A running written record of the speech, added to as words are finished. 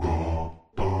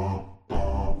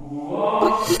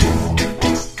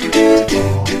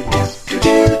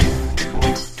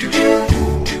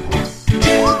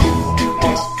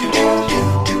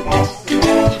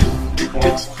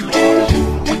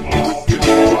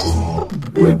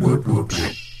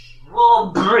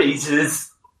Warm breezes.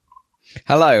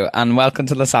 Hello, and welcome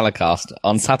to the Saladcast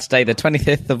on Saturday, the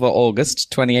 25th of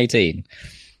August, 2018.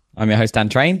 I'm your host, Dan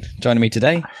Train. Joining me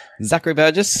today, Zachary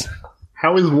Burgess.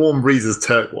 How is Warm Breezes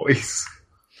turquoise?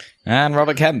 And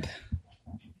Robert Kemp.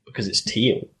 Because it's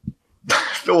teal.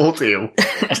 All teal.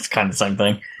 It's kind of the same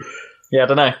thing. Yeah, I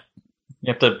don't know.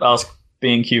 You have to ask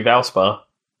B&Q Valspar.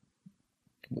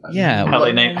 Yeah. How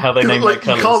they name their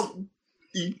colours.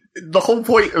 The whole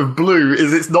point of blue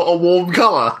is it's not a warm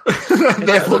colour.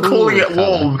 Therefore calling it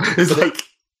warm is like...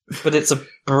 But it's a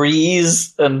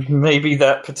breeze, and maybe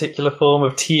that particular form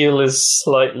of teal is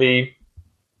slightly...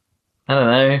 I don't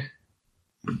know...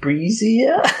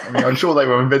 breezier? I mean, I'm sure they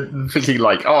were thinking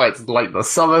like, oh, it's like the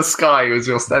summer sky as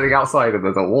you're standing outside and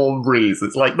there's a warm breeze.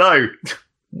 It's like, no,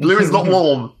 blue is not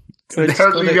warm. It's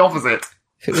inherently the opposite.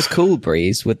 If it was cool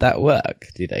breeze, would that work,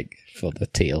 do you think, for the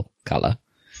teal colour?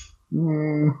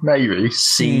 Maybe.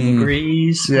 Sea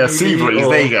breeze? Yeah, maybe? sea breeze,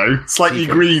 there you go. Slightly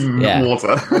green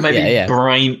water. Or maybe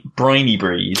briny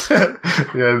breeze.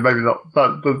 Yeah, maybe not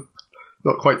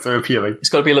quite so appealing. It's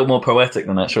got to be a little more poetic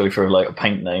than that, surely, for like a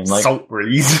paint name. Like Salt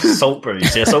breeze. Salt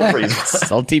breeze, yeah, salt breeze.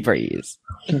 Salty breeze.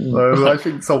 I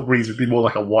think salt breeze would be more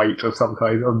like a white of some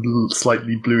kind, a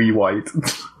slightly bluey white.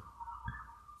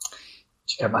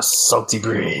 Check out my salty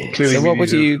breeze. Clearly So what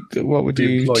would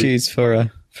you choose for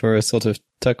a sort of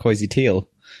turquoisey teal?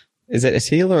 Is it a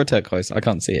teal or a turquoise? I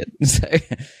can't see it. So,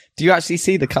 do you actually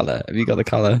see the colour? Have you got the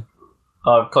colour?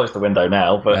 I've closed the window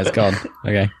now, but It's gone.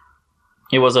 Okay.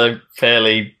 It was it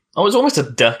was almost a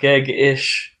duck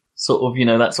egg-ish sort of,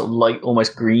 that sort of light,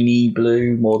 almost greeny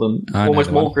blue, more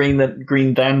green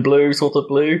than blue sort of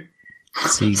blue.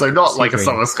 So not like green. A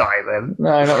summer sky then.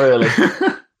 No, not really.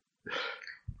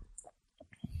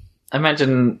 I'm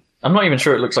not even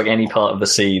sure it looks like any part of the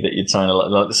sea that you'd sign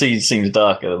like the sea seems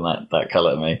darker than that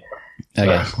colour to me.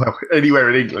 Okay. Well, anywhere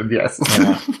in England, yes.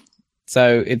 Yeah.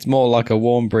 So it's more like a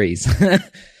warm breeze. It's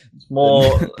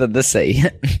more than the sea.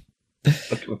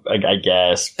 I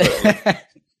guess. But...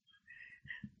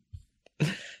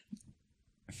 It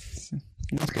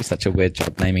must be such a weird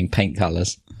job naming paint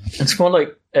colours. It's more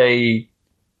like a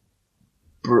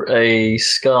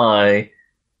sky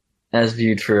as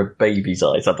viewed through a baby's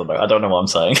eyes. I don't know what I'm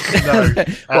saying. No,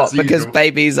 what? Because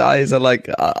babies' eyes are like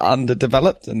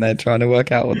underdeveloped, and they're trying to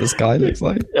work out what the sky looks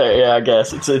like. Yeah, I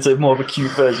guess it's a more of a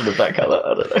cute version of that colour.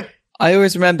 I don't know. I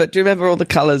always remember. Do you remember all the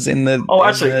colours in the? Oh,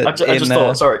 actually, I just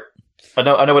thought. Sorry, I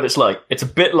know what it's like. It's a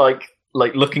bit like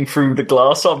looking through the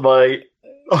glass on my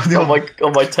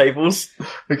tables.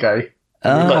 Okay, like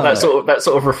that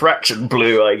sort of refraction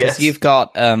blue, I guess. You've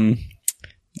got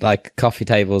like coffee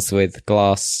tables with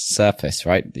glass surface,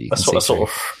 right? That you can see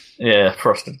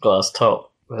frosted glass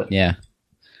top. But... Yeah.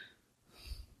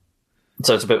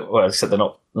 So it's a bit. Well, except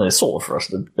they're sort of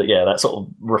frosted, but yeah, that sort of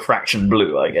refraction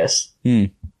blue, I guess.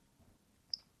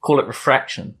 Call it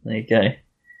refraction. There you go.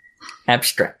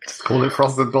 Abstract. Call it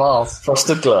frosted glass.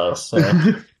 Frosted glass.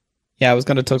 Yeah. Yeah, I was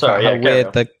going to talk about how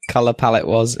weird the colour palette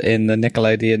was in the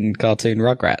Nickelodeon cartoon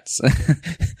Rugrats.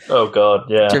 Oh God,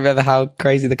 yeah. Do you remember how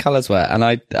crazy the colours were? And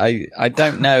I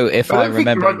don't know if I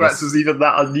remember. I don't think Rugrats was even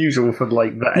that unusual for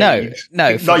like that age.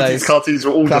 No. 90s cartoons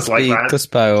were all just like that.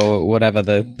 Cuspo or whatever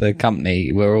the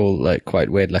company were all like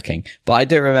quite weird looking. But I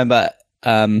do remember.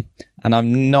 And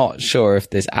I'm not sure if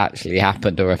this actually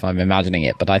happened or if I'm imagining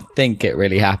it, but I think it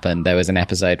really happened. There was an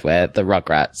episode where the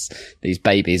Rugrats, these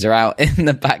babies, are out in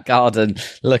the back garden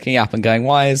looking up and going,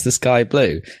 "Why is the sky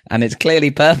blue?" And it's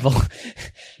clearly purple.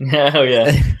 Oh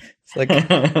yeah. It's like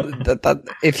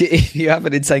if you have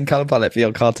an insane color palette for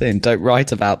your cartoon, don't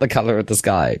write about the color of the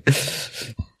sky.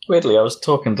 Weirdly, I was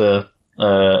talking to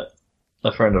a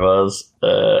friend of ours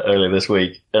earlier this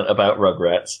week about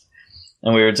Rugrats.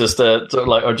 And we were just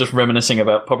just reminiscing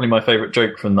about probably my favourite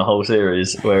joke from the whole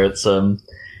series, where it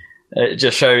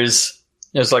just shows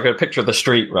it's like a picture of the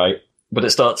street, right? But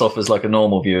it starts off as like a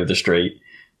normal view of the street,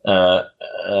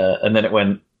 and then it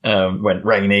went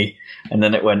rainy, and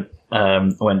then it went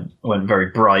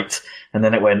very bright, and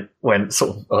then it went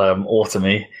sort of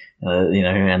autumny,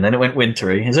 and then it went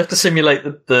wintry, as if to simulate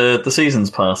the seasons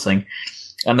passing.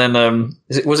 And then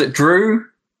was it Drew,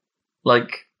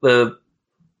 like the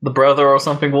brother or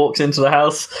something, walks into the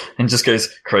house and just goes,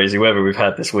 "Crazy weather we've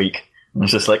had this week." And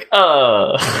it's just like,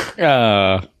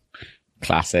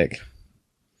 classic.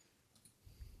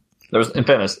 In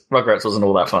fairness, Rugrats wasn't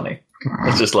all that funny.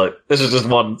 It's just like, this is just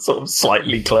one sort of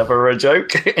slightly cleverer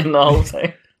joke in the whole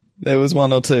thing. There was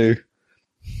one or two.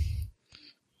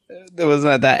 There was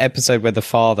that episode where the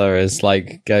father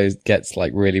gets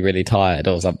really, really tired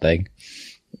or something.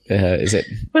 Is it?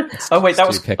 Oh wait, that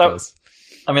was pickles.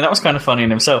 I mean, that was kind of funny in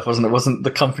himself, wasn't it? Wasn't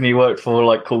the company he worked for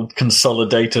like called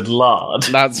Consolidated Lard?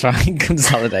 That's right,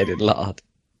 Consolidated Lard.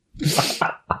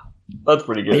 That's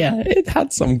pretty good. Yeah, it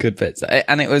had some good bits.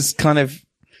 And it was kind of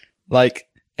like,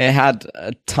 it had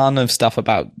a ton of stuff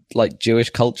about like Jewish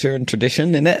culture and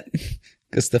tradition in it.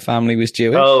 Because the family was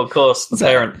Jewish. Oh, of course.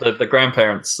 The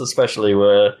grandparents especially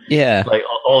were like,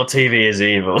 all TV is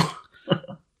evil.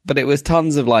 But it was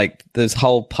tons of like, there's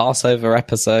whole Passover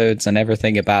episodes and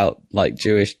everything about like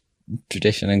Jewish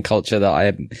tradition and culture that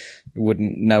I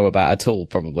wouldn't know about at all,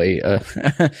 probably,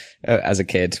 as a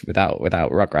kid without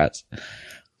Rugrats.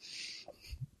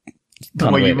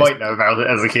 Well, you might know about it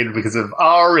as a kid because of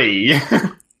RE.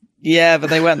 Yeah, but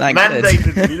they weren't that good.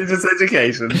 Mandated religious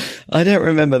education. I don't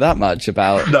remember that much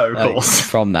about No, of course.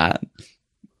 from that.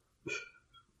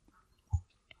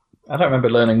 I don't remember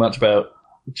learning much about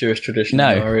Jewish tradition. No.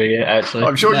 Actually.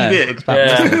 I'm sure you did. It's about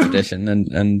Muslim tradition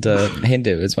and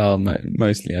Hindu as well,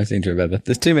 mostly, I seem to remember.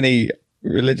 There's too many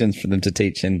religions for them to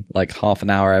teach in like half an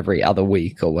hour every other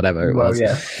week or whatever it was.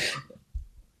 Yeah.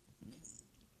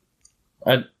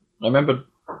 I remember,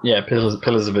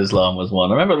 Pillars of Islam was one.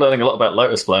 I remember learning a lot about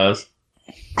lotus flowers.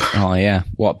 Oh, yeah.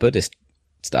 What, Buddhist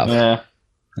stuff? Yeah.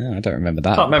 I don't remember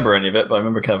that. I can't remember any of it, but I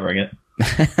remember covering it.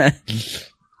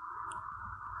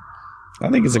 I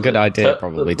think it's a good idea,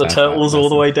 probably. The turtles all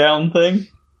the way down thing?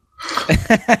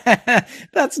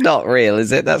 That's not real,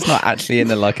 is it? That's not actually in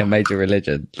like a major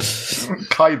religion.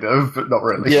 Kind of, but not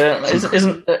really. Yeah,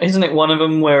 isn't it one of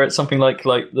them where it's something like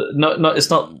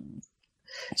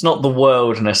it's not the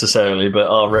world necessarily, but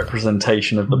our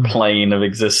representation of the plane of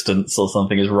existence or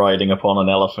something is riding upon an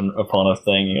elephant upon a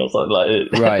thing or something like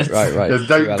it. Right.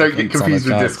 Yeah, don't get confused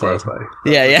with Discworld,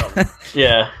 though. Yeah.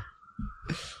 Yeah.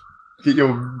 Get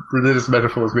your religious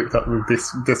metaphors mixed up with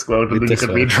Discworld and then you're going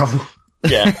to be in trouble.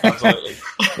 Yeah, absolutely.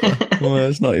 Well,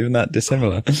 it's not even that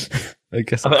dissimilar. I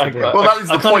guess. Well, that is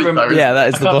the point, though. Yeah,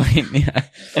 that is the point. Yeah.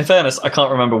 In fairness, I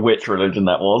can't remember which religion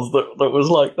that was that was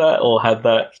like that or had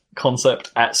that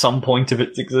concept at some point of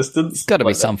its existence. It's got to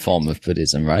be some form of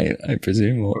Buddhism, right? I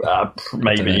presume. Or,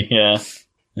 maybe, yeah.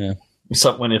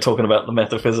 When you're talking about the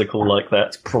metaphysical like that,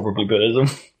 it's probably Buddhism.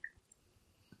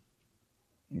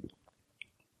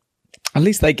 At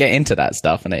least they get into that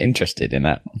stuff and are interested in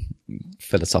that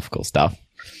philosophical stuff.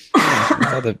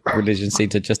 Other religions seem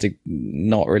to just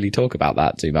not really talk about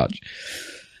that too much.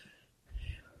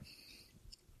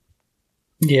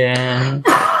 Yeah.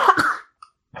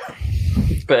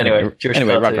 But anyway, Jewish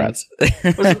Rugrats.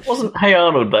 wasn't Hey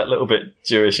Arnold that little bit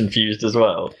Jewish infused as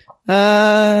well?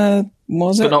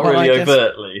 Was it? But not really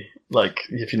overtly, like,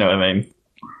 if you know what I mean.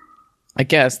 I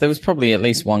guess there was probably at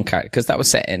least one character, because that was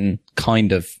set in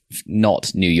kind of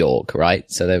not New York,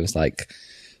 right? So there was like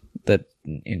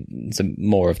some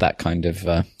more of that kind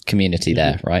of community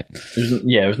there, right?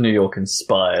 It was New York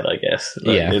inspired, I guess.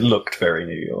 It looked very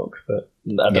New York, but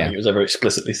I don't think it was ever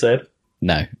explicitly said.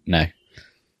 No.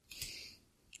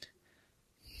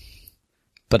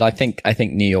 But I think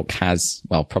New York has,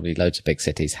 well, probably loads of big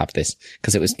cities have this,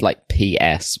 because it was like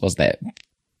PS, wasn't it?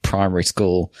 Primary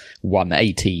School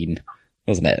 118,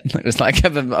 wasn't it? It was like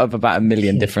of about 1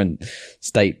 million different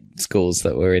state schools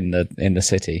that were in the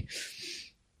city.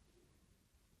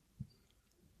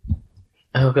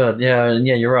 Oh god, yeah,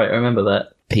 you're right. I remember that.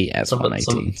 PS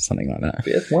 118, something like that.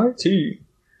 PS 118.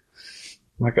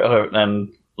 My god,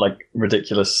 and like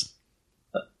ridiculous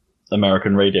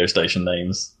American radio station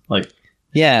names, like.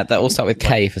 Yeah, that all start with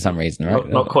K for some reason, right?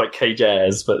 Not quite K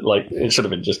Jazz, but like it should have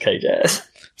been just K Jazz.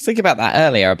 I was thinking about that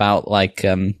earlier about like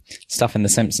stuff in The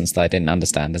Simpsons that I didn't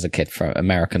understand as a kid for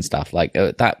American stuff, like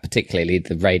that particularly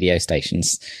the radio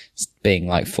stations being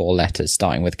like 4 letters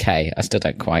starting with K. I still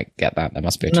don't quite get that. There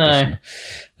must be a tradition.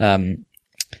 No.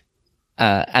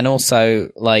 And also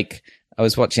like. I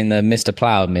was watching the Mr.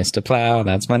 Plow,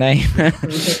 that's my name.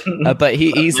 But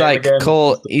he's like,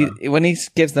 when he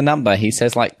gives the number, he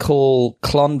says like, call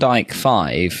Klondike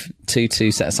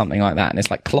 522, something like that. And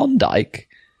it's like, Klondike?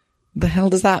 What the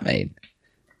hell does that mean?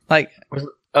 Like,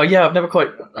 oh yeah, I've never quite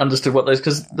understood what those,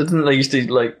 because didn't they used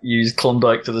to like use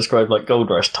Klondike to describe like gold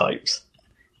rush types?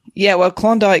 Yeah, well,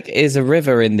 Klondike is a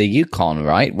river in the Yukon,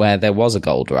 right, where there was a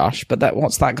gold rush. But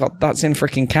what's that got? That's in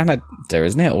freaking Canada,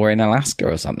 isn't it, or in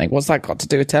Alaska or something? What's that got to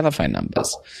do with telephone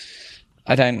numbers?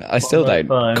 I still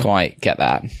don't quite get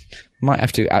that. Might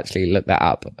have to actually look that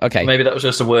up. Okay, maybe that was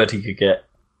just a word he could get.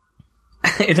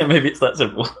 Maybe it's that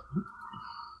simple.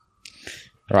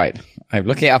 Right, I'm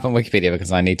looking it up on Wikipedia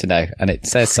because I need to know, and it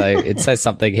says so. It says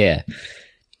something here.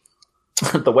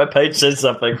 The webpage says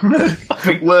something.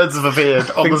 Words have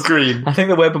appeared on the screen. I think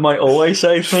the web might always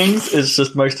say things. It's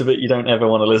just most of it you don't ever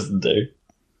want to listen to.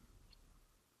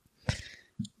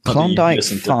 Klondike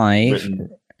Listen to 5 written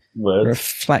words.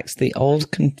 reflects the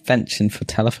old convention for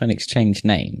telephone exchange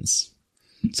names.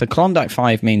 So Klondike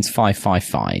 5 means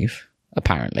 555,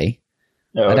 apparently.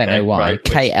 Oh, I don't okay, know why. right,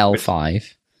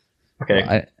 KL5.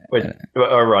 Okay.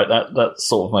 All right, that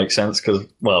sort of makes sense because,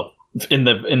 well, in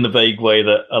the vague way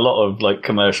that a lot of like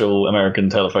commercial American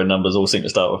telephone numbers all seem to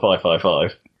start with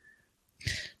 555.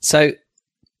 So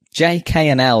J, K,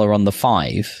 and L are on the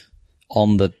 5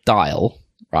 on the dial,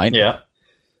 right? Yeah.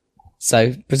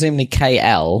 So presumably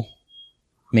KL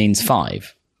means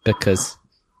 5 because...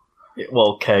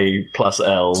 Well, K plus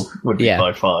L would be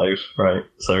 55, right?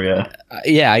 So, yeah.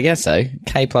 Yeah, I guess so.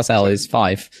 K plus L is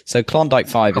 5. So Klondike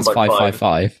 5 is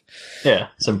 555. Yeah,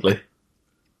 simply.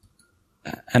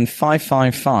 And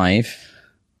 555,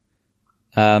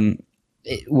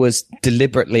 it was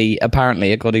deliberately,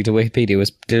 apparently, according to Wikipedia,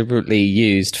 was deliberately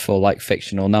used for like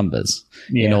fictional numbers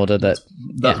in order that.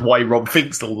 That's why Rob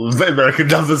thinks all the American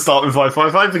numbers start with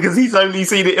 555 because he's only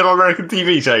seen it in American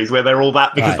TV shows where they're all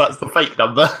that because that's the fake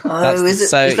number. Oh, is it?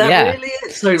 So, is that really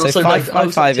it? So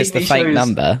 555 is the fake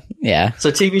number. Yeah.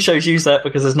 So TV shows use that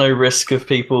because there's no risk of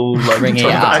people like Ringing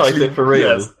trying it to up. type it for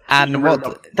real. Yes. And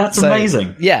what? That's so,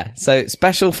 amazing. Yeah. So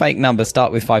special fake numbers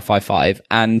start with 555,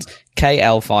 and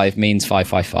KL5 means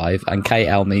 555, and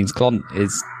KL means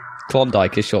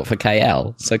Klondike is short for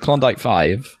KL. So Klondike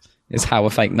 5 is how a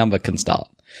fake number can start.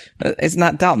 Isn't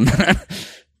that dumb?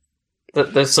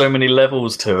 There's so many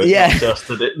levels to it. Yeah.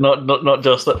 Not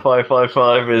just that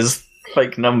 555 is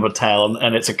fake number town,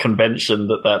 and it's a convention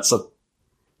that's a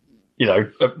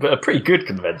pretty good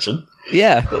convention.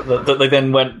 Yeah. That they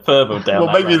then went further down.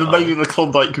 Well, maybe the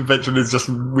Klondike convention is just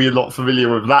we're not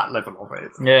familiar with that level of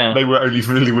it. Yeah. Maybe we're only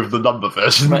familiar with the number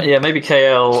version. Yeah, maybe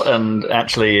KL and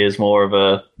actually is more of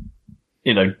a,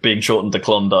 being shortened to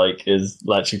Klondike is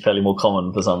actually fairly more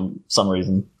common for some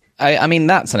reason. I mean,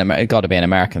 that's got to be an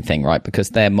American thing, right? Because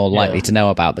they're more likely to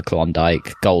know about the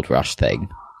Klondike Gold Rush thing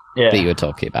that you were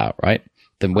talking about, right?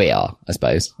 Than we are, I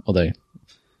suppose. Although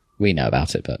we know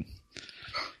about it, but...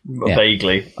 Yeah.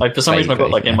 Vaguely. For some reason I've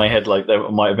got in my head there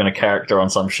might have been a character on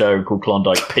some show called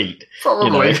Klondike Pete.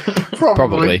 Probably.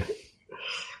 Probably.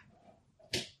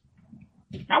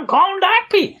 I'm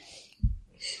Klondike Pete.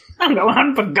 I'm going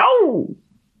hunting for gold.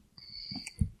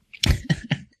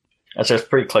 That's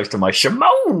just pretty close to my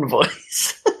Shimon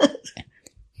voice.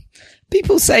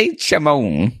 People say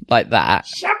Shimon like that,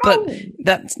 but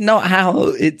that's not how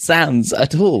it sounds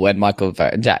at all when Michael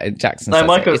Jackson says it. It's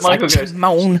Michael like goes,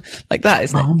 Shimon, like that,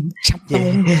 isn't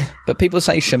it? Yeah. But people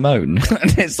say Shimon,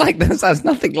 and it's like, that sounds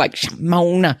nothing like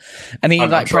Shimon. And he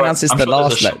pronounces the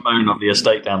last letter. Shimon of the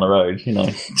estate down the road,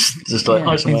 just like,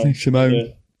 hi, Shimon. Shimon. Yeah.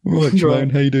 Right, Shimon,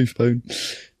 how you do, Shimon?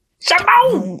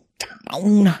 Shimon!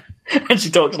 And she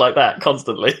talks like that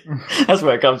constantly. That's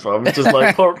where it comes from. It's just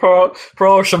like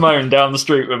poor Shimon down the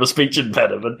street with a speech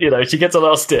impediment. She gets a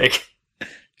lot of stick.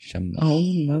 Shimon,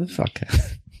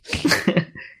 motherfucker.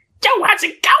 Joe, how's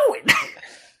it going?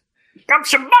 I'm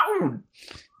Shimon.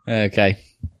 Okay.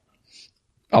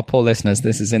 Our poor listeners,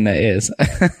 this is in their ears.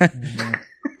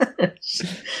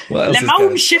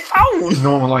 Lemon chiffon.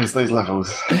 Normalise those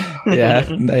levels. Yeah,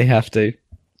 they have to.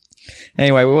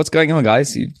 Anyway, what's going on,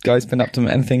 guys? You guys been up to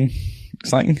anything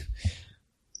exciting?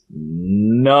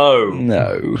 No.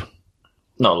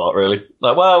 Not a lot, really.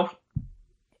 I don't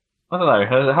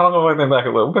know. How long have I been back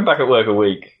at work? We've been back at work a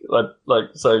week.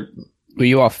 So. Were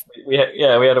you off? We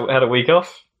had a week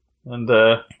off, and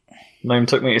Noam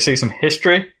took me to see some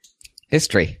history.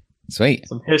 History, sweet.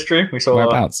 Some history. We saw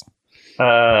whereabouts?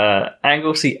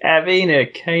 Anglesey Abbey near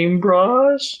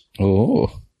Cambridge.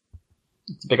 Oh,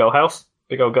 it's a big old house,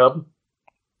 big old garden.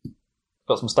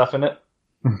 Got some stuff in it.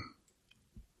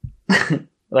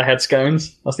 They had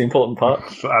scones. That's the important part.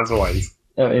 As always.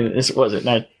 I mean, what is it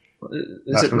now?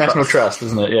 Is it National Trust,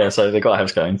 isn't it? Yeah, so they've got to have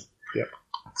scones. Yep.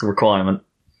 It's a requirement.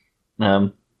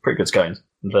 Pretty good scones,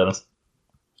 in fairness.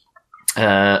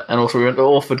 And also we went to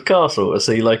Orford Castle to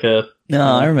see a... No,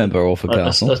 I remember Orford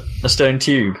Castle. A stone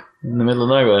tube in the middle of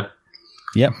nowhere.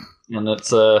 Yep. And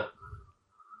it's...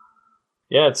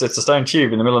 it's a stone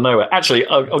tube in the middle of nowhere. Actually,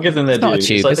 I'll give them their due. It's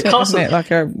not a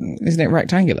tube, isn't it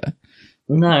rectangular?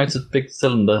 No, it's a big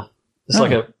cylinder. It's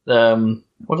like a,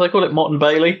 what do they call it? Mott and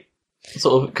Bailey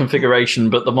sort of configuration,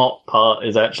 but the Mott part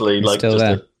is actually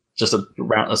just a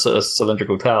round, a sort of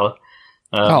cylindrical tower.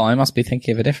 I must be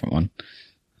thinking of a different one.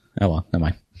 Oh well, never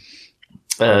mind.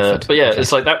 But yeah,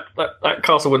 it's like that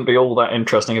castle wouldn't be all that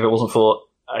interesting if it wasn't for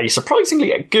a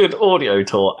surprisingly good audio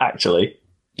tour, actually.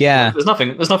 Yeah. There's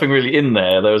nothing really in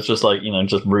there. There was just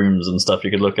just rooms and stuff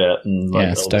you could look at,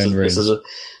 and stone rooms.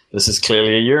 this is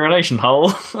clearly a urination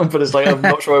hole. But it's like, I'm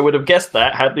not sure I would have guessed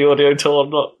that had the audio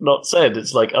tour not said.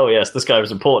 It's like, oh yes, this guy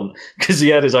was important because he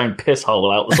had his own piss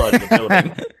hole out the side of the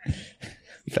building.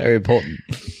 Very important.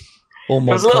 It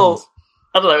was a little,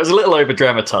 I don't know, it was a little over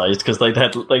dramatized because they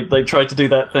tried to do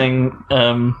that thing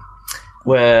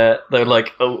where they were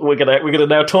like, oh, we're gonna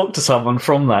now talk to someone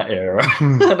from that era.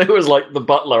 And it was like the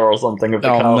butler or something of the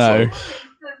castle. No.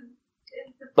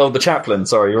 Oh, the chaplain,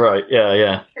 sorry, you're right.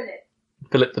 Yeah.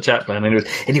 Philip the chaplain, and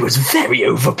he was very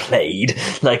overplayed.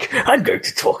 Like, I'm going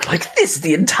to talk like this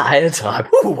the entire time.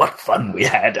 Ooh, what fun we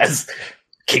had as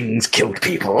kings killed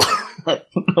people.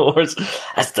 Or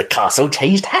as the castle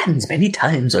changed hands many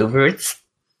times over its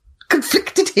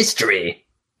conflicted history.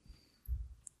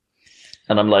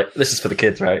 And I'm like, this is for the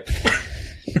kids, right?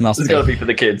 This has got to be for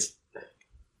the kids.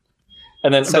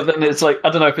 And then, but then it's like, I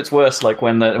don't know if it's worse, like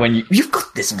when you've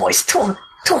got this voice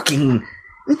talking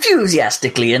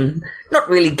enthusiastically and not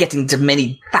really getting to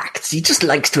many facts. He just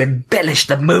likes to embellish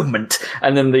the moment.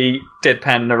 And then the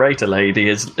deadpan narrator lady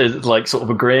is like sort of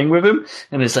agreeing with him.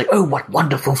 And it's like, oh, what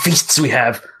wonderful feasts we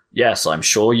have. Yes, I'm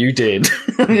sure you did.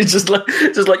 It's just like,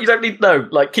 you don't need, no,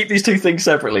 like, keep these two things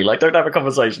separately. Like, don't have a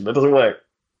conversation. That doesn't work.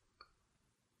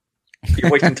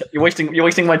 You're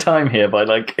wasting my time here by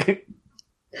like,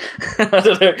 I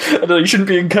don't know, you shouldn't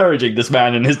be encouraging this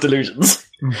man and his delusions.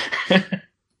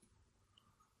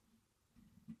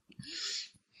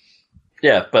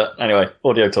 Yeah, but anyway,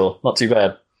 audio tour, not too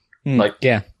bad. Like,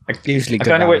 yeah, usually good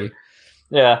value.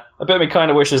 Yeah, a bit of me kind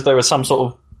of wishes there was some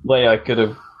sort of way I could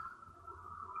have.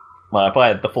 Well, if I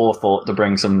had the forethought to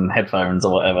bring some headphones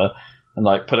or whatever, and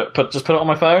like just put it on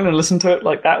my phone and listen to it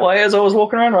like that way as I was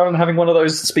walking around, rather than having one of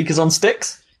those speakers on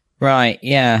sticks. Right?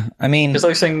 Yeah, I mean, because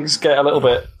those things get a little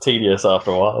bit tedious after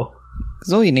a while.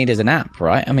 Because all you need is an app,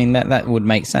 right? I mean, that would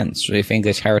make sense if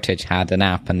English Heritage had an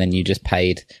app and then you just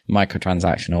paid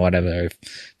microtransaction or whatever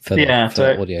for the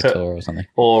audio tour or something.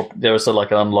 Or there was like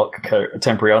a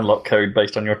temporary unlock code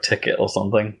based on your ticket or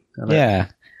something. Yeah.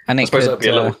 And I suppose that would be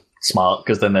a little smart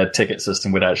because then their ticket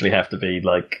system would actually have to be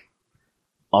like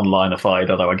online-ified,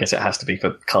 although I guess it has to be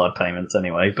for card payments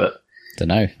anyway, but... Don't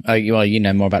know. Oh, you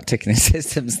know more about ticketing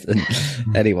systems than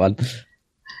anyone.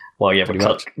 Well, yeah, but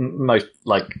most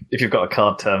like if you've got a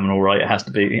card terminal, right, it has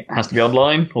to be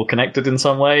online or connected in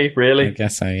some way. Really, I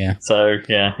guess so. Yeah. So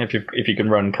yeah, if you can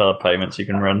run card payments, you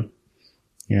can run.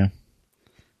 Yeah.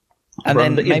 And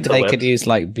then maybe they could use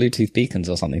like Bluetooth beacons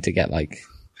or something to get like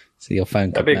so your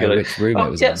phone could know which room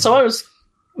it was in. So I was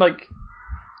like,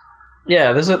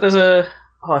 yeah, there's a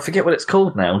I forget what it's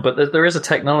called now, but there is a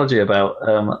technology about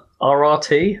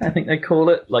RRT, I think they call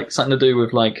it, like something to do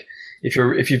with like.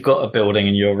 If you've got a building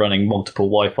and you're running multiple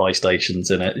Wi-Fi stations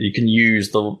in it, you can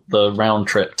use the round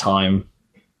trip time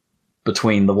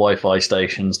between the Wi-Fi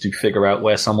stations to figure out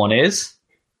where someone is.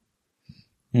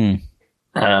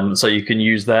 So you can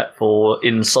use that for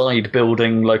inside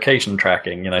building location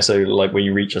tracking. So like when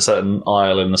you reach a certain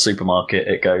aisle in the supermarket,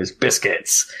 it goes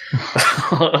biscuits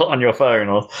on your phone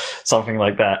or something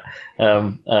like that.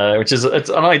 Which is it's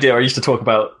an idea I used to talk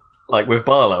about. Like with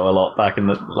Barlow a lot back in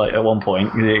at one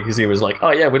point, because he was like,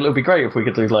 oh yeah, it would be great if we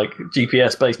could do like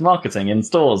GPS based marketing in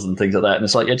stores and things like that. And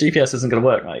it's like, yeah, GPS isn't going to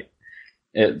work, mate.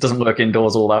 It doesn't work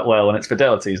indoors all that well and its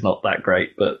fidelity is not that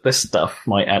great, but this stuff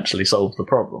might actually solve the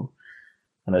problem.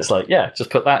 And it's like, yeah, just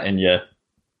put that in your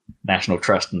National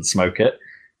Trust and smoke it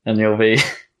and you'll be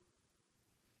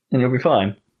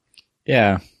fine.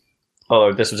 Yeah.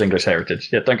 Oh, this was English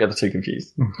Heritage. Yeah, don't get the two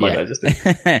confused. Like I just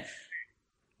did.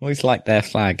 Always like their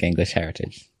flag, English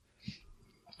Heritage.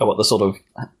 Oh, what, the sort of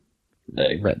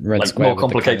red like square more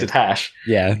complicated hash?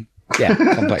 Yeah,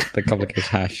 the complicated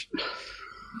hash.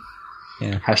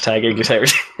 Yeah. Hashtag English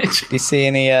Heritage. Do you see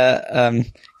any?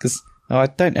 Because I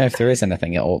don't know if there is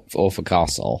anything at Orford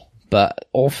Castle, but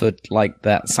Orford, like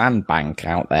that sandbank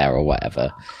out there or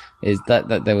whatever, is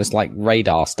that there was like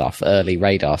early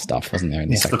radar stuff, wasn't there? In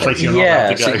the place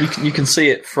so you can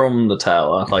see it from the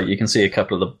tower. Like you can see a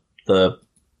couple of the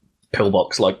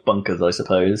pillbox like bunkers, I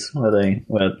suppose, where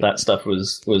that stuff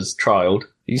was trialed. Are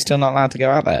you still not allowed to go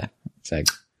out there? So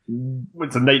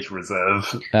it's a nature reserve,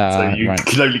 so you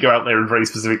can only go out there in very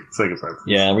specific circumstances.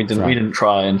 Yeah, we didn't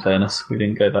try. In fairness, we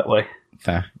didn't go that way.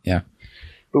 Fair, yeah.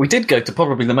 But we did go to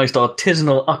probably the most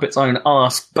artisanal, up its own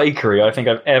arse bakery I think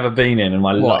I've ever been in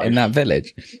my life. What, in that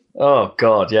village? Oh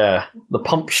God, yeah, the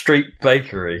Pump Street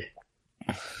Bakery.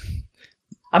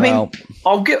 I mean,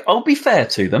 I'll be fair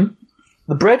to them.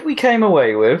 The bread we came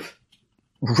away with,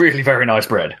 really very nice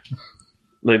bread.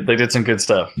 They did some good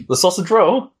stuff. The sausage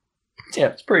roll, yeah,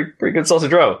 it's pretty good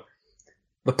sausage roll.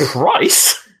 The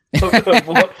price,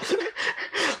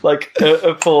 like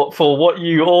for what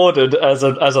you ordered as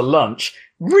a lunch,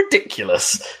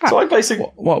 ridiculous. So I basically,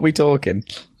 What are we talking?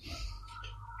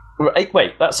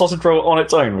 wait, that sausage roll on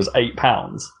its own was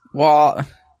 £8. What?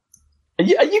 Are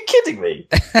you kidding me?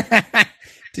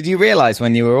 Did you realise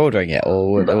when you were ordering it,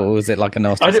 or was it like a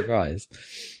nasty surprise?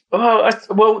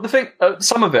 Well, the thing,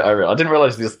 some of it I didn't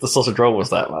realise the sausage roll was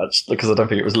that much because I don't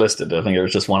think it was listed. I think it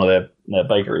was just one of their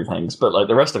bakery things. But like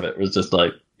the rest of it was just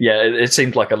like, yeah, it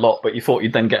seemed like a lot. But you thought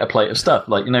you'd then get a plate of stuff,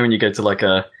 like when you go to like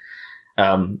a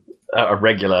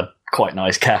regular, quite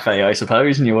nice cafe, I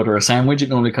suppose, and you order a sandwich. It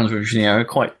normally comes with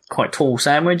quite tall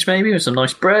sandwich, maybe with some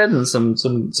nice bread and some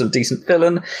decent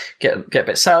filling. Get a bit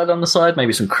of salad on the side,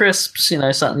 maybe some crisps,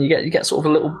 something. You get sort of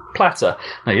a little platter.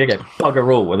 No, you get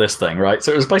bugger all with this thing, right?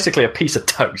 So it was basically a piece of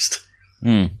toast,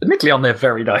 admittedly on their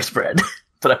very nice bread,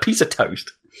 but a piece of toast,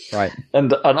 right?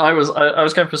 And I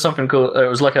was going for something called, it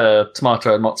was like a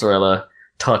tomato and mozzarella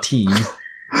tartine.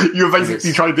 You're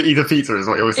basically trying to eat a pizza, is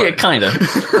what you're saying. Yeah, kind of.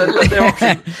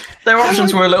 Their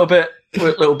options were a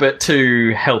little bit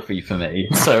too healthy for me.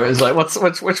 So it was like,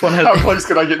 which one has? How close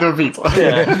can I get to a pizza?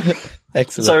 Yeah,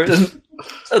 excellent.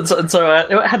 So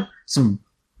it had some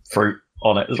fruit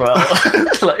on it as well.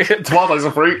 Like, tomatoes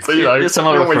are fruit, so some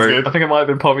other fruit. Good. I think it might have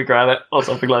been pomegranate or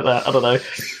something like that. I don't know.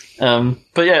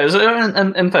 But yeah, it was,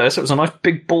 and first it was a nice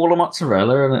big ball of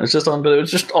mozzarella, and it was just on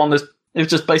this. It was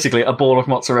just basically a ball of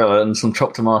mozzarella and some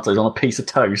chopped tomatoes on a piece of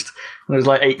toast. And it was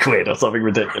like £8 or something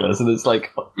ridiculous. And it's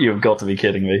like, you've got to be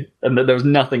kidding me. And there was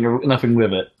nothing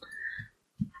with it.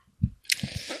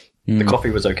 The coffee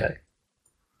was okay.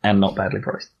 And not badly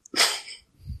priced.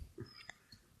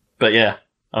 But yeah,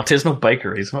 artisanal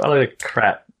bakeries. What a load of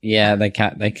crap. Yeah, they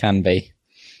can be.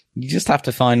 You just have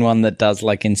to find one that does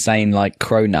like insane like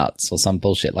cronuts or some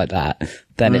bullshit like that.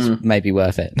 Then it's maybe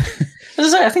worth it.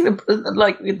 As I say, I think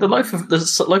the loaf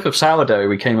of sourdough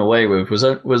we came away with was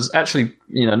actually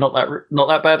not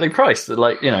that badly priced.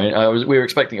 Like we were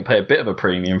expecting to pay a bit of a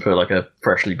premium for like a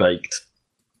freshly baked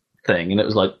thing, and it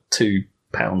was like £2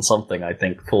 something, I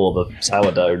think, for the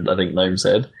sourdough. I think Gnome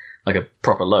said, like a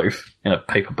proper loaf in a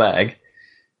paper bag,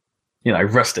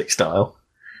 rustic style,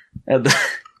 and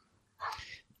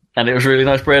it was really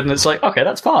nice bread. And it's like, okay,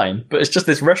 that's fine, but it's just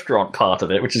this restaurant part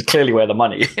of it, which is clearly where the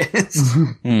money is.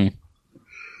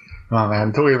 Oh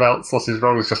man, talking about sausage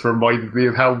rolls just reminded me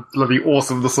of how bloody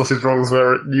awesome the sausage rolls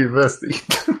were at university.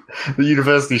 The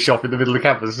university shop in the middle of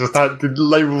campus just had the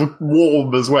label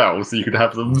warm as well, so you could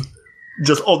have them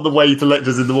just on the way to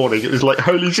lectures in the morning. It was like,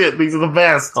 holy shit, these are the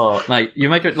best. Oh, mate, you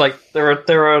make it like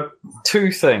there are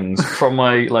two things from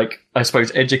my I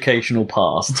suppose educational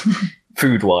past.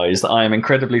 Food-wise, that I am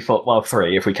incredibly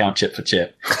three if we count chip for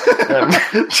chip.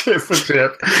 Chip for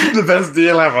chip, the best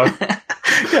deal ever.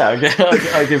 Yeah,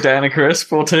 I give Dan a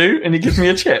crisp or two, and he gives me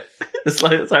a chip. That's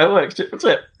how it works, chip for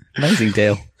chip. Amazing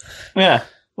deal. Yeah,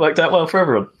 worked out well for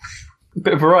everyone. A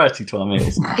bit of variety to our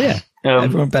meals. Yeah,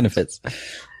 everyone benefits.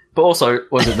 But also,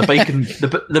 was it the bacon,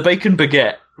 the bacon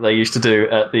baguette they used to do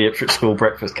at the Ipswich School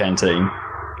breakfast canteen?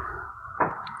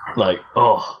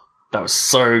 That was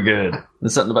so good.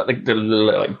 There's something about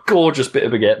the gorgeous bit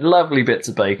of baguette, lovely bits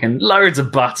of bacon, loads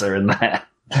of butter in there.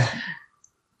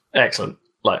 Excellent.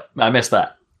 I missed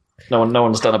that. No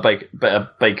one's done a bacon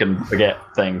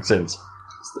baguette thing since.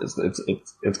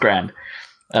 It's grand.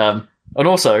 And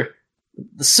also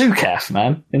the Sukaf,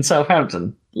 man, in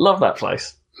Southampton. Love that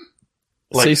place.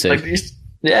 Used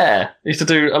to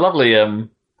do a lovely. I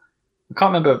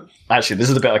can't remember. Actually, this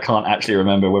is the bit I can't actually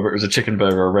remember whether it was a chicken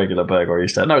burger or a regular burger I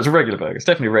used to have. No, it was a regular burger. It's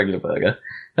definitely a regular burger.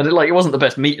 And it wasn't the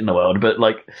best meat in the world, but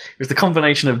it was the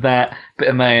combination of that, bit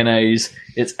of mayonnaise,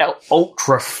 its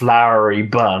ultra floury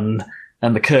bun,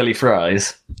 and the curly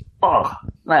fries. Oh,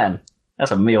 man.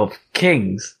 That's a meal of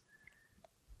kings.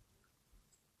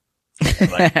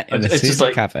 It's just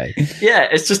cafe. Yeah,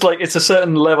 it's just it's a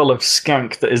certain level of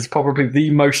skank that is probably the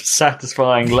most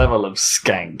satisfying level of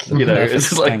skank.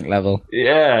 It's skank level.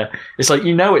 Yeah, it's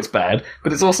it's bad,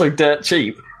 but it's also dirt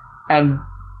cheap and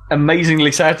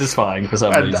amazingly satisfying for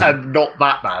some reason. And not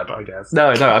that bad, I guess. No.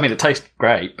 I mean, it tastes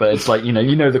great, but it's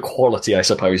the quality, I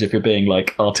suppose, if you're being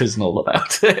artisanal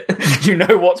about it.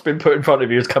 What's been put in front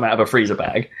of you has come out of a freezer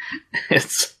bag.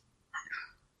 But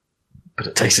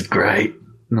it tasted great.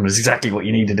 And it was exactly what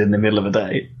you needed in the middle of a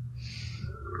day.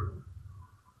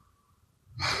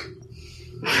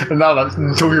 And now that's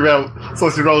talking about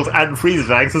sausage rolls and freezer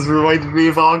bags has reminded me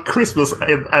of our Christmas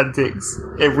antics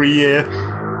every year.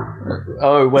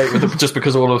 Oh, wait, just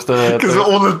because all of the... Because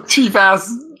all the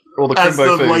cheap-ass... All the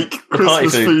Crimbo food.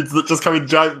 Christmas foods that just come in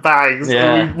giant bags.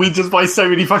 Yeah. We just buy so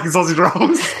many fucking sausage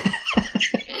rolls.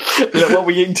 What are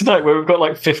we eating tonight? Where we've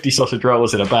got 50 sausage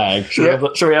rolls in a bag.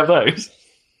 Should we have those?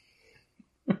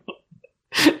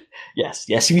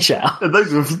 Yes, we shall. And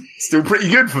those were still pretty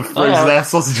good for frozen yeah. air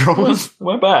sausage rolls.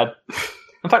 Weren't bad.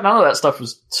 In fact, none of that stuff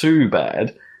was too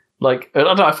bad. Like, I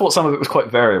don't know, I thought some of it was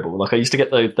quite variable. Like, I used to get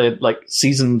the like,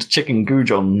 seasoned chicken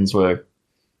goujons were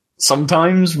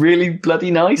sometimes really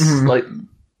bloody nice. Like,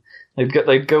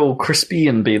 they'd go all crispy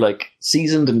and be, like,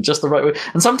 seasoned in just the right way.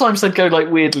 And sometimes they'd go,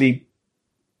 like, weirdly,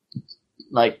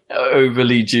 like,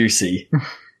 overly juicy.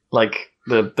 Like,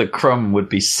 the crumb would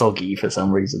be soggy for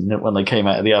some reason when they came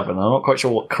out of the oven. I'm not quite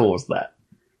sure what caused that.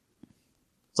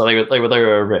 So they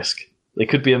were a risk. They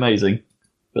could be amazing,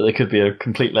 but they could be a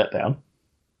complete letdown.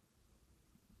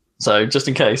 So, just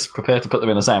in case, prepare to put them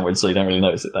in a sandwich so you don't really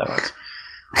notice it that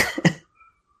much.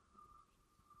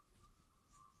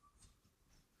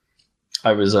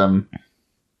 I was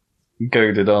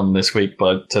goaded on this week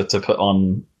to put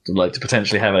on, like, to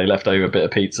potentially have a leftover bit of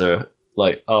pizza,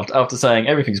 like, after saying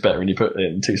everything's better when you put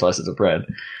in 2 slices of bread.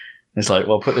 It's like,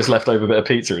 well, put this leftover bit of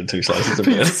pizza in 2 slices of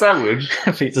bread. Pizza sandwich?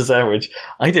 Pizza sandwich.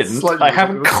 I didn't. Slightly I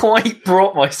haven't quite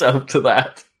brought myself to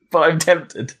that, but I'm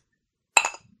tempted.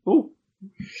 Ooh.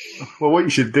 Well, what you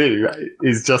should do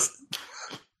is just...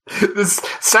 This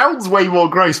sounds way more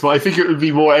gross, but I think it would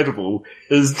be more edible,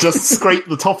 is just scrape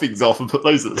the toppings off and put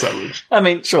those in the sandwich. I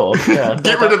mean, sure, yeah.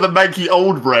 Get rid of the manky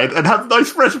old bread and have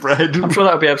nice fresh bread. I'm sure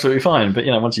that would be absolutely fine, but,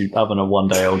 you know, once you oven a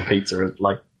one-day-old pizza,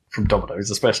 like, from Domino's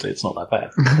especially, it's not that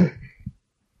bad.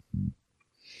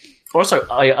 Also,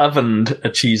 I ovened a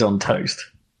cheese on toast.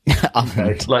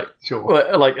 Ovened? Like,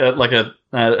 Sure. like a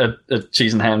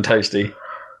cheese and ham toasty,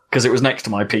 because it was next to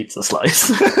my pizza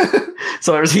slice.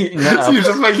 So I was eating that up. So you're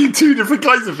just making 2 different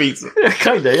kinds of pizza.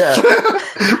 Kinda, yeah.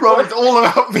 Right, it's all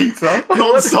about pizza.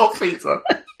 Non-stop pizza.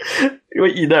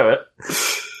 You know it.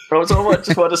 So I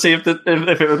just wanted to see if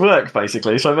it would work,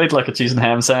 basically. So I made like a cheese and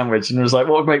ham sandwich and was like,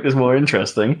 what would make this more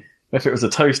interesting? If it was a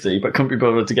toasty, but couldn't be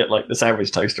bothered to get like the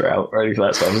sandwich toaster out or anything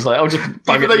like that. So I was like, I'll just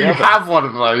bung Even it though in the you oven. have one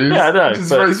of those. Yeah, I know, Which is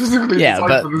but- very specifically Yeah, designed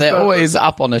but for this they're purpose. always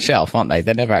up on a shelf, aren't they?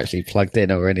 They're never actually plugged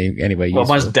in or any way Well, useful.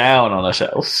 mine's down on a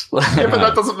shelf. Yeah, but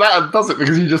that doesn't matter, does it?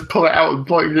 Because you just pull it out and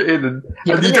plug it in, and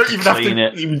Yeah, you but don't you even have clean to.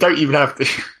 it. You don't even have to.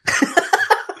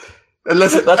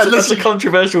 unless That's a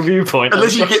controversial viewpoint.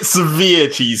 unless you get severe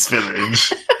cheese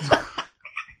spillage,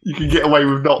 you can get away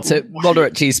with not. So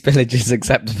moderate cheese spillage is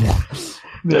acceptable.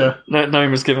 Yeah, Noam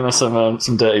has given us some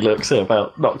dirty looks here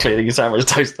about not cleaning a sandwich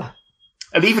toaster.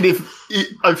 and even if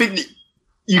I think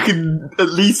you can at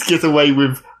least get away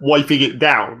with wiping it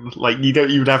down. Like you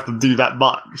don't even have to do that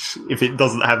much if it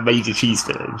doesn't have major cheese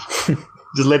spillage.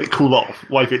 Just let it cool off,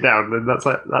 wipe it down, and that's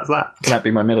it. That's that. Can that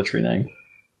be my military name?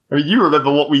 I mean, you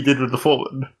remember what we did with the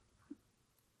foreman?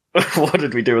 What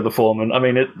did we do with the foreman? I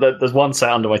mean, there's one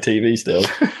sat under my TV still.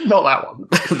 Not that one.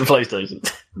 The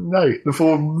PlayStation. No, the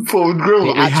foreman grill.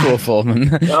 The that we had. actual foreman.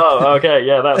 Oh, okay,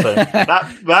 yeah, that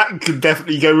thing. That could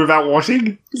definitely go without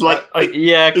washing. It's like,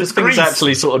 Yeah, because it's things grease.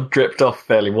 actually sort of dripped off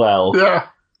fairly well yeah,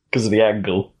 because of the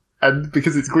angle. and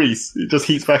because it's grease, it just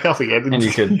heats back up again, And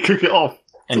you could- cook it off.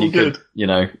 It's And all you good.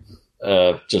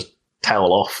 could, just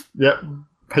towel off. Yep,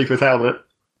 paper towel it.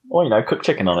 Or, cook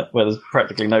chicken on it, where there's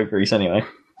practically no grease anyway.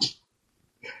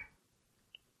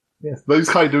 Yes, those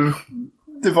kind of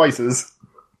devices.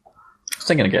 I was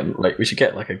thinking again, like, we should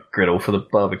get, like, a griddle for the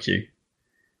barbecue.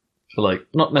 For, like,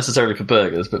 not necessarily for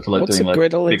burgers, but for, like, What's doing, a like,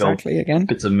 griddle big exactly again? old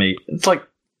bits of meat. It's like,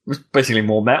 it's basically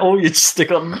more metal. You just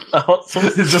stick on a hot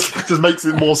sauce. It just makes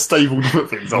it more stable to put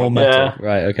things All on. metal. Yeah.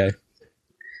 Right, okay.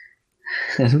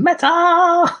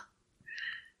 Metal!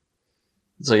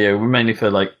 So, yeah, we're mainly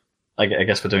for, like, I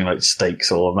guess for doing, like,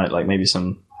 steaks or, like, maybe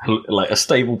some, like, a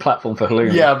stable platform for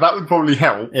halloumi. Yeah, that would probably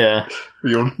help Yeah. for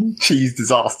your cheese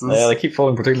disasters. Yeah, they keep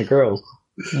falling between the grills.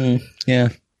 Yeah. I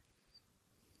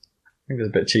think there's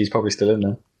a bit of cheese probably still in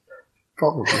there.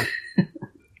 Probably.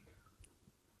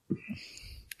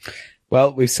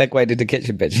 Well, we've segued into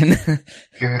Kitchen Bitchin'.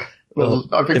 Yeah. Well,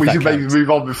 I think if we that should maybe counts. move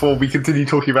on before we continue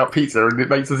talking about pizza, and it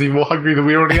makes us even more hungry than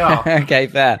we already are. Okay,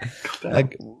 fair.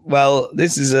 Well,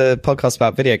 this is a podcast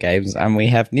about video games, and we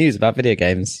have news about video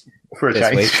games For a this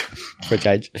change. week. For a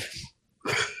change.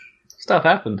 Stuff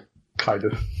happened. Kind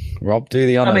of. Rob, do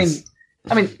the honours.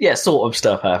 I mean, yeah, sort of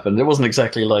stuff happened. It wasn't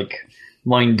exactly like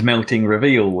mind-melting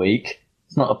reveal week.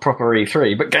 It's not a proper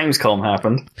E3, but Gamescom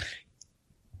happened.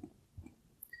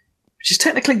 Which is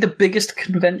technically the biggest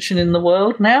convention in the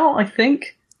world now, I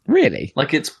think. Really?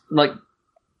 Like, it's like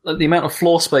the amount of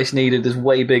floor space needed is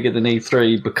way bigger than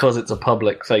E3 because it's a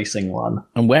public-facing one.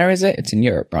 And where is it? It's in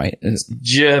Europe, right? It's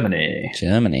Germany.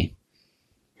 Germany.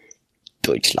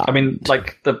 Deutschland. I mean,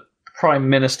 like, the Prime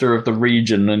Minister of the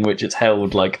region in which it's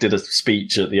held, like, did a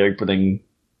speech at the opening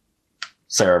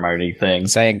ceremony thing.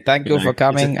 Saying thank you for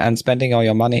coming and spending all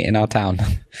your money in our town.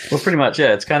 Well, pretty much,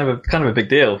 yeah. It's kind of a big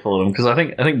deal for them because I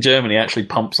think Germany actually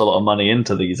pumps a lot of money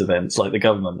into these events, like the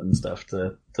government and stuff,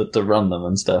 to run them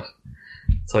and stuff.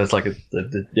 So it's like it's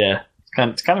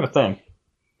kind of a thing.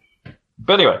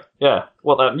 But anyway, yeah.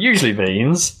 What that usually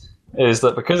means is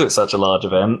that because it's such a large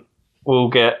event, we'll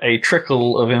get a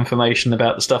trickle of information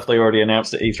about the stuff they already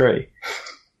announced at E3.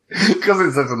 Because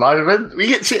it's such a large event, we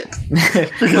get shit.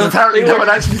 Because apparently no one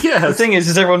actually cares. The thing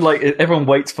is everyone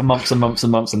waits for months and months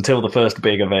and months until the first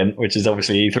big event, which is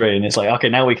obviously E3, and it's like, okay,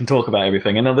 now we can talk about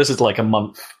everything. And now this is like a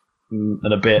month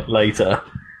and a bit later.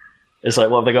 It's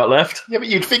like, what have they got left? Yeah, but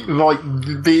you'd think, like,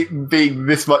 being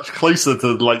this much closer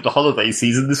to, like, the holiday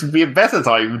season, this would be a better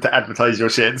time to advertise your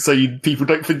shit, so people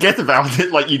don't forget about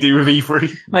it like you do with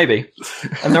E3. Maybe.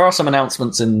 And there are some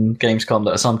announcements in Gamescom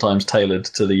that are sometimes tailored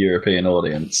to the European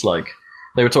audience. Like,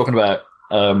 they were talking about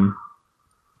the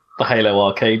Halo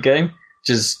arcade game,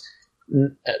 which is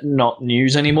not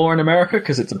news anymore in America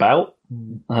because it's about.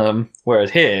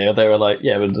 Whereas here, they were like,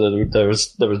 yeah, but there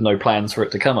was no plans for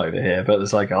it to come over here. But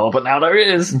it's like, oh, but now there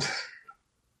is.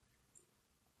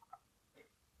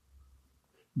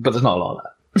 But there's not a lot of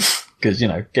that. Because,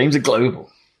 games are global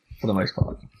for the most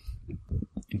part.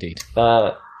 Indeed.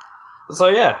 So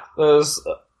yeah, there's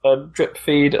a drip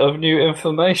feed of new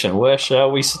information. Where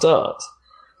shall we start?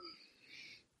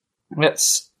 For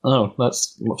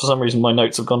some reason my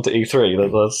notes have gone to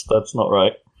E3. That's not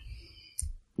right.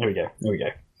 Here we go.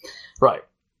 Right.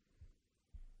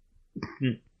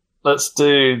 Let's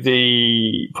do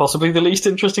possibly the least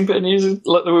interesting bit of news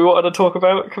that we wanted to talk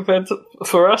about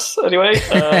for us, anyway.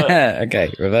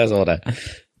 Okay, reverse order.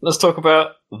 Let's talk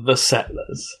about the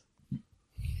Settlers.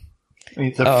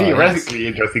 It's a theoretically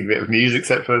interesting bit of news,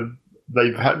 except for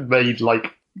they've made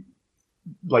like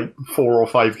 4 or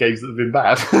 5 games that have been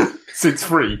bad since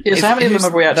 3. Yeah, so how many of them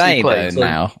have we actually played?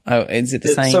 Now? Oh, is it the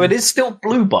same? So it is still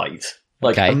Blue Byte.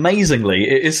 Amazingly,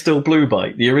 it is still Blue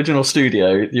Byte, the original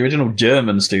studio, the original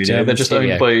German studio. They're just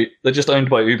owned by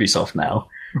Ubisoft now,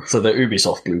 so they're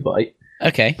Ubisoft Blue Byte.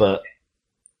 Okay, but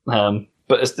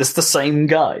it's the same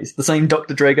guys, the same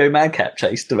Dr. Drago Madcap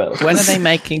Chase developers. When are they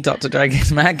making Dr.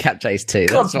 Drago's Madcap Chase 2?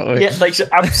 Yeah, they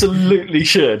absolutely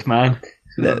should, man.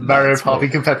 Mario Party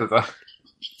competitor.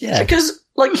 Yeah, because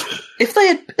if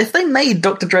they made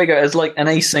Dr. Drago as like an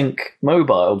async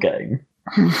mobile game.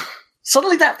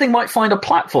 Suddenly that thing might find a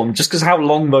platform just because how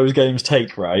long those games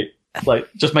take, right? Like,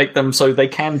 just make them so they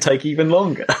can take even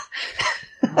longer.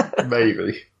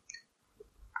 Maybe.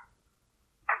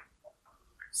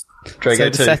 Drago so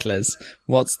the 2. Settlers,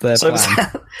 what's their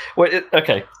plan?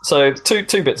 Okay, so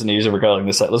two bits of news regarding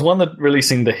the Settlers. One, they're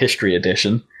releasing the History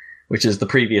Edition, which is the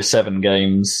previous 7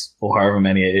 games, or however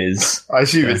many it is. I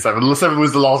assume it's 7. 7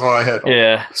 was the last one I heard of.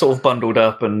 Yeah, sort of bundled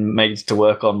up and made to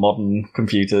work on modern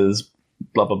computers.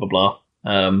 Blah blah blah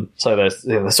blah. So there's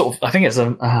sort of. I think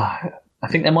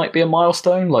there might be a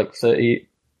milestone, like 30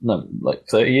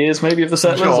 years maybe of the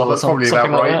Settlers. Sure, that's probably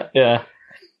about right. Like that.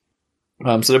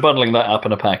 Yeah. So they're bundling that up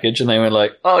in a package, and they were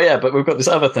like, "Oh yeah, but we've got this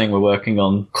other thing we're working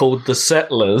on called the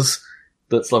Settlers.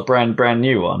 That's a brand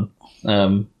new one,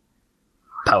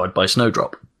 powered by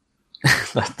Snowdrop."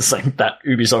 That's the same that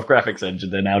Ubisoft graphics engine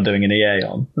they're now doing an EA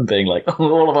on, and being like, "Oh,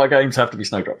 all of our games have to be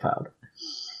Snowdrop powered."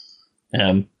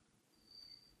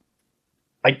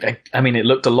 I mean, it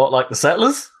looked a lot like the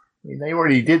Settlers. I mean, they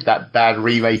already did that bad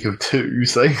remake of 2,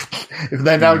 so if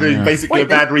they're now doing basically a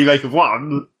bad remake of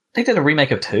 1... They did a remake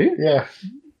of 2? Yeah.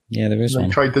 Yeah, there is one.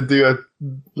 They tried to do a,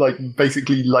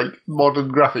 basically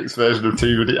modern graphics version of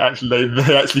 2, but they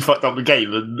actually fucked up the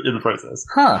game in the process.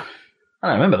 Huh. I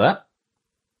don't remember that.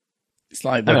 It's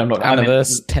like the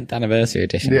 10th anniversary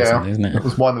edition or something, isn't it? That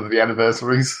was one of the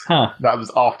anniversaries. Huh. That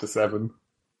was after 7.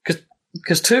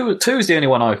 Because 2 is the only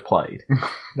one I've played.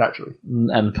 Naturally.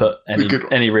 And put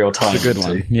any real time into. The good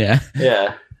one, yeah.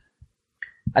 Yeah.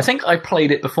 I think I played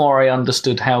it before I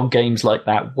understood how games like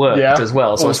that worked as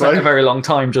well. So also. I spent a very long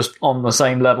time just on the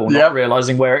same level, not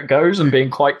realising where it goes and being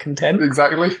quite content.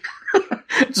 Exactly.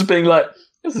 Just being like,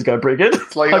 this is going pretty good.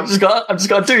 I've just got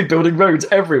a dude building roads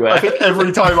everywhere. I think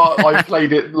every time I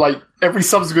played it, every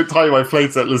subsequent time I've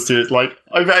played Settlers 2, it's like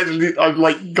I've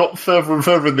got further and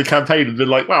further in the campaign and been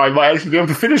like, wow, I might actually be able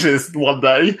to finish this one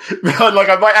day.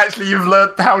 I might actually have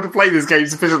learned how to play this game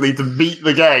sufficiently to beat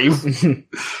the game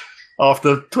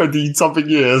after 20-something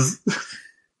years.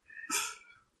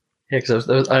 Yeah, because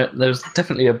there was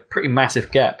definitely a pretty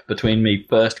massive gap between me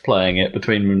first playing it,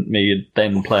 between me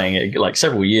then playing it,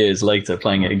 several years later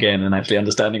playing it again and actually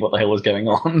understanding what the hell was going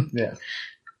on. Yeah.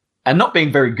 And not being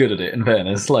very good at it, in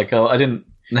fairness. I didn't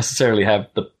necessarily have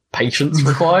the patience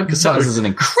required, because Settlers is an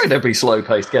incredibly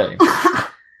slow-paced game.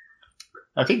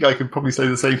 I think I could probably say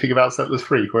the same thing about Settlers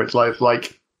 3, where it's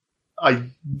like I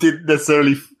didn't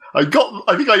necessarily.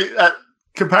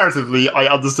 Comparatively, I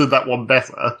understood that one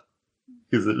better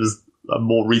because it was a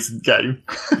more recent game,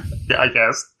 yeah, I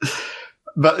guess.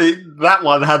 But that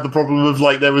one had the problem of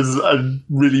like there was a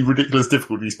really ridiculous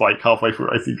difficulty spike halfway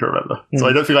through. I seem to remember, so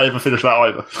I don't think I ever finished that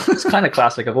either. It's kind of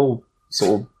classic of all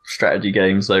sort of strategy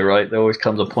games, though, right? There always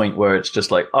comes a point where it's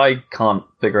just like I can't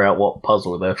figure out what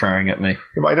puzzle they're throwing at me.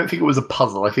 Yeah, but I don't think it was a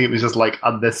puzzle. I think it was just like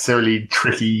unnecessarily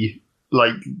tricky,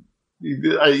 like.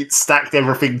 It stacked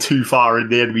everything too far in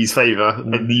the enemy's favour,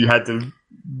 and you had to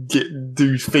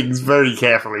do things very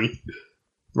carefully,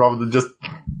 rather than just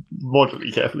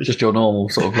moderately carefully. Just your normal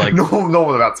sort of like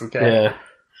normal amounts of care. Yeah.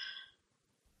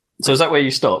 So is that where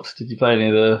you stopped? Did you play any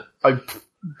of the? I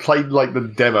played like the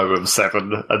demo of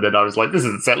 7, and then I was like, "This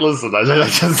isn't Settlers," and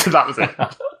that was it.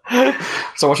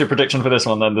 So what's your prediction for this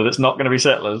one then? That it's not going to be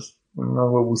Settlers?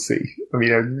 Well, we'll see. I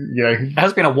mean, it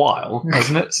has been a while,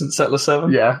 hasn't it, since Settlers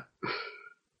 7? Yeah.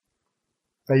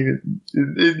 Maybe,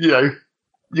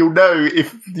 you'll know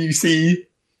if you see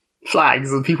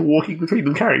flags and people walking between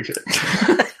them carrying shit.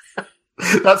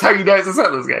 That's how you know it's a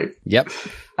Settlers game. Yep.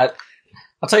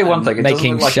 I'll tell you one thing.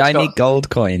 Making shiny gold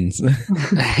coins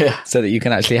yeah. so that you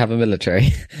can actually have a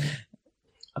military.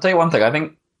 I'll tell you one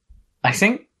thing. I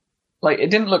think like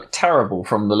it didn't look terrible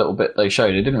from the little bit they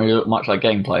showed. It didn't really look much like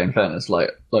gameplay, in fairness.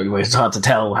 Like it's hard to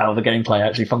tell how the gameplay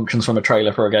actually functions from a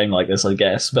trailer for a game like this, I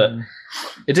guess. But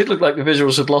it did look like the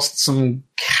visuals had lost some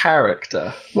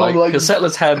character. Because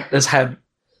Settlers has had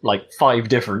like 5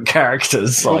 different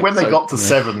characters. Well, when they got to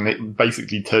 7, it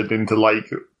basically turned into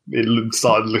like it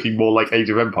started looking more like Age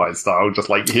of Empires style, just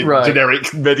like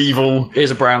generic medieval.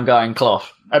 Here's a brown guy in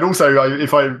cloth. And also, I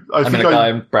think a guy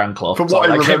in brown cloth. From what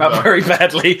I remember, came out very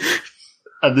badly.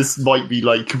 And this might be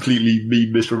like completely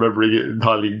me misremembering it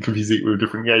entirely and confusing it with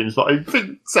different games, but I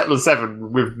think Settlers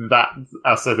 7 with that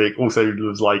aesthetic also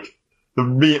was like the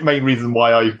main reason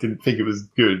why I didn't think it was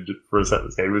good for a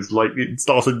Settlers game was like it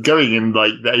started going in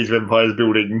like the Age of Empires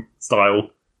building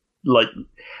style. Like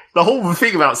the whole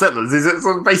thing about Settlers is it's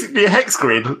basically a hex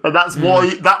grid, and that's why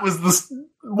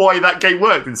why that game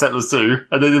worked in Settlers 2,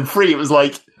 and then in 3 it was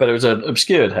like... But it was an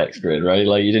obscured hex grid, right?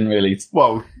 Like you didn't really...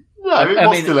 Well... No, it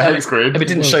was still a hex grid. It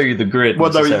didn't show you the grid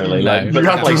necessarily. But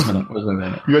the placement was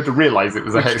within it. You had to realise it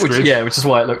was a hex grid. Yeah, which is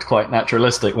why it looked quite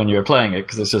naturalistic when you were playing it,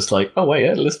 because it's just like, oh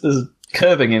wait, there's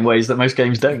curving in ways that most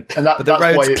games don't. But the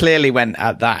roads clearly went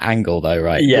at that angle though,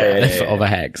 right? Yeah. Of a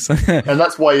hex. And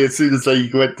that's why as soon as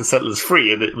they went to Settlers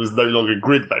 3 and it was no longer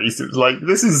grid-based, it was like,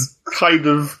 this is kind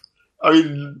of... I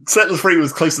mean, Settlers 3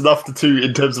 was close enough to 2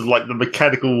 in terms of like the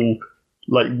mechanical...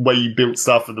 like way you built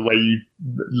stuff and the way you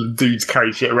dudes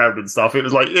carry shit around and stuff. It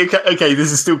was like, okay,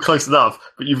 this is still close enough,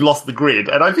 but you've lost the grid.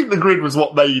 And I think the grid was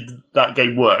what made that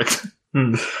game work.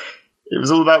 It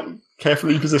was all about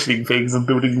carefully positioning things and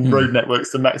building road networks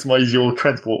to maximise your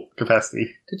transport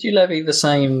capacity. Did you levy the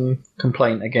same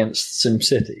complaint against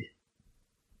SimCity?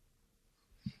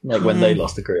 Like when they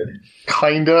lost the grid?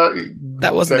 Kinda.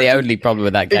 That wasn't the only problem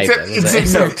with that game, though, was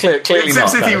it? No, clearly not.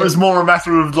 SimCity was more a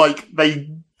matter of like, they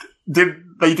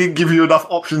didn't give you enough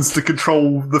options to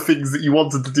control the things that you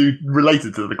wanted to do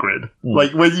related to the grid.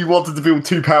 Like, when you wanted to build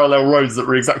 2 parallel roads that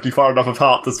were exactly far enough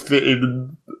apart to fit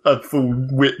in a full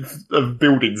width of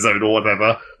building zone or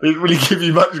whatever, they didn't really give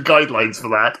you much guidelines for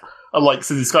that. Unlike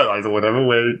City Skylines or whatever,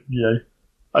 where,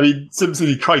 I mean,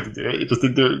 SimCity tried to do it, it just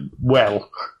didn't do it well.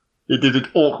 It did it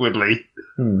awkwardly.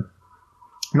 And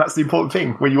that's the important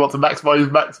thing, when you want to maximise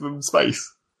maximum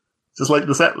space. Just like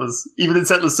the Settlers. Even in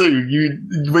Settlers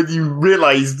 2, when you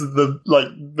realised the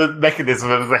mechanism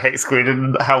of the hex grid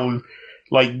and how,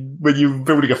 like, when you're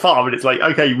building a farm and it's like,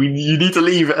 okay, you need to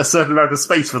leave a certain amount of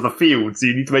space for the field, so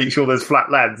you need to make sure there's flat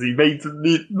land, so you need to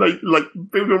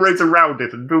build your roads around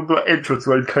it and build the entrance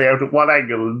road coming out at one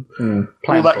angle and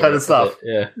all that kind of stuff.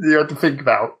 You had to think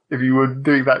about if you were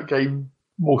doing that game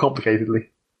more complicatedly.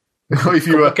 If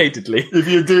you were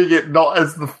doing it not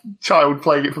as the child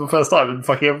playing it for the first time and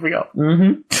fucking everything up.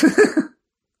 The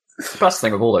best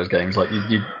thing with all those games, like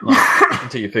you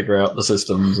until you figure out the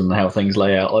systems and how things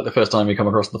lay out. Like the first time you come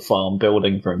across the farm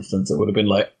building, for instance, it would have been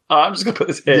like, I'm just going to put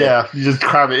this here. Yeah, you just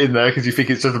cram it in there because you think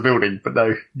it's just a building, but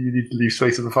no, you need to leave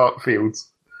space in the fields.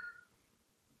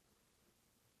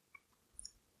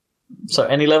 So,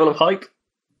 any level of hype?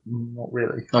 Not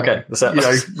really. Okay,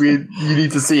 you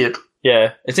need to see it.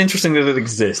 Yeah, it's interesting that it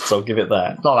exists, I'll give it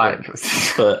that. Not that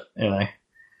interesting. But,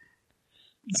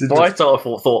 Well, I sort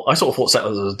of thought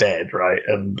Settlers was dead, right?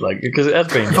 And like, because it has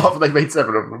been. Apart from they made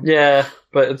 7 of them. Yeah,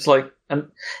 but it's like, and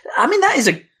I mean, that is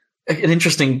an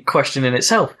interesting question in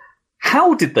itself.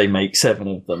 how did they make 7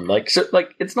 of them?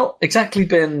 It's not exactly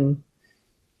been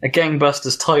a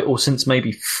gangbusters title since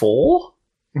maybe 4,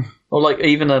 or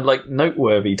even a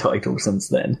noteworthy title since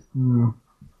then.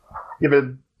 Yeah, but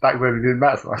back when it didn't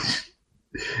matter so much.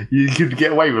 You could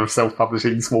get away with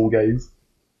self-publishing small games.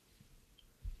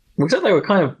 Except they were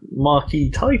kind of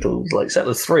marquee titles. Like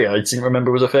Settlers 3, I seem to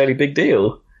remember was a fairly big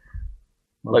deal.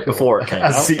 Before it came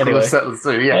out. As a sequel of Settlers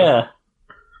 2, yeah.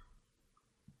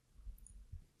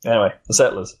 Anyway, the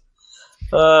Settlers.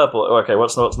 Boy, okay,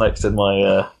 what's next in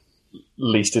my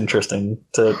least interesting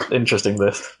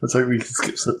list? Let's hope we can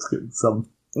skip some.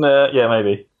 Yeah,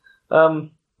 maybe.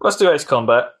 Let's do Ace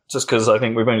Combat, just because I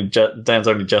think Dan's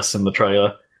only just seen the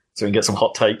trailer, so we can get some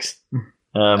hot takes.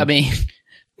 I mean,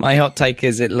 my hot take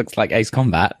is it looks like Ace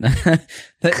Combat.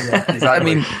 Exactly. I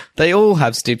mean, they all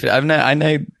have stupid... I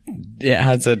know it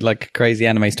has a crazy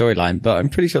anime storyline, but I'm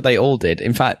pretty sure they all did.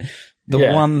 In fact, the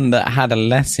one that had a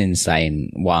less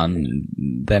insane one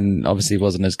then obviously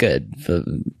wasn't as good.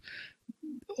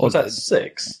 Was that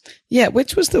 6? Yeah,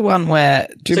 which was the one where...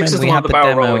 Do you remember we had the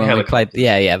demo when we played...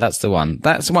 Yeah, that's the one.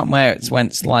 That's the one where it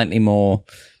went slightly more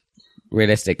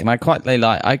realistic. And I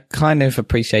kind of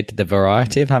appreciated the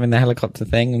variety of having the helicopter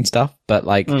thing and stuff, but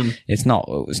it's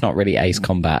not really Ace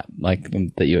Combat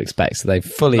that you expect. So they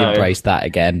fully embraced that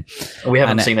again. We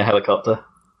haven't seen a helicopter.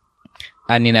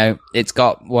 And, it's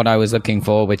got what I was looking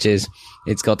for, which is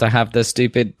it's got to have the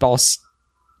stupid boss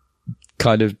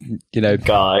kind of,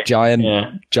 guy,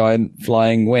 giant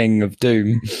flying wing of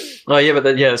doom. Oh yeah, but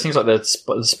it seems like they're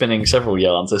spinning several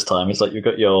yarns this time. It's like you've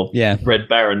got your Red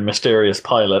Baron mysterious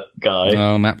pilot guy.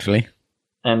 Oh, naturally.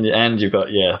 And you've got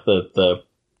the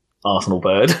Arsenal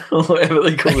bird or whatever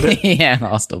they call it. Yeah,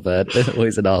 Arsenal bird. There's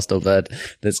always an Arsenal bird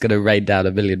that's going to rain down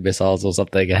 1 million missiles or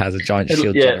something. It has a giant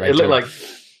shield generator.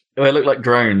 It looked like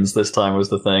drones this time was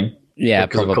the thing. Yeah,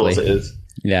 because probably. Of course it is.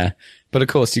 Yeah. But of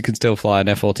course, you can still fly an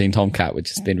F-14 Tomcat, which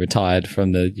has been retired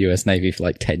from the US Navy for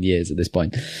 10 years at this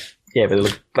point. Yeah, but it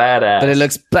looks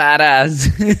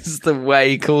badass. It's the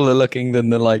way cooler looking than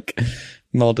the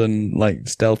modern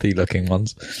stealthy looking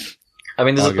ones. I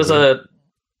mean,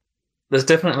 there's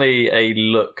definitely a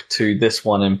look to this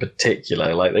one in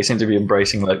particular. They seem to be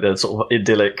embracing the sort of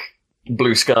idyllic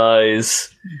blue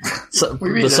skies.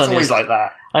 The sun is like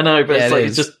that. I know, but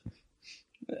it's just.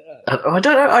 I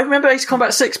don't know. I remember Ace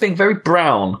Combat 6 being very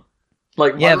brown.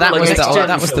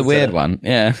 That was the weird one.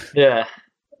 Yeah. Yeah.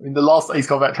 I mean, the last Ace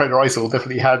Combat trailer I saw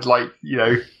definitely had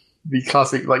the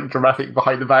classic dramatic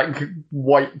behind the back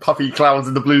white puffy clouds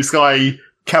in the blue sky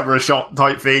camera shot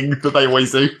type thing that they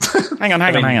always do. Hang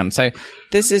on. So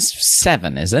this is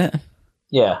 7, is it?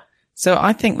 Yeah. So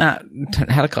I think that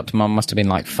helicopter one must have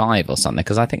been 5 or something,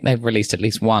 because I think they've released at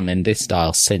least one in this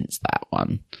style since that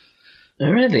one. Oh,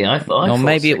 really? I thought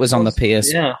maybe it was on the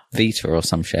PS Vita or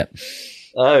some shit.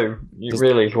 Oh,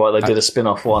 really? Why they did a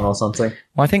spin-off one or something?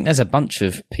 Well, I think there's a bunch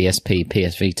of PSP,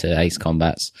 PS Vita Ace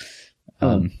Combats.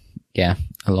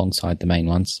 Alongside the main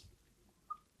ones.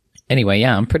 Anyway,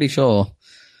 I'm pretty sure.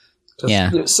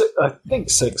 I think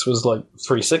 6 was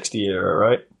 360 era,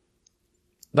 right?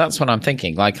 That's what I'm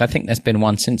thinking. I think there's been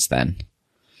one since then.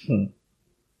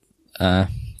 But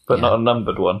not a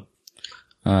numbered one.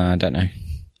 I don't know.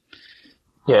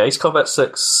 Yeah, Ace Combat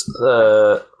 6,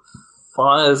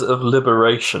 Fires of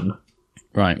Liberation,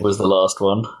 was the last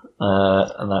one,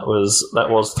 and that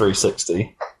was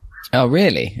 360. Oh,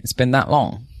 really? It's been that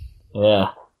long?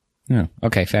 Yeah. Oh,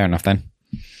 okay, fair enough then.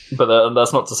 But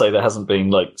that's not to say there hasn't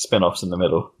been spin-offs in the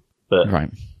middle. But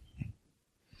right.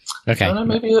 Okay. I don't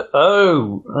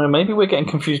know, maybe we're getting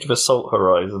confused with Assault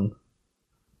Horizon,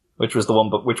 which was the one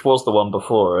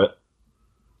before it.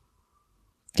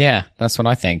 Yeah, that's what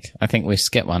I think. I think we've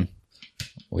skipped one.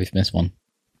 We've missed one.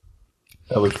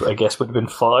 Which I guess would have been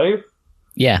 5?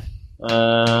 Yeah.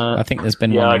 I think there's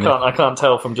been one. Yeah, I can't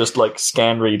tell from just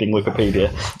scan reading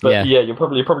Wikipedia. But yeah, you're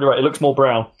probably right. It looks more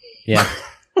brown. Yeah.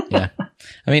 Yeah.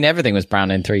 I mean, everything was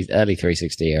brown in early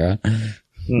 360 era.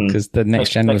 Because the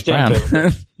next gen was brown. Yeah.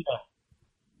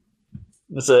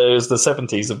 So it was the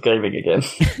 70s of gaming again.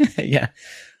 Yeah.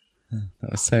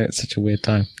 That was such a weird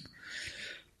time.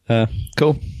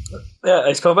 Cool. Yeah,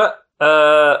 Ace Combat.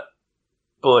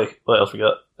 Boy, what else we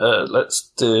got?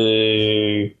 Let's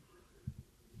do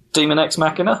Demon X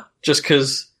Machina. Just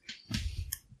because.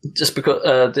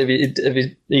 Have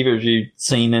either of you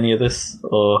seen any of this?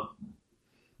 Or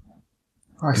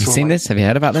have you seen this? Have you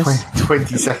heard about this?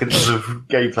 20 seconds of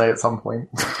gameplay at some point.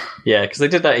 Yeah, because they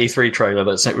did that E3 trailer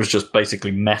that it was just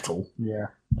basically metal. Yeah.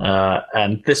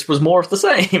 And this was more of the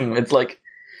same. It's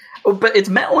but it's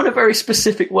metal in a very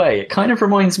specific way. It kind of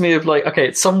reminds me of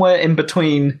it's somewhere in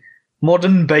between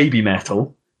modern baby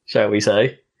metal, shall we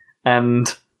say, and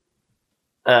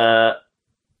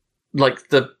like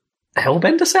the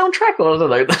Hellbender soundtrack, or I don't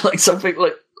know, like something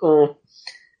like, or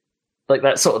like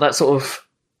that sort of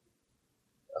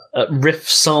riff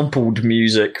sampled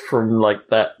music from like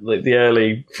that, like the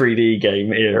early 3D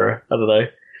game era. I don't know,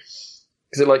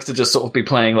 because it likes to just sort of be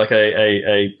playing like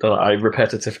a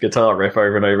repetitive guitar riff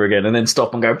over and over again, and then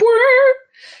stop and go.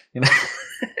 You know,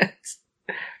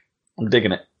 I'm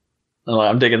digging it.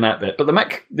 I'm digging that bit, but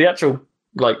the actual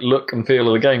like look and feel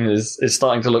of the game is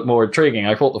starting to look more intriguing.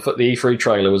 I thought the E3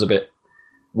 trailer was a bit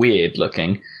weird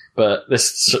looking, but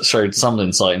this showed some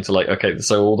insight into like, okay,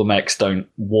 so all the mechs don't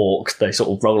walk; they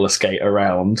sort of roller skate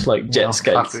around like jet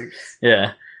skates.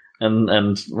 Yeah,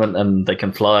 and they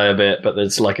can fly a bit, but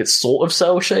it's sort of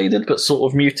cell shaded, but sort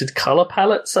of muted color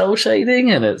palette cell shading,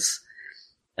 and it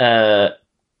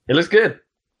looks good.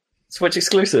 Switch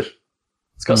exclusive.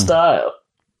 It's got style.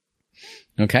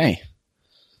 Okay.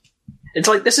 It's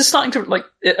like, this is starting to, like,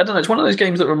 I don't know, it's one of those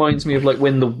games that reminds me of, like,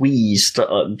 when the Wii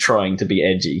started trying to be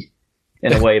edgy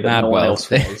in a way that no one else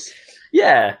was.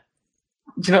 Yeah.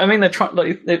 Do you know what I mean? They're trying,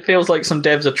 like, it feels like some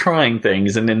devs are trying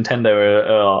things and Nintendo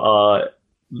are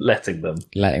letting them.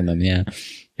 Letting them, yeah.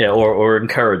 Yeah, or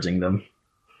encouraging them.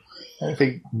 I don't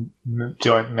think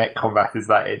giant mech combat is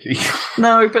that edgy.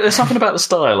 No, but there's something about the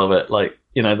style of it, like,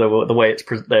 you know, the way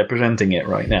they're presenting it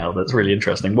right now, that's really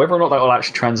interesting. Whether or not that will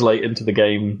actually translate into the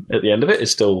game at the end of it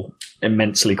is still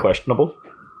immensely questionable.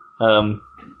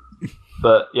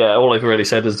 But yeah, all I've already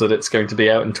said is that it's going to be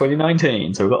out in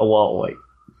 2019, so we've got a while to wait.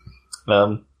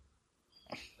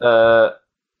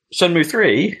 Shenmue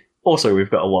 3, also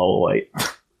we've got a while to wait.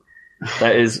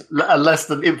 That is less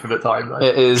than infinite time, though.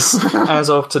 It is, as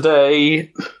of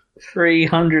today,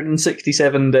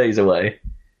 367 days away.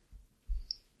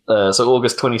 So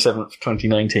August 27th,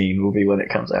 2019 will be when it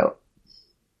comes out.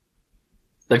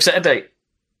 They've set a date.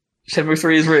 Shenmue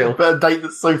 3 is real. But a date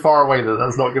that's so far away that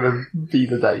that's not going to be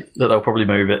the date. That they'll probably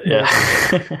move it, yeah.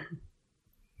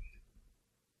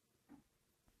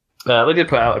 They did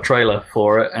put out a trailer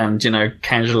for it and, you know,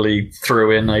 casually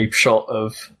threw in a shot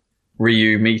of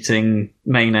Ryu meeting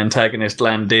main antagonist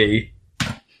Lan Di.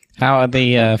 How are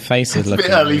the faces looking?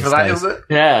 It's a bit early for that, isn't it?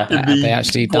 Yeah. They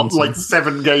actually done like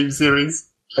 7 game series.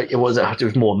 It was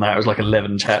more than that. It was like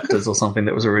 11 chapters or something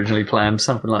that was originally planned,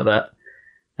 something like that.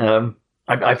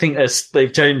 I think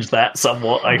they've changed that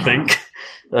somewhat, I think.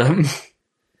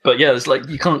 But yeah, it's like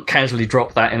you can't casually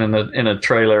drop that in a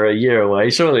trailer a year away,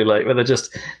 surely. Like, where they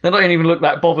don't even look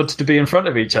that bothered to be in front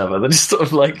of each other. They're just sort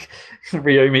of like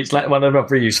Ryu meets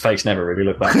Ryu's face never really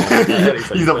looked that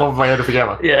bothered. He's not bothered by anything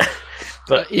ever. Yeah,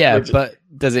 but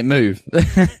does it move?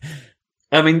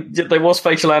 I mean, there was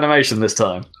facial animation this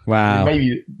time. Wow.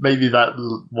 Maybe that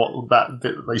bit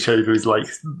that they showed was like,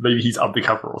 maybe he's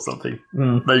undercover or something.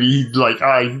 Maybe he's like,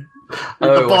 the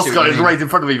boss guy is right in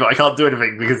front of me, but I can't do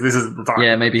anything because this isn't the time.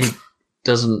 Yeah, maybe he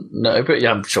doesn't know, but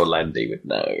yeah, I'm sure Lan Di would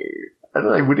know. I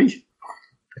don't know, would he?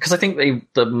 Because I think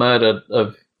the murder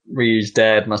of Ryu's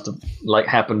dad must have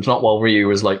happened not while Ryu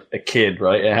was like a kid,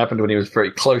 right? It happened when he was very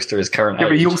close to his current age.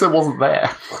 But he also wasn't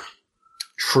there.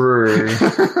 True.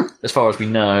 As far as we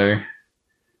know.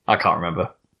 I can't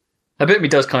remember. A bit of me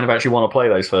does kind of actually want to play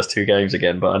those first 2 games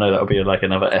again, but I know that'll be like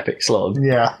another epic slog.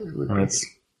 Yeah. And it's,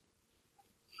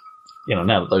 you know,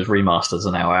 now that those remasters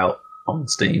are now out on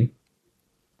Steam,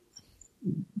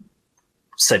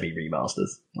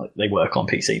 semi-remasters, like they work on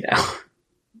PC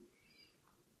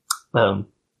now.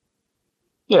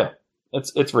 Yeah,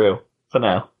 it's real for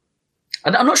now.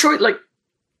 And I'm not sure,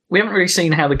 we haven't really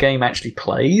seen how the game actually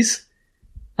plays.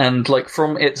 And,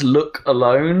 from its look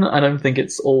alone, I don't think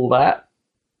it's all that.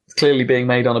 It's clearly being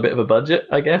made on a bit of a budget,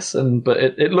 I guess. But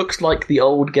it looks like the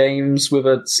old games with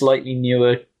a slightly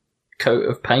newer coat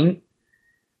of paint.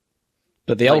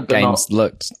 But the old games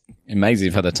looked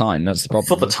amazing for the time. That's the problem.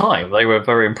 For the time, they were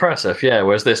very impressive, yeah.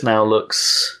 Whereas this now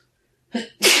looks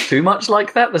too much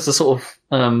like that. There's a sort of...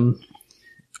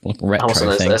 like a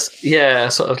retro thing. Yeah,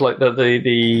 sort of like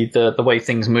the way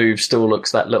things move still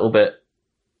looks that little bit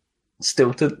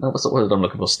stilted. What's the word I'm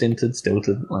looking for? Stilted.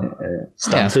 Stunted.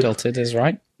 Yeah, stilted is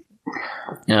right.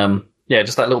 Yeah,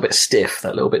 just that little bit stiff,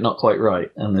 that little bit not quite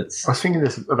right. And it's. I was thinking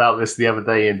about this the other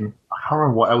day, and I can't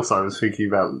remember what else I was thinking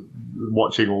about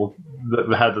watching or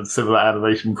that had a similar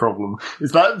animation problem.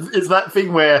 Is that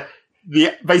thing where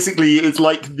basically it's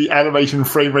like the animation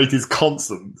frame rate is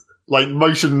constant, like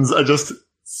motions are just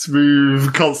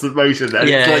smooth, constant motion. And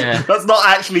that's not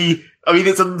actually. I mean,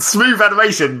 it's a smooth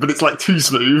animation, but it's too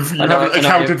smooth. You haven't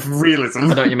accounted for realism. I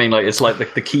know what you mean. It's like the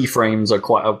keyframes are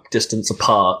quite a distance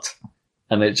apart,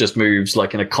 and it just moves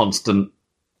in a constant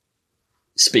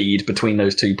speed between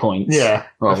those 2 points. Yeah.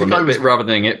 Rather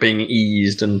than it being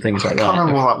eased and things like that. I can't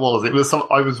remember what that was. It was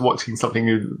I was watching something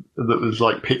that was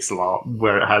like pixel art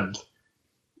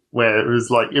where it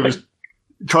was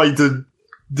trying to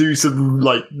do some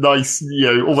like nice,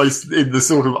 almost in the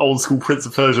sort of old school Prince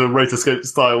of Persia rotoscope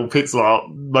style pixel art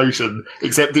motion,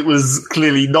 except it was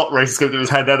clearly not rotoscoped, it was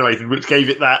hand animated, which gave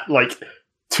it that like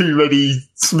too many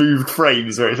smooth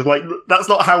frames where it's just like, that's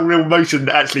not how real motion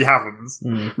actually happens.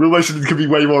 Real motion can be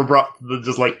way more abrupt than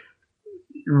just like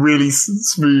really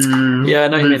smooth. Yeah,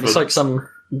 no, it's like some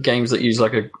games that use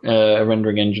like a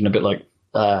rendering engine a bit like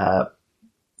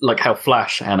how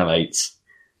Flash animates.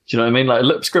 Do you know what I mean?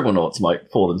 Like Scribblenauts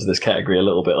might fall into this category a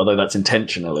little bit, although that's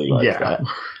intentionally like that.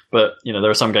 But there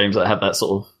are some games that have that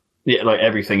sort of like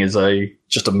everything is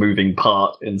just a moving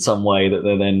part in some way that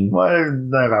they're then. Well, I don't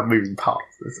know about moving parts.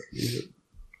 It's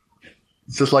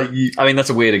just like I mean, that's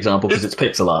a weird example because it's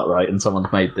pixel art, right? And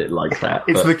someone's made it like that.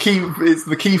 It's the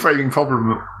keyframing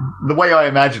problem. The way I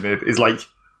imagine it is like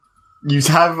you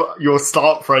have your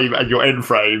start frame and your end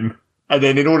frame. And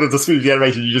then in order to smooth the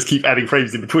animation, you just keep adding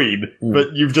frames in between.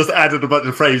 But you've just added a bunch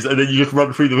of frames and then you just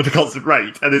run through them at a constant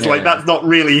rate. And it's like, that's not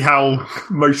really how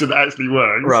motion actually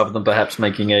works. Rather than perhaps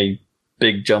making a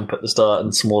big jump at the start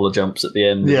and smaller jumps at the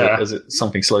end as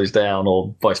something slows down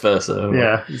or vice versa.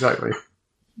 Yeah, exactly.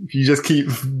 If you just keep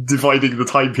dividing the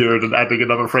time period and adding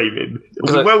another frame in,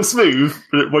 it'll be well smooth,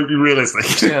 but it won't be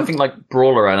realistic. Yeah, I think like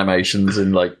brawler animations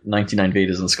in like 99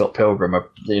 Vidas and Scott Pilgrim are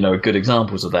good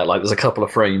examples of that. Like there's a couple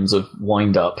of frames of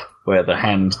wind up where the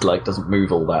hand like doesn't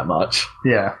move all that much.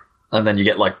 Yeah. And then you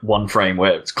get like one frame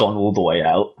where it's gone all the way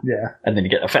out. Yeah. And then you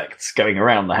get effects going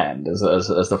around the hand as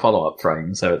the follow up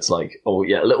frame. So it's like, a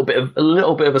little bit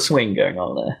of a swing going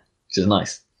on there, which is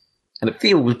nice. And it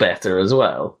feels better as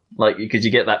well. Like, because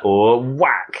you get that,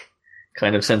 whack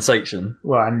kind of sensation.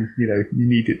 Well, and, you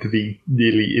need it to be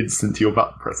nearly instant to your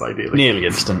button press, ideally. Nearly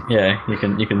instant, yeah. You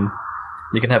can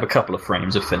have a couple of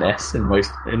frames of finesse in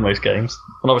most games.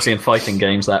 And obviously in fighting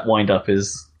games, that wind up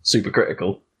is super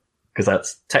critical. Because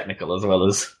that's technical as well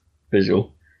as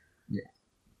visual. Yeah.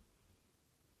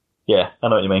 Yeah, I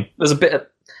know what you mean. There's a bit of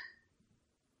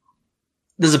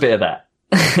that.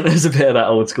 There's a bit of that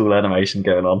old school animation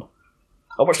going on.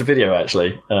 I watched a video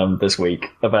actually this week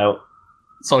about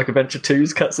Sonic Adventure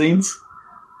 2's cutscenes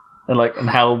and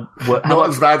how not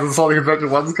as bad as Sonic Adventure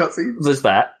 1's cutscenes. There's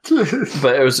that,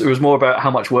 but it was more about how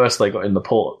much worse they got in the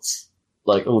ports,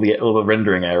 like all the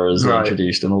rendering errors were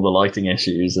introduced and all the lighting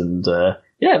issues, and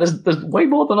there's way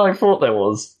more than I thought there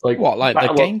was. Like what, like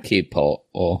the GameCube port,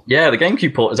 or the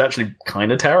GameCube port is actually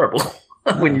kind of terrible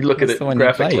when you look at it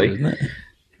graphically. Played, isn't it?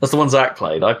 That's the one Zach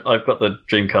played. I've got the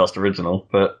Dreamcast original,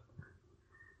 but.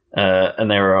 And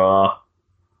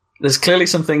there's clearly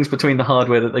some things between the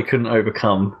hardware that they couldn't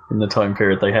overcome in the time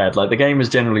period they had. Like, the game is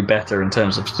generally better in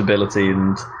terms of stability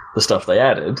and the stuff they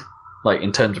added. Like,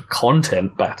 in terms of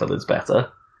content, Battle is better.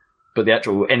 But the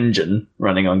actual engine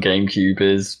running on GameCube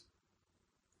is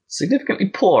significantly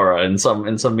poorer in some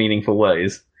meaningful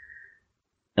ways.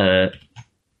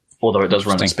 Although it does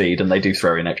run at speed and they do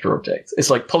throw in extra objects. It's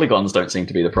like polygons don't seem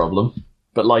to be the problem.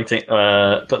 But lighting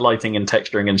and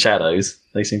texturing and shadows,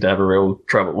 they seem to have a real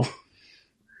trouble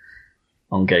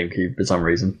on GameCube for some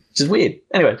reason, which is weird.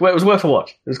 Anyway, it was worth a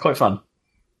watch. It was quite fun.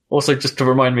 Also, just to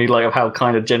remind me of how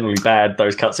kind of generally bad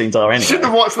those cutscenes are anyway. Shouldn't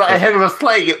have watched that ahead of us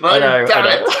playing it, though. I know.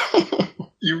 It.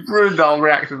 You've ruined our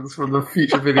reactions from the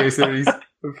future video series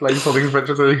of playing Sonic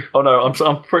Adventure 2. Oh no,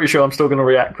 I'm pretty sure I'm still going to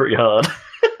react pretty hard.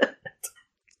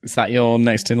 Is that your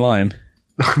next in line?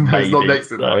 No, it's not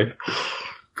next in line.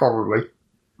 Probably.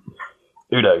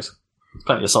 Who knows? There's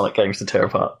plenty of Sonic games to tear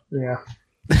apart. Yeah.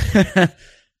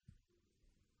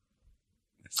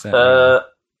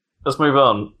 Let's move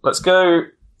on. Let's go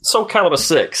Soul Calibur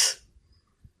 6.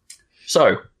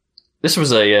 So, this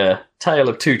was a tale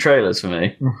of two trailers for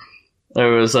me.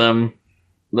 There was the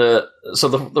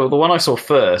one I saw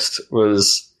first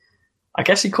was, I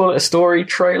guess you call it a story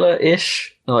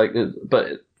trailer-ish, but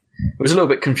it was a little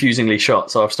bit confusingly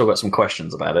shot, so I've still got some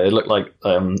questions about it. It looked like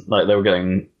they were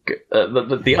going.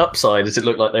 The upside is it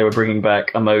looked like they were bringing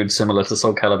back a mode similar to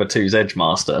Soul Calibur 2's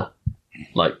Edgemaster,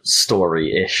 like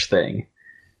story-ish thing,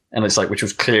 and it's like, which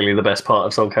was clearly the best part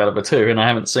of Soul Calibur 2, and I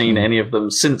haven't seen any of them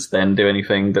since then do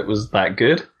anything that was that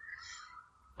good.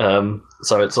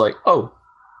 So it's like,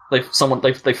 they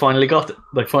finally got it.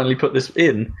 They finally put this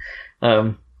in.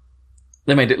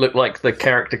 They made it look like the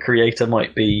character creator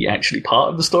might be actually part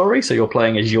of the story, so you're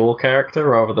playing as your character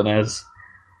rather than as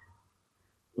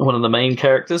one of the main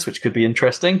characters, which could be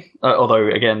interesting. Although,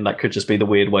 again, that could just be the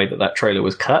weird way that trailer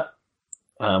was cut,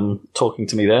 talking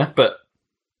to me there. But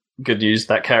good news,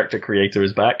 that character creator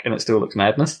is back, and it still looks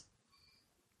madness.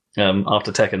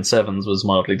 After Tekken 7's was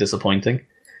mildly disappointing.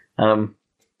 And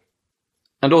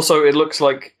also, it looks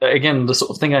like, again, the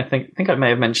sort of thing I think I may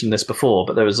have mentioned this before,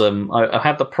 but there was I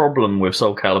had the problem with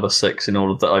Soul Calibur 6 in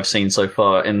all of that I've seen so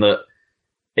far, in that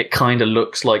it kind of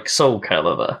looks like Soul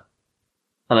Calibur.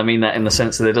 And I mean that in the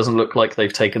sense that it doesn't look like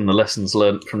they've taken the lessons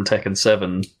learnt from Tekken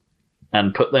 7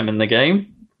 and put them in the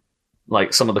game.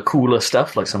 Like some of the cooler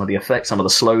stuff, like some of the effects, some of the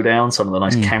slowdown, some of the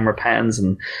nice camera patterns,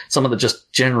 and some of the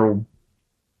just general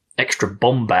extra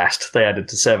bombast they added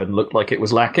to 7 looked like it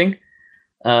was lacking.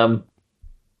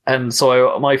 And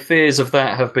so my fears of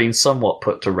that have been somewhat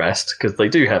put to rest, because they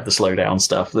do have the slowdown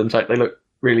stuff. In fact,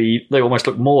 they almost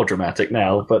look more dramatic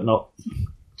now, but not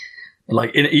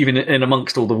like even in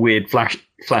amongst all the weird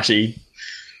flashy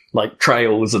like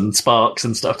trails and sparks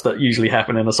and stuff that usually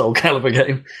happen in a Soul Calibur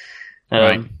game.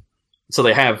 Right. So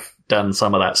they have done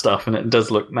some of that stuff, and it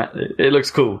does look it looks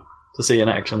cool to see in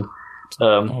action.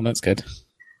 That's good.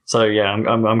 So yeah,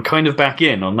 I'm kind of back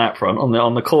in on that front.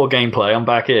 On the core gameplay, I'm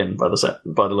back in by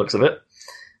the looks of it.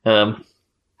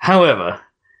 However,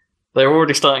 they're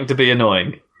already starting to be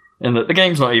annoying in that the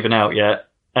game's not even out yet,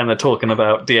 and they're talking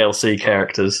about DLC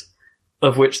characters,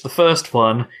 of which the first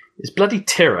one is bloody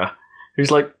Tira,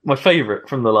 who's like my favourite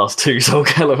from the last 2 Soul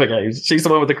Calibur games. She's the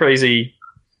one with the crazy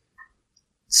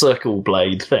circle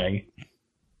blade thing.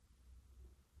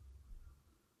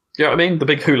 You know what I mean? The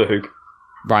big hula hoop.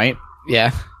 Right,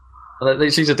 yeah.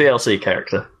 And she's a DLC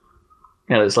character.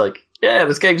 And it's like, yeah,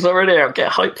 this game's not ready out.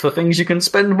 Get hyped for things you can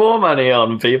spend more money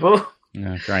on, people.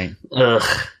 Yeah, great. Ugh.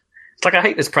 It's like I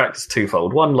hate this practice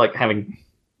twofold. One, like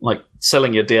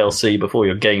selling your DLC before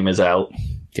your game is out.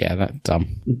 Yeah, that's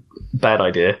dumb. Bad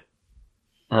idea.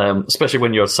 Especially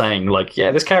when you're saying, like, yeah,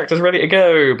 this character's ready to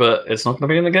go, but it's not going to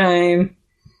be in the game.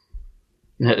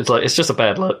 It's like, it's just a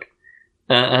bad look.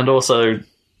 And also,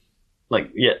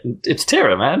 like, yeah, it's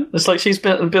Tira, man. It's like she's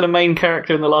been a main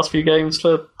character in the last few games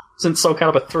since Soul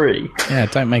Calibur 3. Yeah,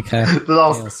 don't make her The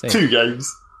last DLC. 2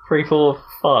 games. 3, 4,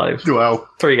 5. Well,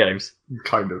 3 games.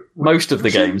 kind of. Most of the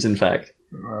games, in fact.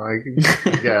 I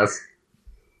guess.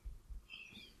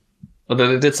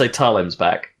 Although they did say Talim's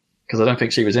back, because I don't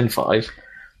think she was in 5.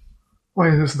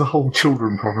 Wait, this is the whole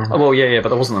children problem. Oh, well, yeah, but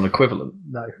there wasn't an equivalent.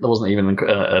 No. There wasn't even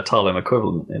a Talim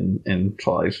equivalent in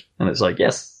 5. And it's like,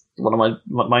 yes, one of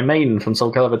my main from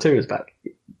Soul Calibur 2 is back.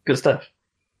 Good stuff.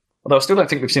 Although I still don't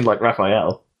think we've seen, like,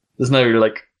 Raphael. There's no,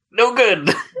 like, no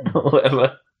good! or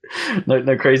whatever.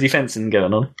 No crazy fencing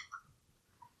going on.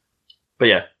 But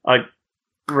yeah, I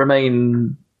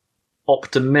remain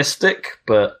optimistic,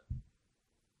 but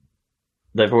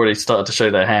they've already started to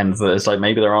show their hand that it's like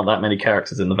maybe there aren't that many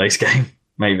characters in the base game.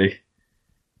 Maybe.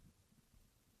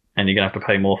 And you're going to have to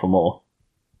pay more for more.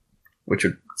 Which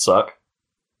would suck.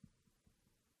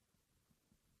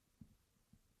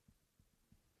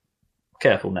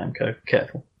 Careful, Namco.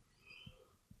 Careful.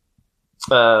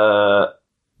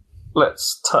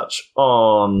 Let's touch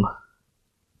on...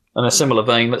 In a similar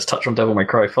vein, let's touch on Devil May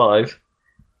Cry 5.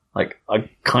 Like, I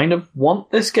kind of want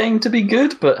this game to be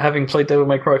good, but having played Devil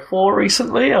May Cry 4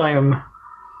 recently, I am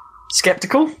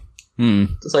skeptical, to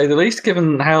say the least,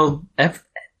 given how...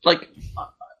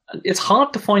 it's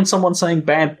hard to find someone saying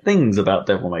bad things about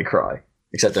Devil May Cry,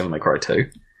 except Devil May Cry 2.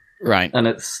 Right. And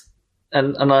it's...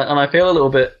 And I feel a little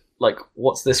bit like,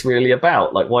 what's this really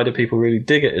about? Like, why do people really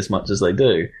dig it as much as they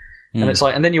do? And it's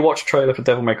like, and then you watch a trailer for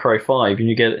Devil May Cry 5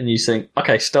 and you think,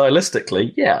 okay,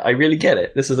 stylistically, yeah, I really get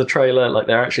it. This is a trailer, like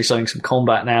they're actually showing some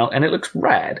combat now, and it looks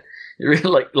rad. It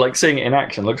really like seeing it in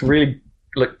action looks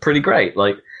pretty great.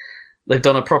 Like they've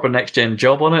done a proper next gen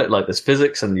job on it. Like there's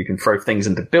physics, and you can throw things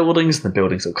into buildings, and the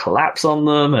buildings will collapse on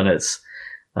them, and it's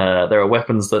there are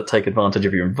weapons that take advantage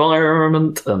of your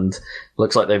environment, and it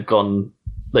looks like they've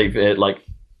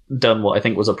done what I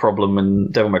think was a problem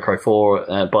in Devil May Cry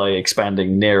 4 by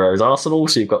expanding Nero's arsenal,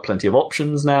 so you've got plenty of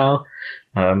options now,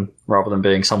 rather than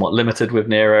being somewhat limited with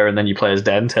Nero, and then you play as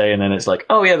Dante, and then it's like,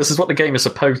 oh yeah, this is what the game is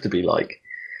supposed to be like.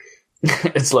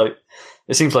 It's like,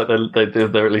 it seems like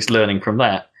they're at least learning from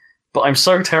that. But I'm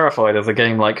so terrified of the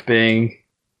game like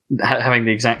having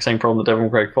the exact same problem that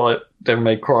Devil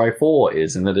May Cry 4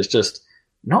 is, in that it's just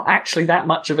not actually that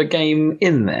much of a game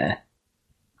in there.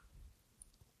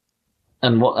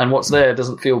 And what's there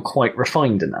doesn't feel quite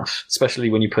refined enough,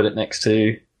 especially when you put it next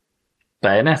to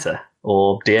Bayonetta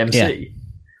or DMC.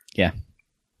 Yeah.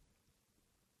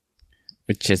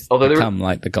 Which has become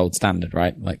like the gold standard,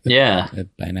 right? Like the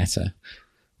Bayonetta.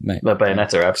 The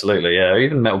Bayonetta, absolutely, yeah.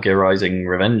 Even Metal Gear Rising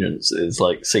Revengeance is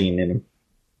like seen in,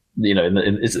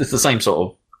 it's the same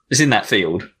sort of, it's in that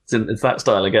field. It's that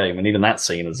style of game, and even that's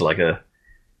seen as like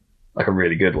like a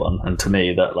really good one. And to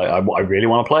me, that like I really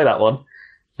want to play that one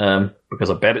because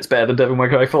I bet it's better than Devil May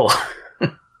Cry 4,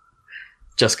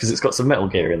 just because it's got some Metal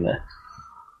Gear in there.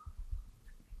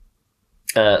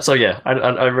 So yeah,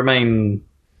 I remain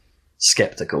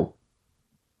skeptical.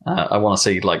 I want to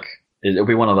see, like, it'll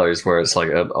be one of those where it's like,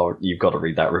 oh, you've got to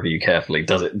read that review carefully.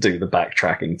 Does it do the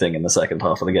backtracking thing in the second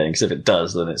half of the game? Because if it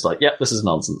does, then it's like, yep, this is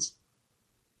nonsense.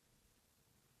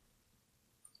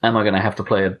 Am I going to have to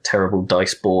play a terrible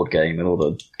dice board game in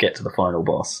order to get to the final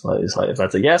boss? Like, it's like, if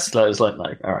that's a yes, it's like,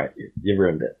 no, all right, you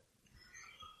ruined it.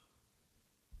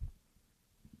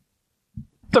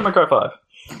 Devil May Cry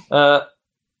 5.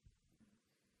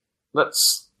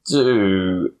 Let's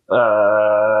do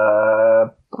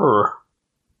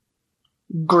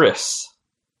Gris.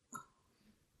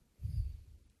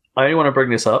 I only want to bring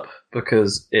this up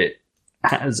because it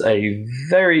has a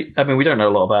very... I mean, we don't know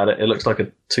a lot about it. It looks like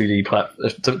a 2D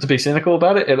to be cynical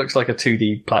about it, it looks like a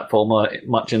 2D platformer,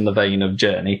 much in the vein of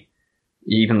Journey.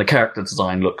 Even the character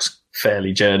design looks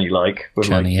fairly Journey-like.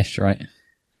 Journey-ish, right?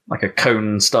 Like a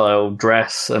cone-style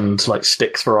dress and like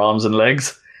sticks for arms and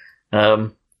legs.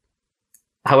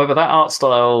 However, that art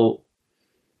style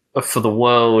for the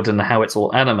world and how it's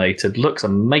all animated looks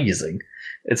amazing.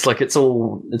 It's like it's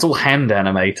all hand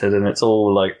animated, and it's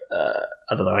all like I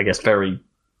don't know. I guess very.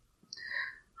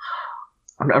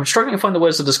 I'm struggling to find the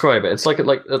words to describe it. It's like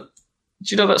do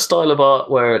you know that style of art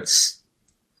where it's?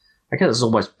 I guess it's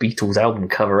almost Beatles album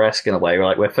cover-esque in a way,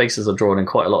 right? Where faces are drawn in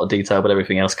quite a lot of detail, but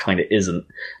everything else kind of isn't.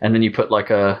 And then you put like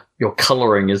your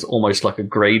colouring is almost like a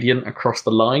gradient across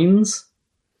the lines.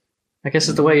 I guess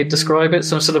is the way you describe it.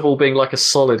 So instead of all being like a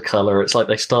solid colour, it's like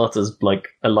they start as like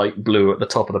a light blue at the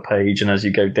top of the page, and as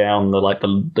you go down,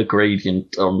 the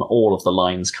gradient on all of the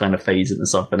lines kind of fades into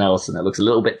something else, and it looks a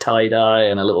little bit tie-dye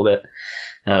and a little bit...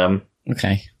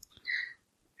 okay.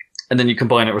 And then you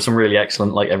combine it with some really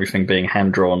excellent, like everything being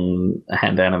hand-drawn,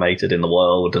 hand-animated in the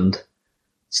world and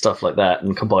stuff like that,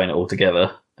 and combine it all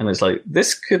together. And it's like,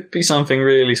 this could be something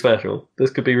really special.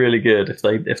 This could be really good if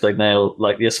they nail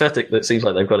like the aesthetic. That seems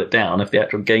like they've got it down. If the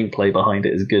actual gameplay behind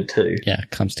it is good too, yeah,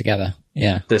 it comes together.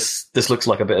 Yeah, this looks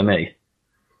like a bit of me.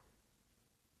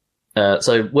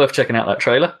 So worth checking out that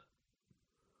trailer.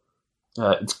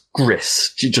 It's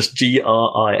Gris, just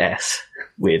Gris.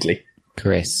 Weirdly,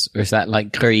 Gris. Or is that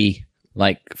like gris,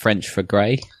 like French for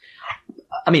grey?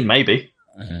 I mean, maybe.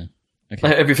 Okay.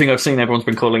 Everything I've seen, everyone's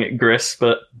been calling it Gris,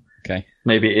 but. Okay.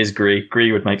 Maybe it is Gris.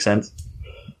 Gris would make sense.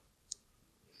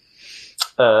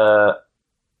 In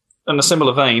a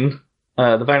similar vein,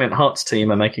 the Valiant Hearts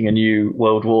team are making a new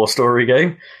World War story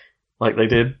game, like they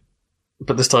did,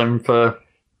 but this time for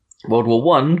World War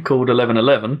One, called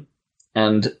 1111.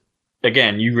 And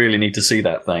again, you really need to see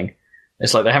that thing.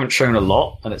 It's like they haven't shown a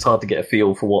lot, and it's hard to get a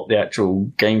feel for what the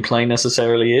actual gameplay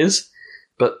necessarily is.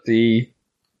 But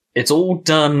it's all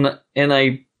done in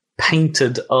a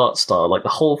painted art style, like the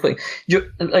whole thing. Do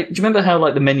you remember how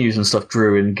like the menus and stuff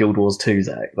drew in Guild Wars 2,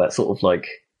 Zach? That sort of like,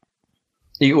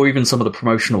 or even some of the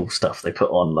promotional stuff they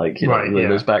put on, like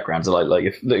those backgrounds are like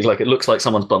it looks like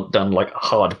someone's done like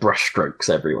hard brush strokes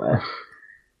everywhere.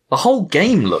 The whole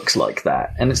game looks like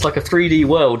that, and it's like a 3D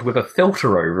world with a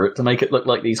filter over it to make it look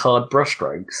like these hard brush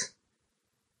strokes.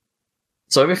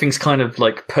 So everything's kind of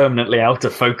like permanently out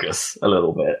of focus a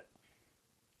little bit,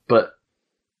 but.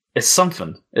 It's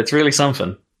something. It's really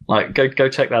something. Like, go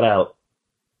check that out.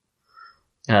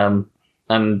 And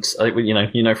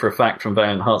you know for a fact from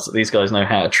Valiant Hearts that these guys know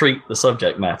how to treat the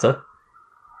subject matter.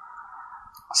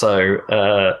 So,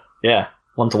 yeah,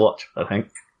 one to watch, I think.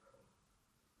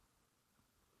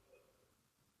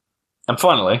 And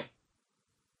finally,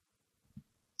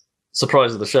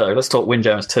 surprise of the show. Let's talk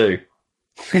Windjammers 2.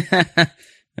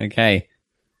 Okay.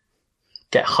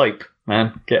 Get hype.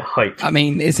 Man, get hype. I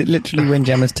mean, is it literally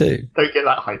Windjammers 2? Don't get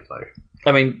that hype, though.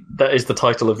 I mean, that is the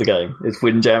title of the game. It's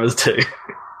Windjammers 2.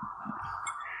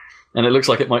 And it looks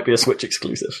like it might be a Switch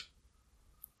exclusive.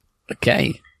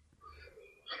 Okay.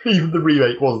 Even the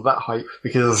remake wasn't that hype,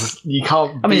 because you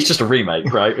can't... I mean, it's just a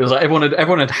remake, right? It was like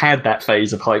everyone had that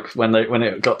phase of hype when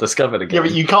it got discovered again. Yeah,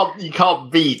 but you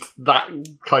can't beat that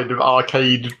kind of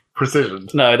arcade... precision.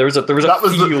 No, there was a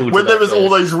field when there was all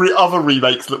those other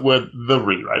remakes that weren't the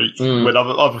remake, when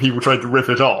other people tried to rip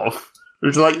it off. It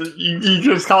was like you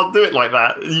just can't do it like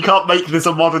that. You can't make this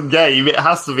a modern game. It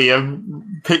has to be a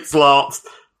pixel art,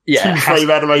 two-frame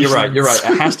animation. You're right.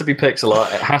 It has to be pixel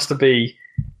art. It has to be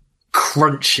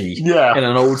crunchy in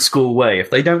an old school way. If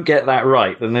they don't get that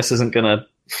right, then this isn't going to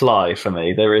fly for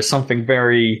me. There is something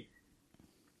very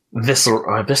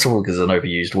visceral is an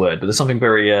overused word, but there's something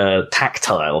very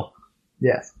tactile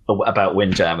yes about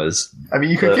Windjammers. I mean,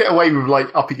 you could get away with like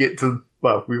upping it to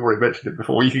well, we've already mentioned it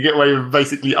before. You could get away with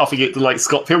basically upping it to like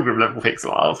Scott Pilgrim level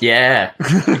pixel art. Yeah,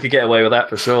 you could get away with that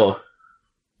for sure.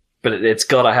 But it's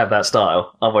got to have that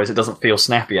style. Otherwise, it doesn't feel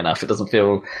snappy enough. It doesn't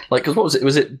feel like, because what was it?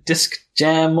 Was it Disc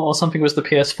Jam or something? Was the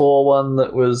PS4 one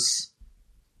that was?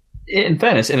 In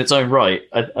fairness, in its own right,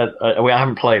 I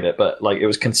haven't played it, but like it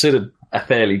was considered a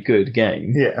fairly good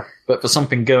game. Yeah. But for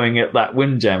something going at that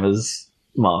Windjammers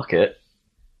market,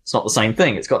 it's not the same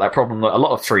thing. It's got that problem that a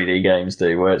lot of 3D games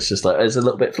do, where it's just like there's a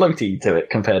little bit floaty to it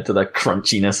compared to the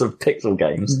crunchiness of pixel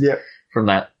games. Yeah. From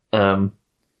that, I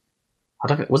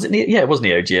don't know, was it it was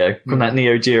Neo Geo. From that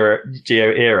Neo Geo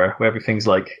era, where everything's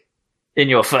like in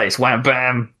your face, wham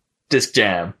bam, disc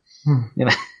jam. You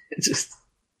know, it's just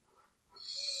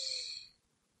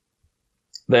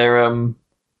their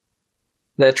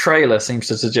trailer seems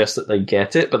to suggest that they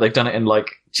get it, but they've done it in like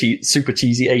super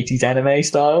cheesy 80s anime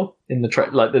style. In the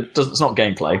like, it's not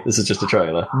gameplay. This is just a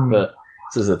trailer, but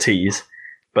this is a tease.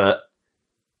 But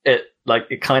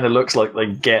it kind of looks like they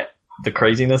get the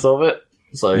craziness of it.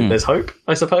 So there's hope,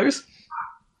 I suppose.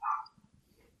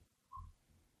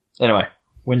 Anyway,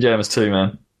 Windjammers 2,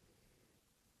 man.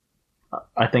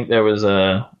 I think there was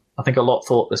a lot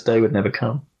thought this day would never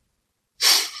come.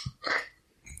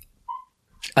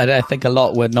 I don't think a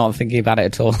lot were not thinking about it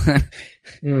at all.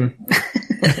 Well,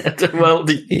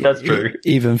 that's true.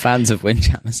 Even fans of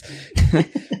Windjammers.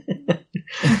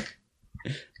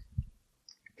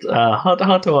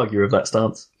 Hard to argue with that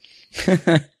stance.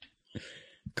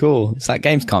 Cool. It's like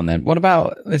Gamescom then. What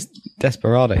about this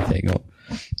Desperado thing?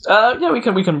 Yeah,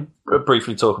 we can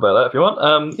briefly talk about that if you want.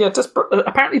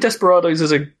 Apparently Desperados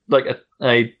is a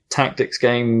tactics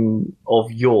game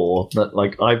of yore that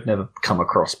like I've never come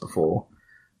across before.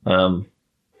 And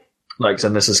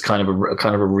this is kind of a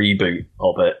reboot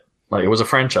of it. Like it was a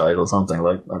franchise or something.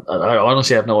 Like I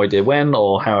honestly have no idea when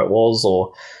or how it was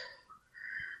or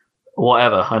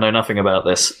whatever. I know nothing about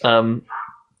this.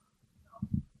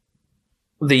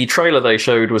 The trailer they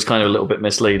showed was kind of a little bit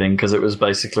misleading because it was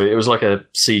like a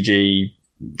CG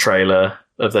trailer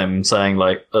of them saying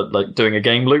like doing a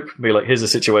game loop, be like, here's a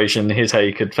situation, here's how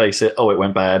you could face it. Oh, it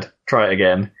went bad. Try it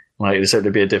again. Like they said,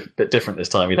 it'd be a bit different this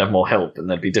time. You'd have more help, and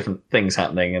there'd be different things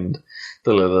happening, and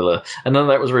and none of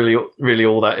that was really, really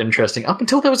all that interesting. Up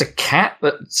until there was a cat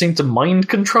that seemed to mind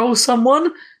control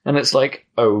someone, and it's like,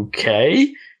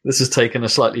 okay, this has taken a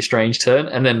slightly strange turn,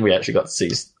 and then we actually got to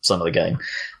see some of the game.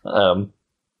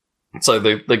 So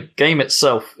the game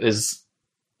itself is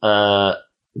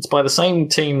it's by the same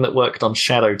team that worked on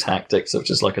Shadow Tactics, which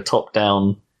is like a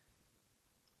top-down.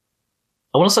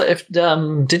 I want to say,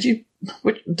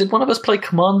 did one of us play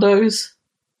Commandos?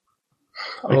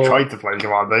 I tried to play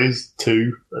Commandos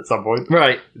 2 at some point.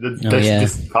 Right.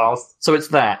 This past. So it's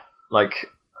that, like,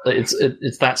 it's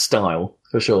that style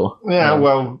for sure. Yeah,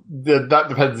 well, that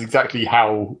depends exactly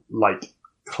how like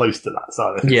close to that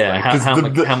side. Yeah,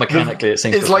 how mechanically it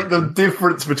seems. It's like the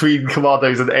difference between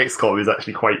Commandos and XCOM is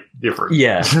actually quite different.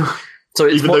 Yeah. So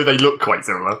even though they look quite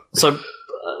similar. So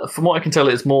from what I can tell,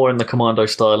 it's more in the Commando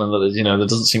style, and that there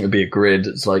doesn't seem to be a grid.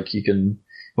 It's like you can,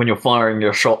 when you're firing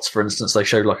your shots, for instance, they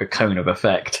show like a cone of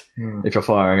effect. If you're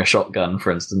firing a shotgun,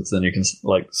 for instance, then you can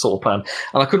like sort of plan.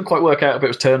 And I couldn't quite work out if it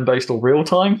was turn based or real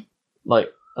time. Like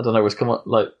I don't know,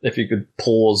 like if you could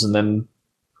pause and then,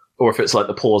 or if it's like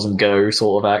the pause and go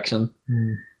sort of action.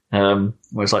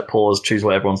 Where it's like pause, choose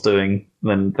what everyone's doing,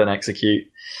 then execute.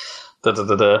 But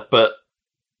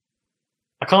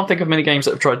I can't think of many games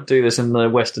that have tried to do this in the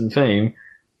Western theme,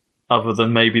 other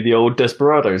than maybe the old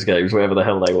Desperados games, wherever the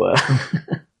hell they were.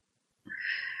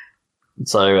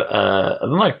 So, I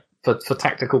don't know, for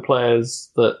tactical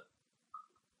players that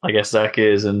I guess Zach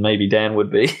is and maybe Dan would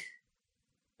be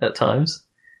at times,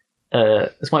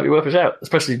 this might be worth a shout,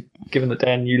 especially given that,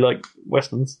 Dan, you like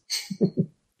Westerns.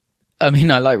 I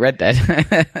mean, I like Red Dead.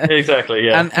 Exactly,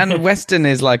 yeah. And Western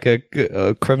is like a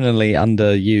criminally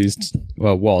underused,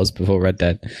 well, was before Red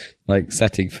Dead, like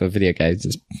setting for video games.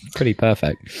 It's pretty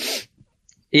perfect.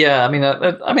 Yeah, I mean,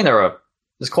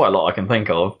 there's quite a lot I can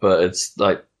think of, but it's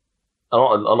like a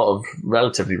lot of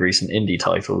relatively recent indie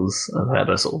titles have had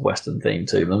a sort of Western theme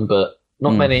to them, but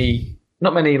not many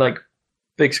like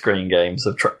big screen games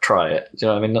have try it. Do you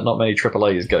know what I mean? Not many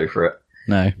AAAs go for it.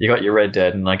 No. You got your Red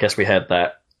Dead, and I guess we had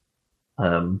that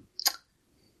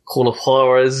Call of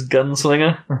Juarez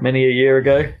Gunslinger many a year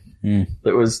ago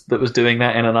that was doing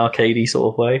that in an arcadey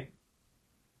sort of way.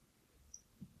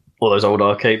 All those old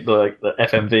arcade, like the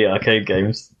FMV arcade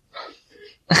games.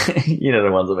 You know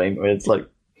the ones I mean, where it's like,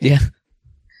 yeah,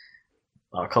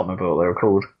 I can't remember what they were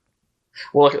called.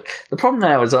 Well, the problem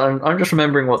now is I'm just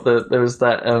remembering there was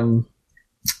that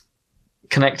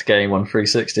Kinect game on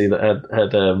 360 that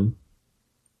had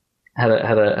had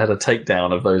a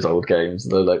takedown of those old games,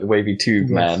 the like Wavy Tube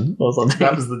Man or something.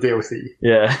 That was the DLC.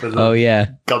 Yeah. Oh yeah,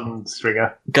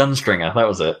 Gunstringer. Gunstringer, that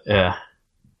was it. Yeah.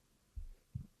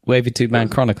 Wavy Tube Man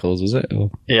Chronicles, was it?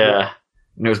 Or... Yeah.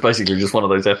 And it was basically just one of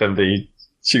those FMV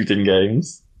shooting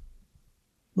games.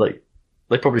 Like,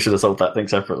 they probably should have sold that thing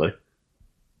separately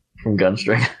from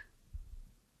Gunstringer.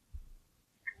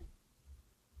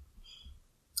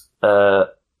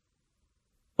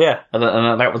 Yeah,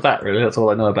 and that was that, really. That's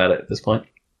all I know about it at this point.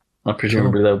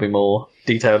 Presumably there'll be more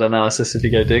detailed analysis if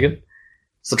you go digging.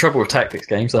 It's the trouble with tactics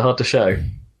games, they're hard to show.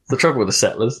 It's the trouble with the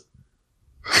settlers.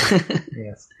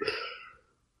 Yes.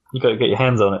 You've got to get your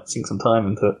hands on it, sink some time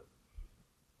into it.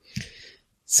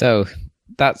 So,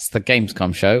 that's the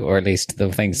Gamescom show, or at least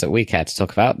the things that we care to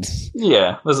talk about.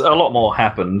 Yeah, there's a lot more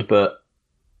happened, but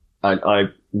I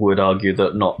would argue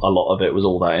that not a lot of it was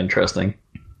all that interesting.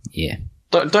 Yeah.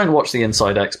 Don't watch the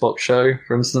Inside Xbox show,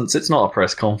 for instance. It's not a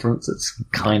press conference. It's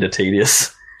kind of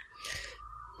tedious.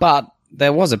 But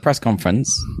there was a press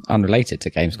conference, unrelated to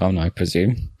Gamescom, I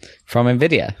presume, from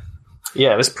NVidia.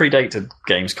 Yeah, this predated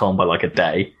Gamescom by like a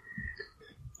day.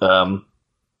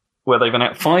 Where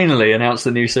they've finally announced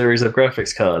a new series of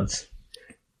graphics cards.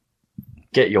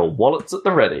 Get your wallets at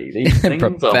the ready. These things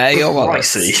Prepare your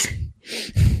wallets. pricey.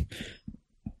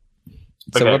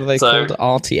 So what are they called?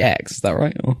 RTX, is that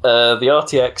right? The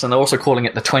RTX, and they're also calling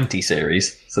it the 20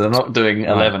 series. So they're not doing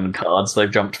 11 cards.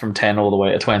 They've jumped from 10 all the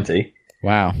way to 20.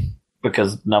 Wow.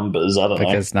 Because numbers, I don't know.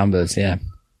 Because numbers, yeah.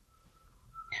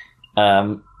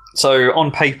 So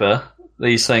on paper,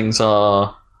 these things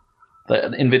are...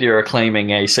 NVIDIA are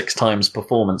claiming a 6 times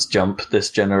performance jump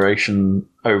this generation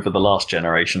over the last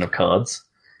generation of cards.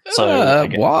 So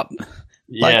what?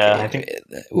 Yeah, like, I think...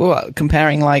 What,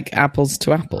 comparing like apples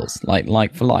to apples,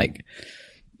 like for like.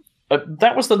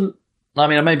 That was the. I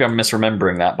mean, maybe I'm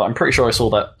misremembering that, but I'm pretty sure I saw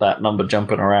that number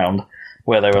jumping around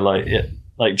where they were like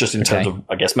just in terms of.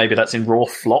 I guess maybe that's in raw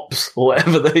flops or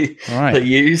whatever they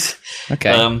use.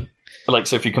 Okay. Like,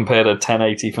 so if you compared a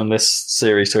 1080 from this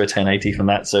series to a 1080 from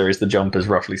that series, the jump is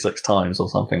roughly 6 times or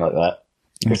something like that.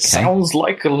 It sounds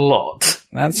like a lot.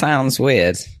 That sounds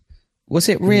weird. Was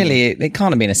it really? It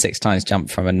can't have been a 6 times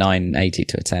jump from a 980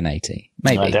 to a 1080.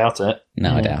 Maybe. I doubt it.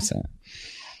 No, I doubt it.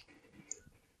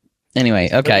 Anyway,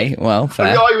 okay, well,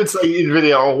 fair. I would say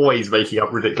NVIDIA are always making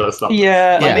up ridiculous stuff.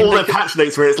 Yeah. Like all their patch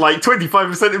notes where it's like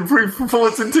 25% improved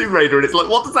performance in Tomb Raider, and it's like,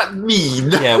 what does that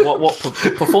mean? Yeah, what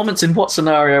performance in what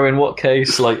scenario, in what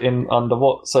case, like under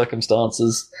what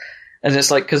circumstances? And it's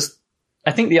like, because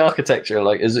I think the architecture,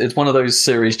 like, it's one of those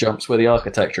series jumps where the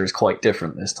architecture is quite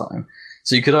different this time.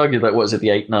 So you could argue that, what is it, the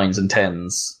 8, 9s, and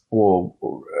 10s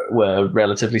were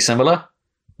relatively similar.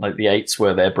 Like the 8s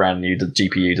were their brand new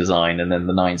GPU design, and then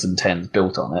the 9s and 10s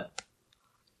built on it.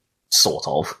 Sort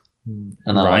of.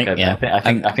 And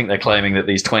I think they're claiming that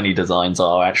these 20 designs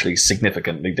are actually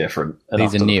significantly different.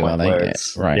 These are new, are they? Yeah.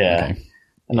 Right. Yeah. Okay.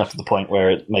 Enough to the point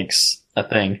where it makes a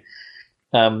thing.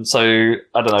 So,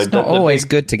 I don't know. It's not always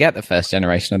good to get the first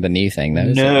generation of the new thing, though.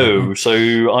 No.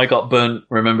 So, I got burnt,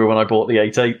 remember when I bought the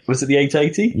 880? Was it the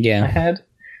 880? Yeah. I had?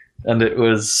 And it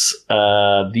was,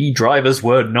 the drivers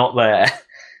were not there.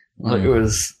 It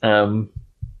was, it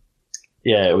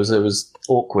was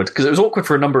awkward. Because it was awkward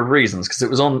for a number of reasons. Because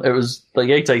the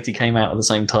 880 came out at the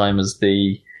same time as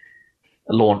the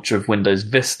launch of Windows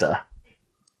Vista,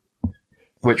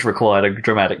 which required a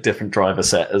dramatic different driver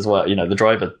set as well. You know, the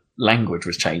driver language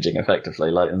was changing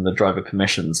effectively, like, and the driver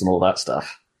permissions and all that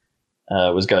stuff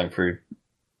was going through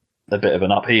a bit of an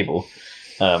upheaval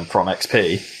from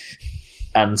XP.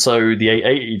 And so the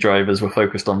 880 drivers were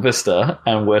focused on Vista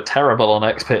and were terrible on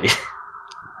XP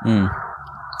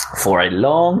for a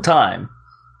long time.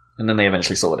 And then they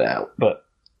eventually sorted it out. But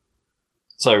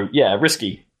so, yeah,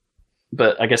 risky.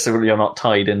 But I guess you're not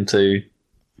tied into...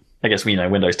 I guess we know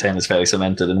Windows 10 is fairly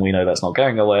cemented, and we know that's not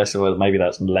going away, so maybe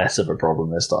that's less of a problem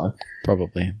this time.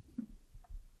 Probably.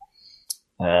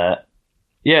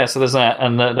 Yeah, so there's that.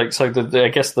 And I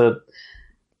guess the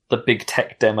big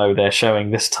tech demo they're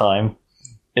showing this time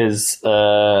is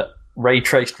ray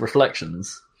traced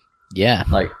reflections. Yeah.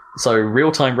 So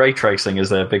real-time ray tracing is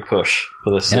their big push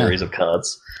for this series of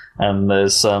cards. And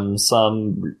there's some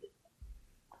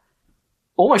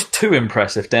almost too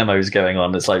impressive demos going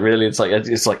on. It's like,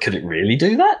 could it really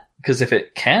do that? Because if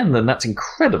it can, then that's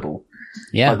incredible.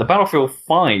 Yeah. Like the Battlefield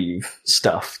 5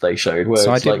 stuff they showed, where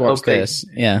so it's I did watch this.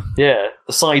 Yeah. Yeah,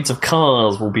 the sides of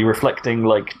cars will be reflecting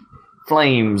like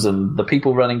flames and the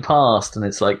people running past, and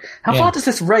it's like, how far does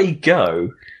this ray go?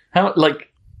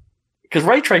 Because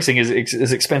ray tracing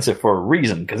is expensive for a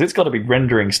reason, because it's got to be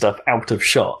rendering stuff out of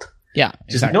shot. Yeah,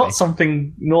 which is not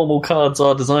something normal cards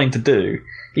are designed to do.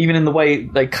 Even in the way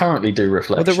they currently do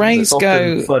reflections, well, the rays it's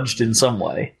often go fudged in some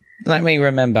way. Let me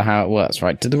remember how it works,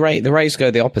 right? The rays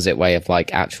go the opposite way of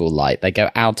like actual light. They go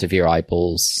out of your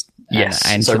eyeballs. Yes.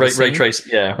 So ray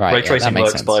tracing, ray tracing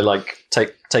works sense. By like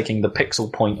taking the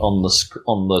pixel point on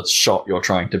the shot you're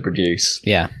trying to produce.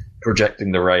 Yeah.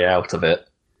 Projecting the ray out of it.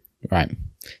 Right.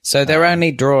 So they're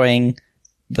only drawing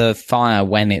the fire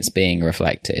when it's being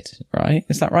reflected, right?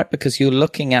 Is that right? Because you're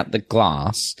looking at the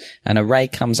glass and a ray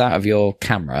comes out of your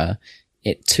camera,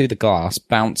 it to the glass,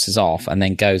 bounces off and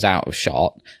then goes out of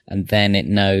shot, and then it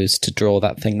knows to draw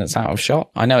that thing that's out of shot.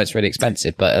 I know it's really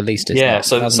expensive, but at least it's not,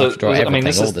 it doesn't have to draw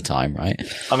everything all the time, right?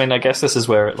 I mean, I guess this is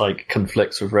where it like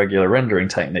conflicts with regular rendering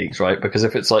techniques, right? Because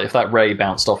if it's like, if that ray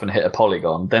bounced off and hit a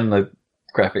polygon, then the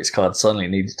graphics card suddenly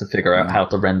needs to figure out how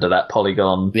to render that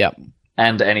polygon. Yep.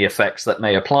 And any effects that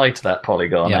may apply to that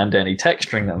polygon, and any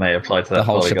texturing that may apply to that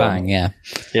polygon. The whole shebang, yeah.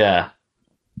 Yeah.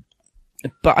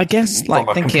 But I guess,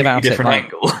 like, thinking about it,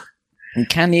 like,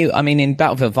 can you, I mean, in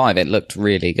Battlefield 5, it looked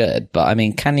really good, but I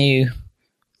mean, can you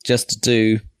just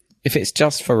do, if it's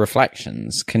just for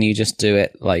reflections, can you just do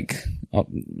it, like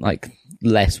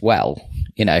less well?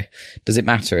 You know, does it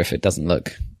matter if it doesn't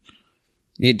look...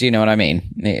 Do you know what I mean?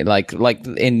 Like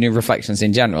in reflections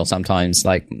in general, sometimes,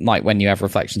 like when you have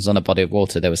reflections on a body of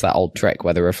water, there was that old trick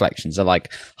where the reflections are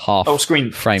like half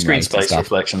screen space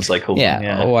reflections, they call them.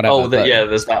 Yeah, or whatever.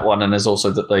 There's that one, and there's also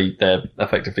that they're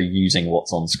effectively using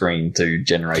what's on screen to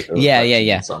generate the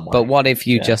yeah. But what if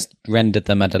you just rendered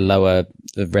them at a lower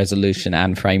resolution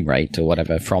and frame rate or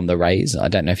whatever from the rays? I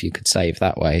don't know if you could save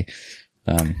that way.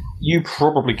 You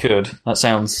probably could. That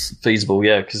sounds feasible,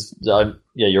 yeah. Because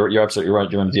you're absolutely right.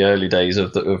 During the early days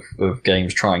of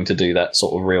games trying to do that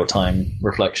sort of real time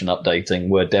reflection updating,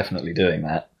 we're definitely doing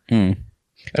that.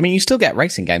 I mean, you still get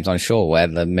racing games, I'm sure, where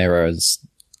the mirrors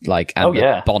and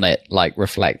the bonnet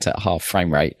reflect at half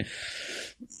frame rate.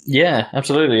 Yeah,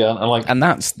 absolutely. And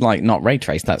that's not ray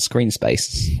trace, that's screen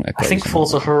space. I think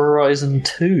Forza Horizon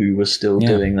 2 was still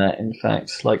doing that. In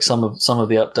fact, like some of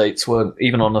the updates weren't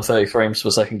even on a 30 frames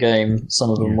per second game. Some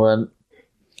of them weren't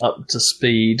up to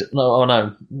speed.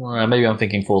 No, maybe I'm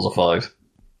thinking Forza 5.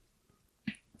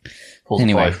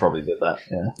 Forza 5 probably did that.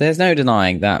 Yeah. There's no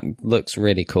denying that looks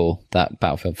really cool. That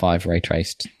Battlefield 5 ray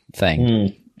traced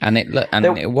thing. And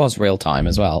it was real time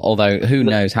as well. Although who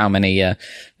knows how many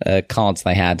cards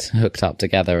they had hooked up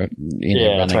together.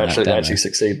 To actually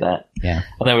succeed that. Yeah.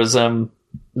 And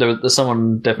there was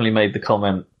someone definitely made the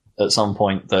comment at some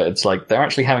point that it's like they're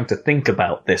actually having to think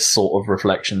about this sort of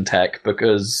reflection tech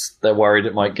because they're worried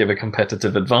it might give a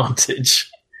competitive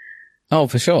advantage. Oh,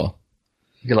 for sure.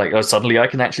 You're like, suddenly I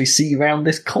can actually see around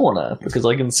this corner because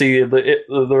I can see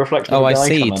the reflection. Oh, of the I eye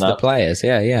see. Coming To up. The players.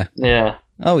 Yeah. Yeah.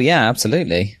 Oh, yeah,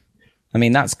 absolutely. I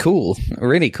mean, that's cool.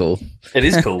 Really cool. It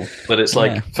is cool, but it's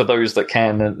like for those that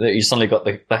can, you suddenly got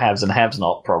the haves and have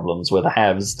not problems, where the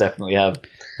haves definitely have.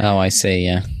 Oh, I see.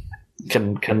 Yeah,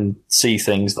 can see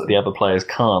things that the other players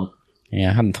can't. Yeah,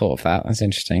 I hadn't thought of that. That's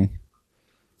interesting.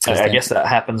 I guess that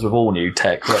happens with all new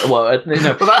tech. Well, but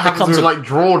that happens with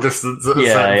draw distance. At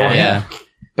yeah.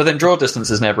 But then draw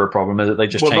distance is never a problem, is it? They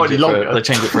just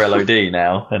change it for LOD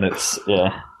now, and it's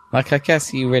I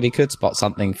guess you really could spot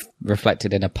something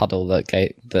reflected in a puddle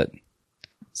that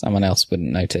someone else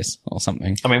wouldn't notice or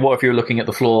something. I mean, what if you were looking at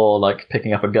the floor, like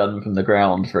picking up a gun from the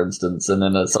ground, for instance, and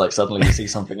then it's like suddenly you see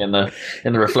something in the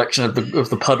reflection of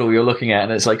the puddle you're looking at,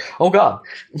 and it's like, oh god.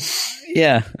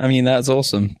 Yeah, I mean that's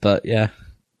awesome, but yeah.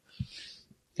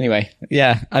 Anyway,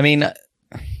 yeah, I mean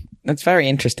it's very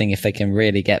interesting if they can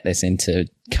really get this into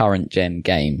current gen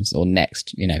games or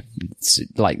next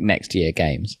year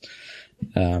games.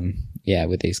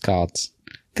 With these cards,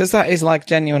 because that is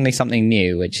genuinely something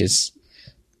new, which is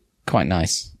quite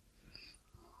nice.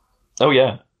 Oh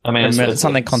yeah, I mean it's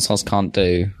something consoles can't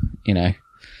do,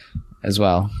 as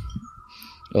well.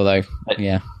 Although,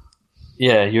 yeah,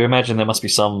 you imagine there must be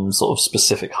some sort of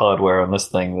specific hardware on this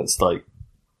thing that's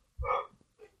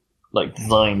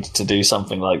designed to do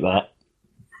something like that.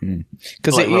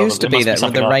 Because it used to be that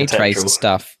with the ray trace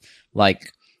stuff,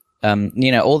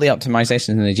 all the optimizations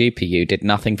in the GPU did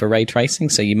nothing for ray tracing,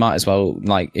 so you might as well,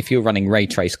 if you're running ray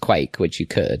trace Quake, which you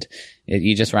could,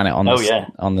 you just ran it on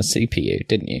the CPU,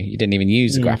 didn't you? You didn't even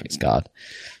use the graphics card.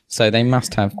 So they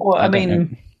must have. Well, I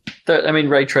mean,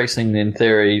 ray tracing in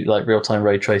theory, real-time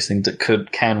ray tracing,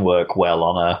 can work well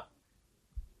on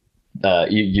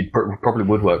you probably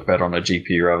would work better on a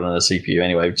GPU rather than a CPU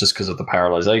anyway, just because of the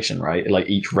parallelization, right?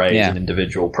 Each ray is an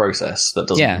individual process that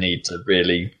doesn't need to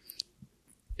really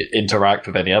interact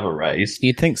with any other rays.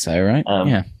 You'd think so, right?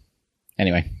 Yeah.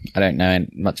 Anyway, I don't know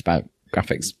much about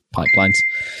graphics pipelines.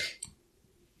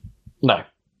 No.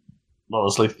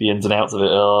 Honestly, the ins and outs of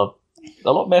it are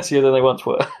a lot messier than they once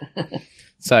were.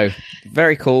 So,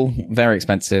 very cool, very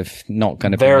expensive, not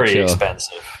going to be very mature.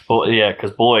 expensive. But yeah,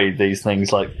 because boy, these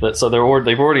things like that. So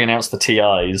they've already announced the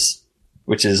TIs,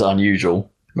 which is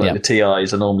unusual. Like the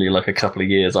TIs are normally like a couple of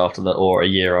years after or a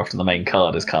year after the main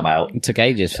card has come out. It took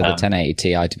ages for the 1080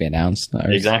 Ti to be announced.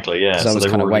 Exactly, yeah. So I was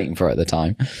kind of waiting for it at the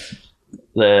time.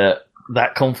 They're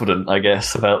that confident, I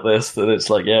guess, about this that it's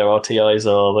like, yeah, our TIs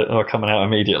are coming out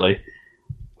immediately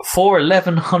for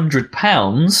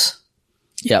 £1,100.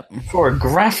 Yep. For a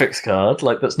graphics card,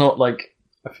 like that's not like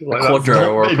I feel like a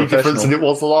Quadro or a any professional. difference than it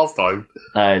was the last time.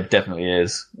 It definitely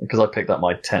is, because I picked up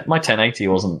my 1080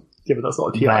 wasn't. Yeah, but that's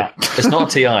not a TI. It's not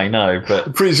a TI, no, but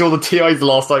I'm pretty sure the TIs the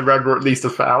last time round were at least a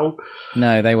foul.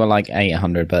 No, they were like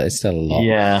 800, but it's still a lot.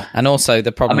 yeah. And also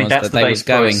the problem was that's that the they were base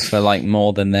going price. for like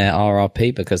more than their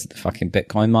RRP because of the fucking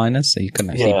Bitcoin miners, so you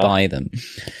couldn't actually Yeah. buy them.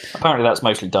 Apparently that's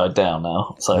mostly died down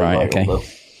now. So Right, like, okay. all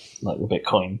the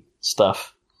Bitcoin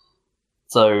stuff.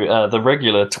 So the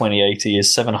regular 2080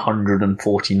 is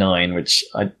 749, which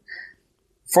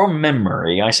from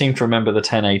memory, I seem to remember the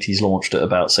 1080s launched at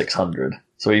about 600.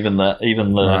 So even the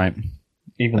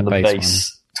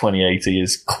base 2080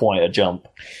 is quite a jump.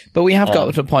 But we have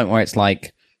got to a point where it's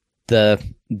like the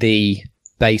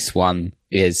base one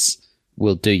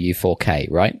will do you 4K,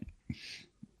 right?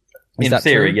 Is In that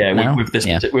theory, true yeah. now? With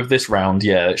this round,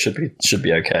 yeah, it should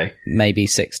be okay. Maybe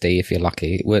 60 if you're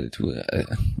lucky.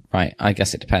 Right, I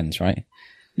guess it depends, right?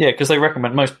 Yeah, because they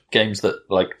recommend most games that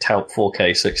like tout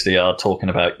 4K 60 are talking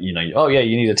about, you need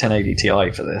a 1080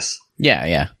 Ti for this.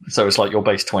 Yeah. So it's like your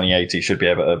base 2080 should be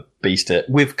able to beast it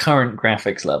with current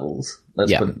graphics levels.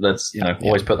 Let's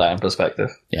always put that in perspective.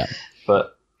 Yeah.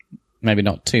 But maybe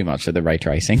not too much of the ray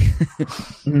tracing.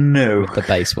 No. The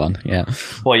base one, yeah.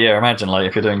 Well, yeah, imagine like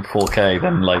if you're doing 4K,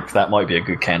 then like that might be a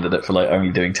good candidate for like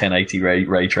only doing 1080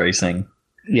 ray tracing.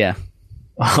 Yeah.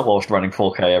 Whilst running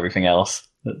 4K everything else.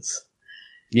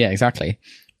 Yeah, exactly.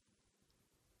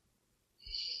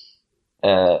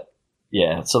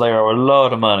 Yeah, so they are a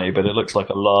lot of money, but it looks like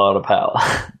a lot of power.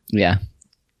 Yeah.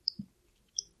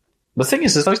 The thing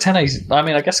is those 1080s, I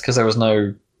mean, I guess because there was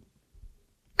no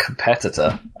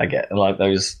competitor, I get like the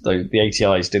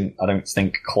ATIs didn't, I don't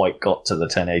think, quite got to the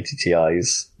 1080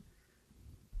 Ti's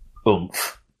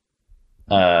oomph.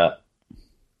 So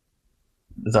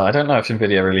I don't know if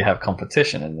NVIDIA really have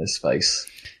competition in this space.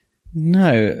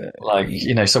 No. Like,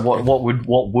 so what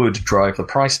would drive the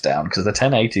price down? Because the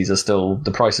 1080s are still,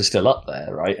 the price is still up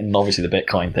there, right? And obviously the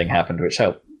Bitcoin thing happened, which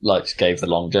gave the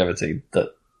longevity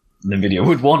that NVIDIA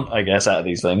would want, I guess, out of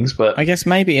these things. But I guess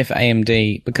maybe if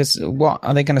AMD, because what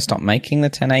are they going to stop making the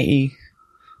 1080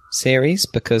 series?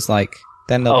 Because like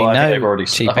then there'll be no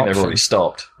cheap I think they've option. already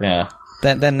stopped. Yeah.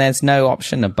 Then there's no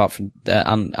option above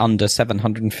under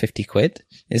 750 quid,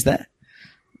 is there?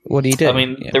 What do you do? I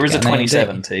mean, there is a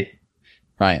 2070.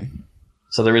 Right.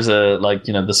 So there is the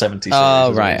 70 series.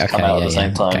 Oh, right. Come Okay, out at the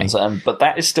same time. okay. But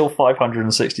that is still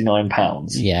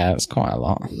 £569. Yeah, it's quite a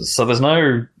lot. So there's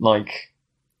no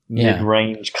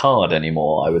mid-range card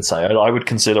anymore, I would say. I would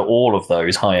consider all of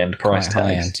those high-end price tags.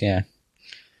 High-end, yeah.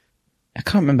 I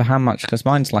can't remember how much, because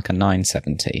mine's like a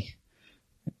 970.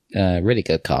 Really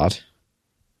good card.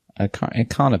 It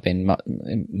can't have been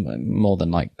more than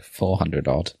like 400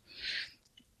 odd.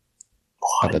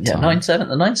 At the time.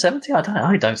 970?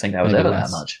 I don't think that was Maybe ever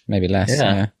less. that much. Maybe less,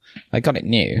 Yeah. yeah. I got it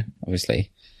new,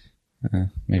 obviously.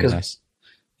 Maybe less.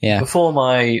 Yeah. Before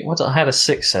I had a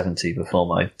 670 before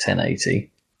my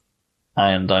 1080.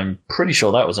 And I'm pretty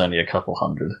sure that was only a couple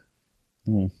hundred.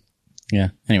 Yeah,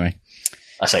 anyway.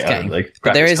 I say only.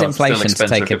 But there is Graphics cards are inflation still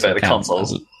to take expensive into compared to account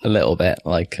consoles. a little bit,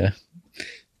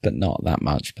 but not that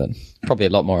much, but probably a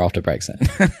lot more after Brexit.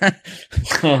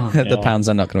 The pounds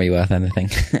are not going to be worth anything.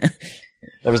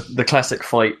 There was the classic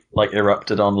fight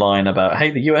erupted online about, hey,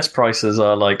 the US prices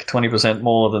are 20%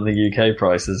 more than the UK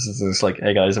prices. It's like,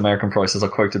 hey guys, American prices are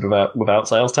quoted without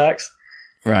sales tax.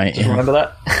 Right. Do you remember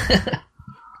that?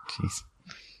 Jeez.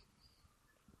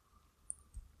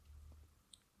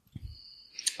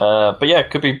 But yeah,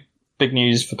 it could be big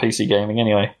news for PC gaming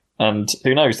anyway. And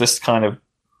who knows, this kind of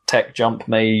tech jump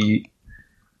may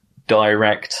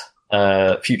direct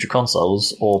future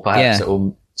consoles, or perhaps it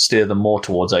will steer them more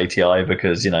towards ATI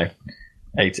because, AMD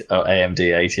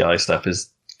ATI stuff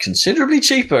is considerably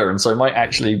cheaper, and so it might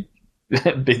actually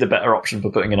be the better option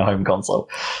for putting in a home console.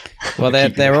 Well,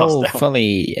 they're all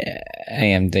fully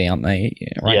AMD, aren't they?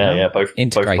 Right now? Yeah, both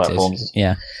platforms.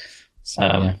 Yeah. So,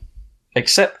 yeah.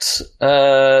 Except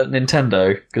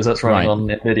Nintendo, because that's running on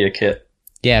NVIDIA kit.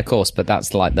 Yeah, of course, but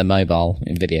that's like the mobile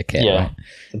NVIDIA kit, right?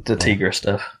 The Tegra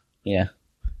stuff. Yeah,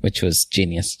 which was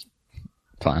genius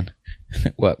plan.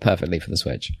 work perfectly for the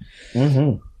Switch.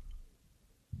 Mm-hmm.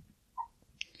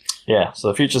 Yeah, so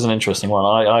the future's an interesting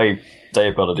one.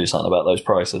 They've got to do something about those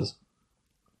prices.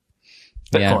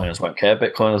 Bitcoiners won't care.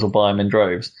 Bitcoiners will buy them in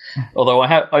droves. Although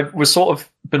I was sort of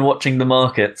been watching the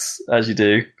markets, as you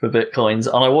do, for Bitcoins,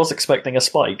 and I was expecting a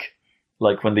spike,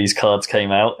 like when these cards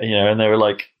came out, and they were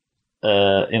like,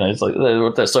 it's like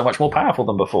they're so much more powerful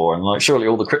than before, and like surely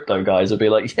all the crypto guys would be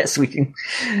like, yes, we can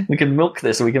milk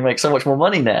this, and we can make so much more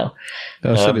money now.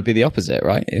 Well, should it be the opposite,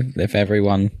 right? If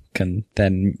everyone can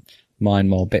then mine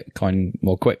more Bitcoin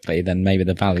more quickly, then maybe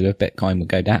the value of Bitcoin would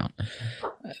go down.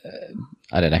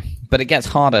 I don't know, but it gets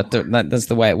harder. That's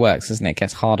the way it works, isn't it? It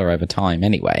gets harder over time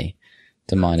anyway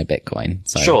to mine a Bitcoin.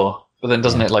 So. Sure, but then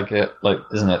doesn't it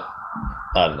isn't it?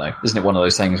 I don't know. Isn't it one of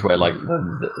those things where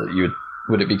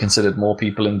would it be considered more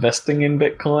people investing in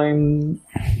Bitcoin?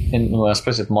 I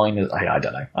suppose if miners, I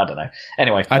don't know.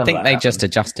 Anyway, I think they just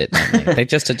adjust it. Don't they? They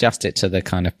just adjust it to the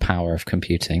kind of power of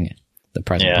computing, the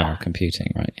present power of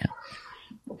computing, right? Yeah.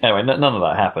 Anyway, none of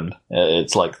that happened.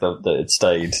 It's like it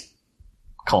stayed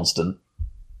constant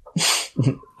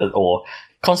or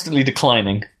constantly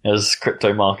declining, as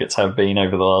crypto markets have been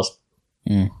over the last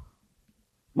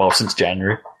since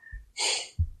January.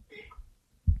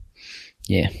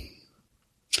 Yeah.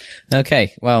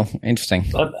 Okay, well, interesting.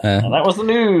 And that was the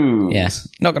news. Yeah,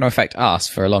 not going to affect us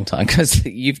for a long time because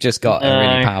you've just got a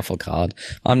really powerful card.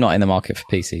 I'm not in the market for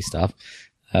PC stuff.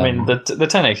 I mean, the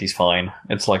 1080 is fine.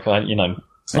 It's like,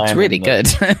 it's really good,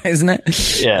 isn't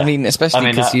it? Yeah. I mean,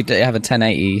 especially because you have a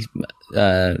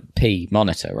 1080p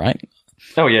monitor, right?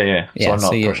 Oh, yeah. So I'm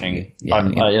not pushing.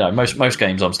 Most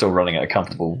games I'm still running at a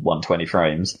comfortable 120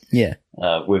 frames. Yeah.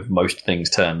 With most things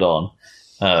turned on.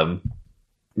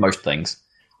 Most things.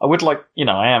 I would like,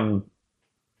 I am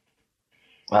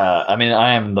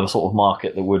the sort of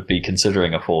market that would be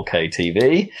considering a 4K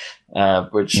TV,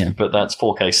 but that's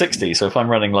 4K 60. So if I'm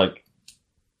running like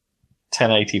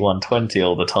 1080 120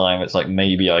 all the time, it's like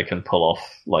maybe I can pull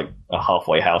off like a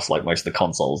halfway house like most of the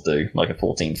consoles do, like a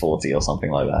 1440 or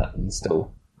something like that, and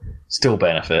still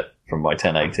benefit from my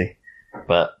 1080.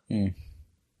 But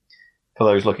for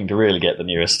those looking to really get the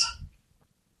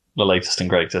latest and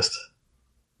greatest,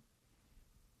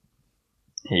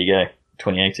 here you go,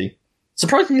 2080.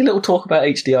 Surprisingly little talk about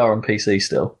HDR on PC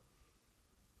still.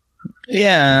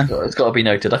 Yeah. It's got to be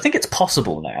noted. I think it's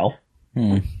possible now,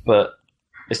 but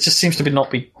it just seems to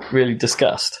not be really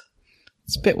discussed.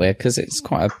 It's a bit weird because it's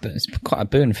quite a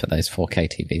boon for those 4K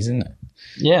TVs, isn't it?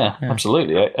 Yeah.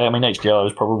 Absolutely. I mean, HDR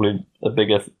is probably a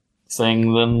bigger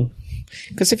thing than...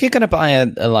 Because if you're going to buy a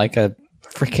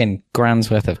freaking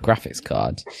grand's worth of graphics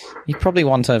card, you probably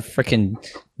want a freaking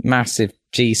massive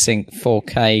G-Sync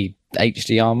 4K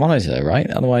HDR monitor, right?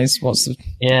 Otherwise, what's the...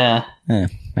 Yeah.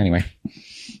 Anyway.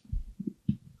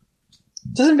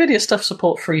 Does NVIDIA stuff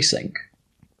support FreeSync?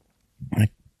 I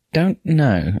don't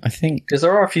know. I think... Because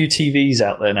there are a few TVs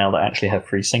out there now that actually have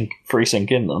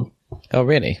FreeSync in them. Oh,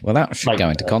 really? Well, that should go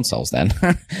into consoles then.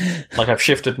 Like, I've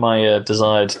shifted my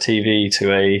desired TV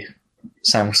to a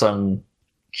Samsung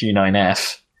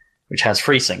Q9F, which has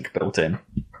FreeSync built in.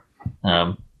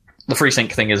 The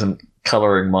FreeSync thing isn't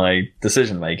colouring my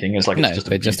decision making. It's like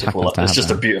it's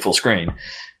just a beautiful screen.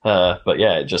 But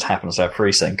yeah, it just happens to have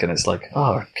FreeSync, and it's like,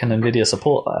 can NVIDIA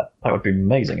support that? That would be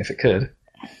amazing if it could.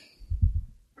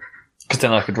 Because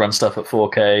then I could run stuff at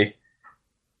 4K,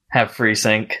 have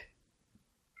FreeSync.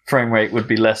 Frame rate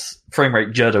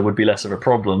judder would be less of a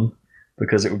problem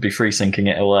because it would be FreeSyncing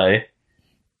it away.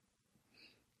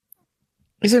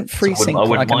 Isn't FreeSync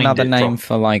like another name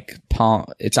for like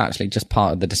it's actually just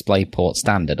part of the DisplayPort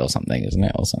standard or something, isn't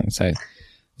it? Or something. So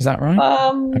is that right?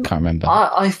 I can't remember.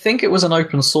 I think it was an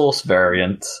open source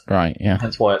variant. Right, yeah.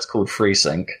 That's why it's called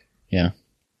FreeSync. Yeah.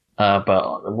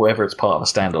 But whether it's part of a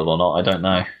standard or not, I don't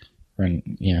know.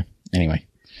 Yeah. Anyway.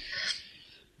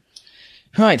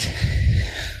 Right.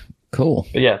 Cool.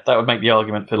 But yeah, that would make the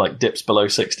argument for like dips below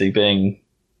 60 being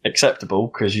acceptable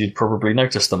because you'd probably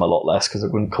notice them a lot less because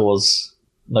it wouldn't cause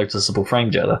noticeable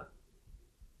frame judder.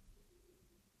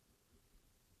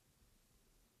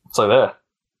 So there.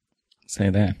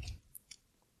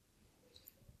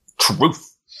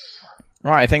 Truth.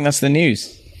 Right, I think that's the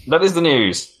news. That is the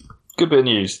news. Good bit of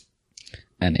news.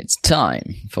 And it's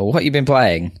time for what you've been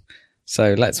playing.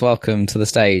 So let's welcome to the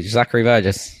stage Zachary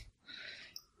Burgess.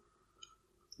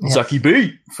 Yeah. Zucky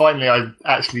B. Finally, I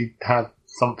actually have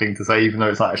something to say, even though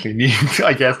it's not actually new,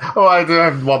 I guess. Oh, I do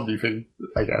have one new thing,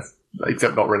 I guess.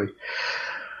 Except not really.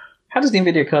 How does the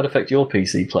NVIDIA card affect your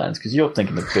PC plans? Because you're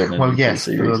thinking of building a new yes,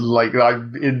 PC. like,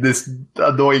 I'm in this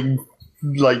annoying,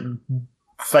 like,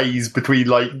 phase between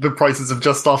like the prices have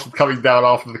just started coming down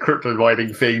after the crypto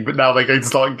mining thing, but now they're going to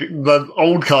start. The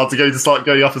old cards are going to start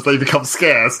going up as they become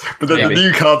scarce, but then the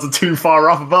new cards are too far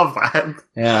up above that.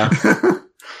 Yeah.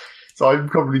 So I'm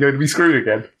probably going to be screwed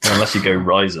again. Unless you go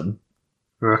Ryzen.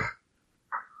 Ugh.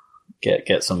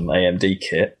 Get some AMD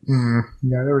kit. Yeah,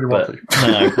 I don't really want to.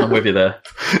 No, I'm with you there.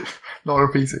 Not on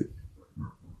a PC.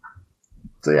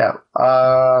 So yeah,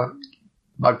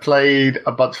 I played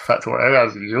a bunch of Factorio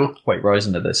as usual. Wait,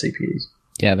 Ryzen are their CPUs?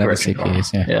 Yeah, they're the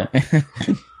CPUs, Yeah.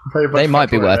 They might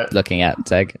be worth looking at,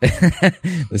 Zeg.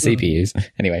 The CPUs.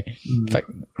 Anyway,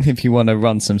 if you want to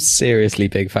run some seriously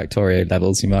big Factorio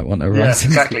levels, you might want to run some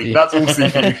exactly. CPU. That's all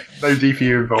CPU. No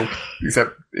GPU involved,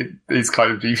 except it is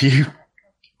kind of GPU.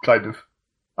 Kind of.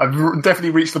 I've definitely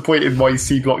reached the point in my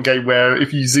C-block game where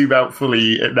if you zoom out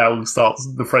fully,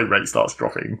 the frame rate starts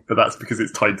dropping, but that's because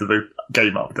it's tied to the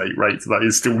game update rate, so that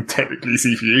is still technically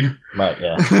CPU. Right,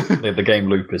 yeah. The game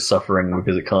loop is suffering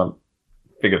because it can't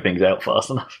figure things out fast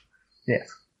enough. Yes.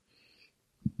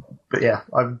 But yeah,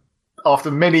 after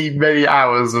many, many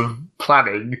hours of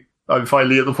planning, I'm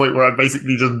finally at the point where I'm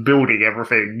basically just building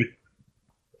everything,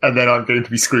 and then I'm going to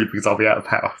be screwed because I'll be out of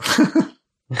power.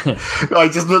 I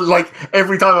just like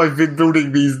every time I've been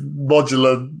building these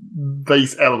modular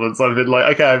base elements, I've been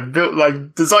like, okay, I've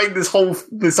designed this whole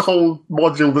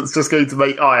module that's just going to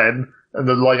make iron, and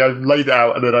then like I've laid it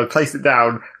out, and then I've placed it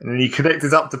down, and then you connect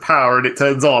it up to power, and it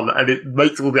turns on, and it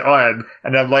makes all the iron,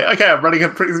 and I'm like, okay, I'm running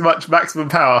at pretty much maximum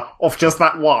power off just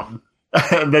that one,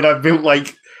 and then I've built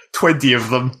like 20 of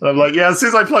them, and I'm like, yeah, as soon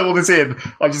as I plug all this in,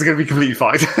 I'm just going to be completely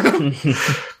fine.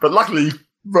 But luckily,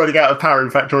 running out of power in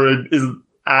Factorio isn't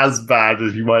as bad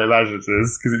as you might imagine it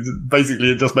is, because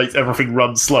it just makes everything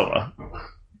run slower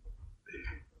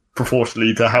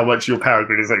proportionally to how much your power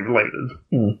grid is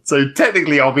overloaded. So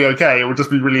technically I'll be okay. It will just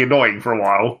be really annoying for a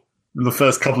while in the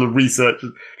first couple of research,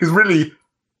 because really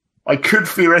I could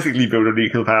theoretically build a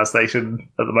nuclear power station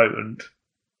at the moment,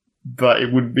 but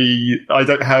it would be, I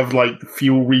don't have like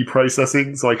fuel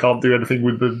reprocessing, so I can't do anything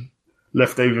with the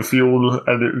leftover fuel,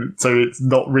 and so it's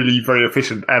not really very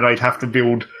efficient, and I'd have to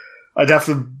build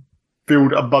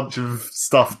a bunch of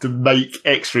stuff to make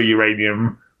extra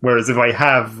uranium, whereas if I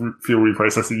have fuel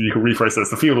reprocessing, you can reprocess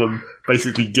the fuel and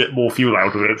basically get more fuel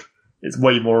out of it. It's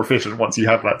way more efficient once you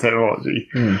have that technology.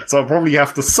 So I'll probably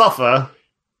have to suffer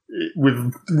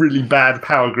with really bad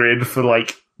power grid for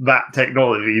like that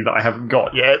technology that I haven't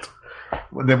got yet.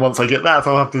 And then once I get that,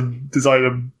 I'll have to design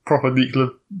a proper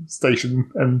nuclear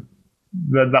station, and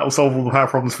then that will solve all the power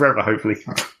problems forever, hopefully.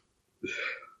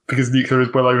 Because nuclear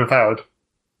is well overpowered.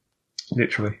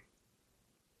 Literally.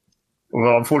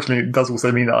 Although, unfortunately, it does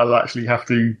also mean that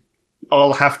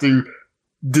I'll have to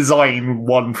design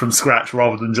one from scratch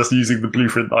rather than just using the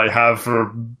blueprint that I have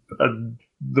for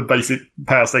the basic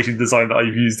power station design that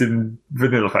I've used in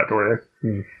vanilla Factorio.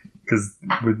 Because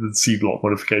with the C-block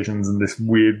modifications and this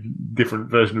weird different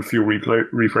version of fuel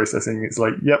reprocessing, it's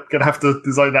like, yep, gonna have to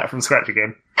design that from scratch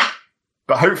again.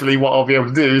 But hopefully what I'll be able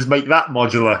to do is make that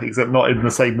modular, except not in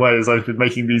the same way as I've been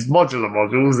making these modular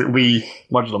modules. It'll be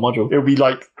It'll be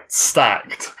like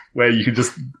stacked, where you can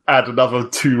just add another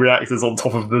 2 reactors on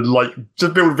top of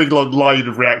just build a big long line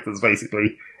of reactors,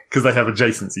 basically, because they have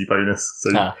adjacency bonus.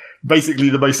 So basically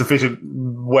the most efficient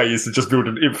way is to just build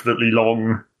an infinitely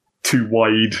long, too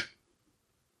wide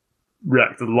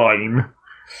reactor line.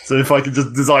 So if I can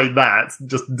just design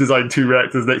 2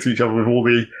 reactors next to each other with all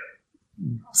the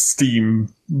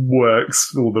steam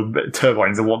works, all the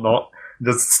turbines and whatnot,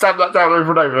 just stab that down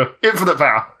over and over. Infinite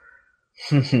power.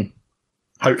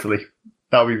 Hopefully.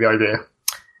 That'll be the idea.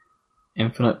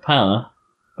 Infinite power?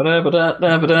 Yeah,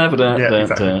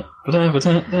 exactly.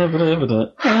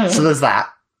 So there's that.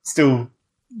 Still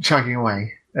chugging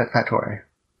away at Factorio.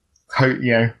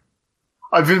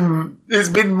 It's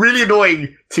been really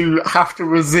annoying to have to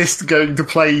resist going to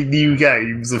play new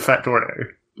games of Factorio.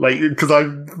 Because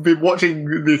I've been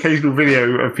watching the occasional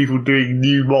video of people doing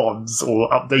new mods or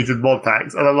updated mod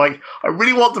packs, and I'm like, I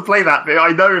really want to play that, but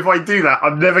I know if I do that,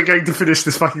 I'm never going to finish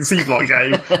this fucking C-block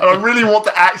game, and I really want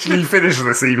to actually finish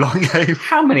the C-block game.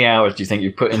 How many hours do you think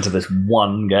you put into this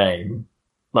one game?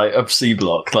 Like, of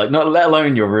C-block? Like, not let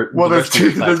alone your... Well, there's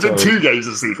been 2 games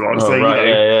of C-block, so, right,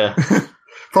 yeah.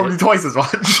 Probably twice as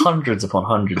much. Hundreds upon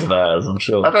hundreds of hours, I'm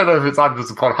sure. I don't know if it's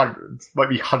hundreds upon hundreds. Might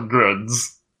be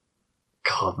hundreds.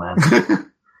 God, man.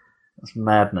 That's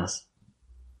madness.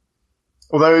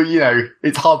 Although,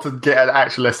 it's hard to get an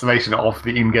actual estimation of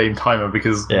the in-game timer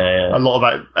because a lot of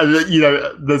that...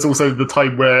 And, there's also the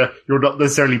time where you're not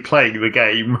necessarily playing the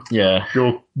game. Yeah.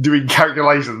 You're doing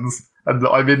calculations, and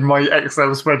I'm in my Excel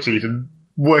spreadsheet, and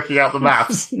working out the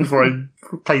maths before I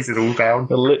place it all down.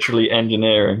 They're literally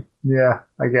engineering. Yeah,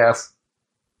 I guess.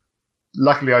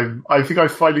 Luckily, I think I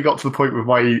finally got to the point with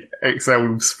my Excel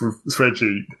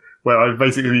spreadsheet where I've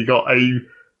basically got a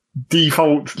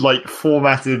default, like,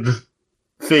 formatted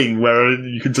thing where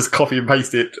you can just copy and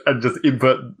paste it and just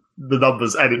input the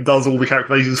numbers and it does all the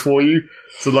calculations for you.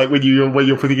 So, like, when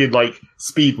you're putting in, like,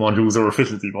 speed modules or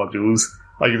efficiency modules,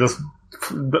 I can just,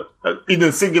 in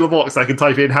a singular box, I can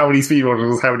type in how many speed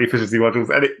modules, how many efficiency modules,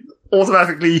 and it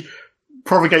automatically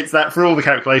propagates that through all the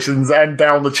calculations and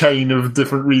down the chain of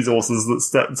different resources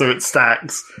so it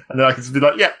stacks, and then I can just be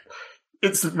like, yeah,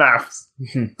 instant maths.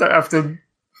 Don't have to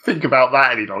think about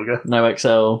that any longer. No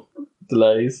Excel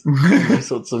delays, those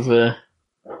sorts of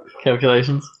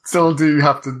calculations. Still do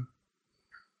have to,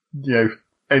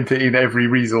 enter in every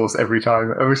resource every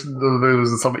time. I wish there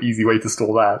was some easy way to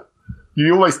store that.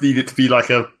 You almost need it to be like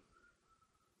a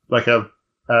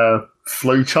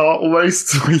flow chart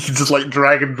almost, where you can just like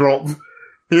drag and drop.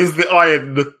 Here's the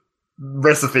iron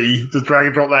recipe, just drag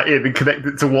and drop that in and connect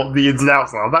it to what the ins and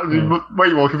outs are. That would be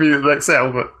way more convenient than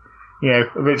Excel, but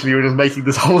eventually you're just making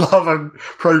this whole other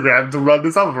program to run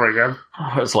this other program.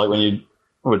 It's like when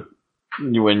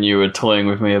you were toying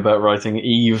with me about writing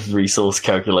Eve resource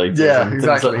calculators. Yeah,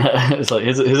 exactly. It's like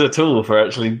here's a tool for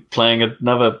actually playing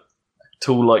another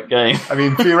tool-like game. I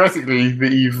mean, theoretically, the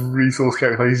Eve resource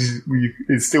calculations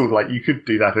is still like you could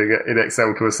do that in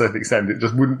Excel to a certain extent. It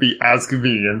just wouldn't be as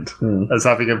convenient as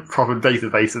having a proper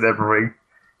database and everything.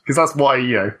 Because that's why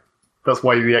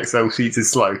the Excel sheets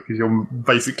is slow, because you're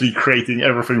basically creating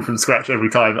everything from scratch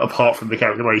every time, apart from the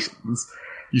calculations.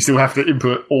 You still have to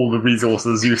input all the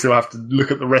resources. You still have to look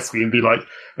at the recipe and be like,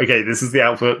 okay, this is the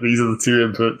output, these are the two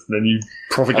inputs, and then you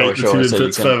propagate the two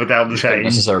inputs further down the chain. You don't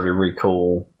necessarily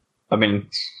recall. I mean,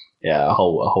 yeah, a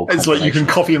whole. It's like you can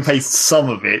copy and paste some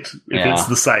of it if it's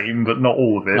the same, but not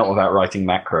all of it. Not without writing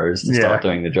macros to start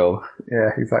doing the job. Yeah,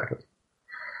 exactly.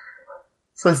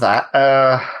 So there's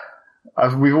that.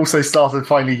 We've also started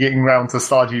finally getting around to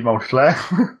Stardew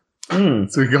multiplayer.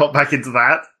 So we got back into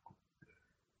that.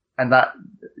 And that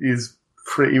is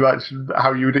pretty much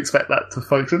how you would expect that to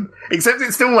function. Except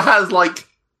it still has, like,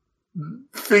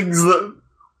 things that...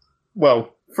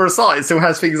 Well, for a start, it still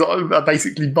has things that are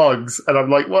basically bugs. And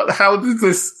I'm like, what? How did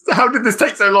this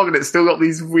take so long? And it's still got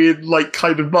these weird, like,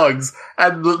 kind of bugs.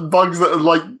 And the bugs that are,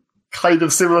 like, kind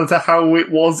of similar to how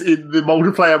it was in the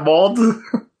multiplayer mod.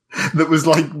 That was,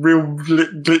 like, real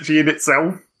glitchy in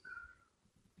itself.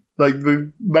 Like,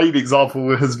 the main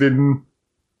example has been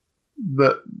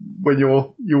that when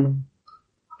you're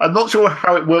I'm not sure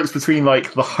how it works between,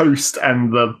 like, the host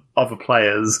and the other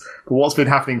players, but what's been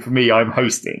happening for me, I'm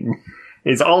hosting,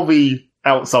 is I'll be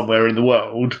out somewhere in the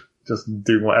world, just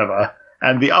doing whatever,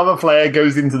 and the other player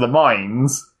goes into the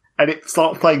mines, and it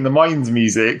starts playing the mines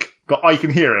music, but I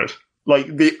can hear it. Like,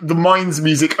 the mines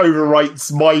music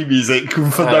overwrites my music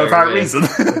for no apparent reason.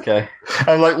 Okay.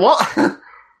 I'm like, what?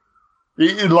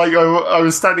 Like, I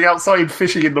was standing outside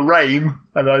fishing in the rain,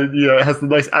 and it has the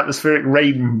nice atmospheric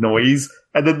rain noise,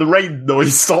 and then the rain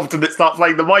noise stopped and it started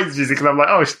playing the mines music, and I'm like,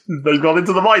 oh, they've gone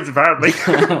into the mines apparently.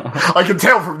 I can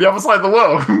tell from the other side of the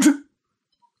world.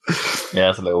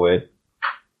 Yeah, it's a little weird.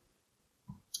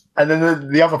 And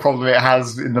then the other problem it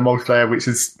has in the multiplayer, which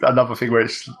is another thing where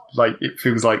it's like, it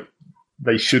feels like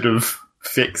they should have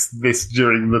fixed this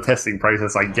during the testing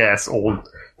process, I guess, or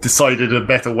decided a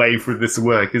better way for this to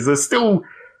work, is there's still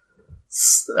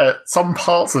some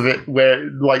parts of it where,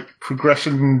 like,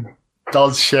 progression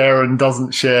does share and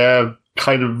doesn't share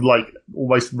kind of, like,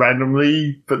 almost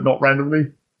randomly, but not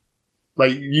randomly.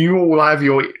 Like, you all have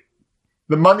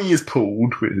the money is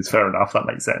pooled, which is fair enough, that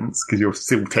makes sense, because you're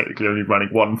still technically only running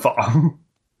one farm,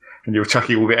 and you're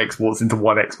chucking all the exports into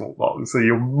one export box, so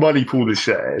your money pool is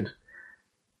shared.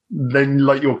 Then,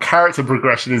 like, your character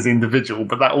progression is individual,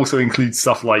 but that also includes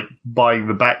stuff like buying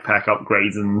the backpack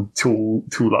upgrades and tool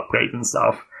upgrades and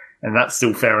stuff, and that's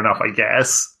still fair enough, I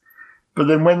guess. But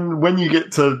then when you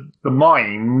get to the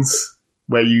mines,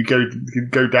 where you go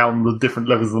down the different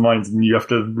levels of the mines, and you have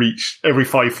to reach every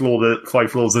 5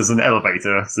 floors there's an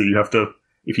elevator, so you have to,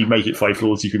 if you make it 5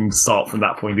 floors, you can start from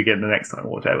that point again the next time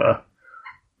or whatever.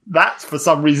 That, for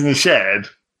some reason, is shared.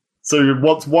 So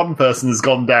once one person has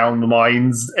gone down the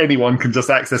mines, anyone can just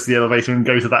access the elevator and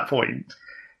go to that point.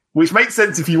 Which makes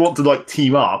sense if you want to, like,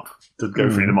 team up to go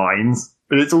through the mines.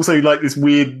 But it's also, like, this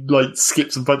weird, like,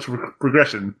 skips a bunch of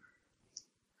progression.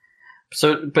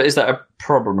 So, but is that a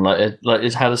problem?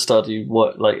 Is how to study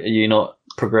what? Like, are you not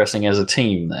progressing as a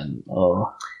team then?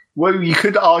 Or well, you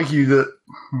could argue that.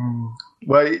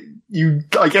 Well,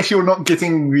 I guess you're not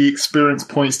getting the experience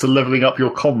points to leveling up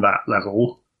your combat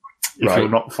level. if Right. you're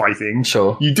not fighting.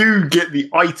 Sure. You do get the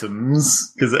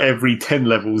items, because every 10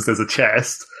 levels there's a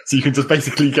chest, so you can just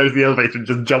basically go to the elevator and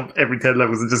just jump every 10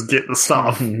 levels and just get the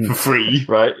stuff for free.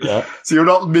 Right, yeah. So you're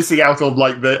not missing out on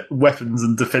like the weapons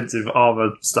and defensive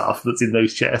armor stuff that's in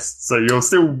those chests, so you're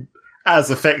still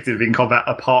as effective in combat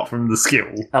apart from the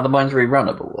skill. Are the mines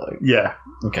rerunnable, though? Yeah.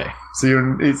 Okay.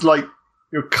 So it's like,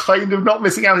 you're kind of not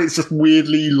missing out, it's just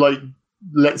weirdly like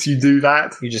lets you do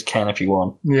that. You just can if you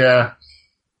want. Yeah.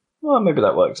 Well, maybe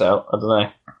that works out. I don't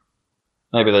know.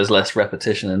 Maybe there's less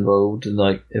repetition involved,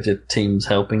 like if your team's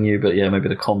helping you. But yeah, maybe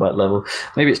the combat level.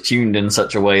 Maybe it's tuned in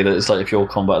such a way that it's like if your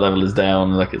combat level is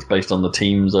down, like it's based on the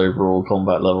team's overall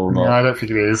combat level. Not, No, I don't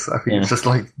think it is. I think it's just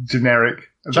like generic.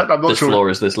 In fact, I'm not this sure. floor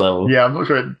is this level. Yeah, I'm not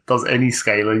sure it does any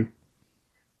scaling.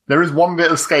 There is one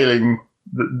bit of scaling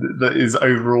that is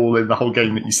overall in the whole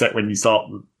game that you set when you start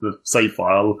the save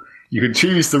file. You can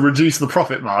choose to reduce the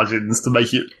profit margins to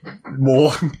make it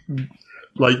more,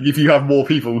 like, if you have more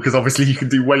people, because obviously you can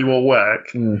do way more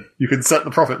work, you can set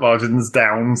the profit margins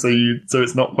down so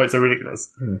it's not quite so ridiculous.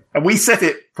 And we set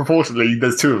it proportionally,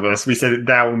 there's two of us, we set it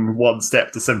down one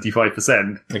step to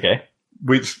 75%, Okay.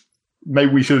 which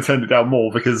maybe we should have turned it down more,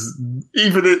 because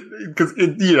because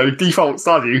default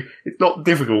Stardew, it's not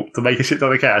difficult to make a shit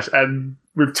ton of cash, and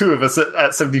with two of us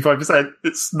at 75%,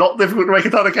 it's not difficult to make a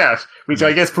ton of cash, which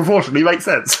I guess proportionally makes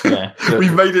sense. Yeah.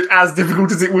 We've made it as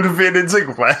difficult as it would have been in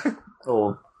single player.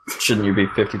 Or shouldn't you be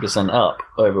 50% up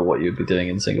over what you'd be doing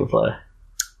in single player?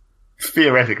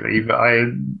 Theoretically, but I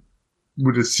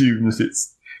would assume that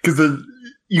it's because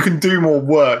you can do more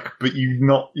work, but you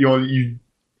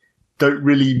don't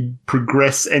really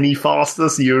progress any faster,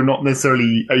 so you're not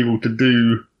necessarily able to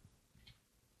do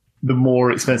the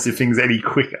more expensive things any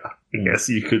quicker, I guess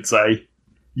you could say.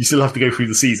 You still have to go through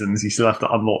the seasons, you still have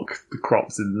to unlock the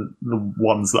crops and the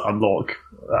ones that unlock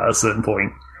at a certain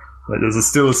point. Like, there's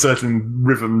still a certain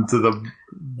rhythm to the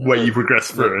way you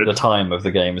progress through The it. time of the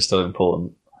game is still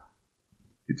important.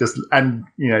 It just, and,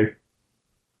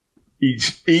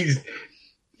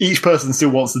 each person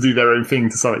still wants to do their own thing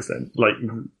to some extent. Like,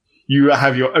 you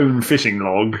have your own fishing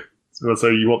log, so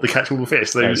you want to catch all the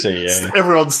fish. So I see, yeah.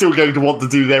 everyone's still going to want to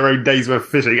do their own day's worth of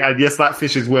fishing. And yes, that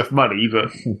fish is worth money,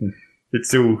 but it's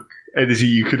still energy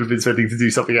you could have been spending to do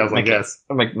something else, I guess.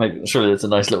 Surely it's a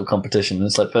nice little competition.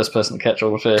 It's like first person to catch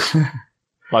all the fish.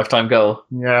 Lifetime goal.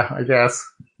 Yeah, I guess.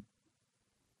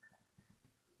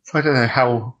 So I don't know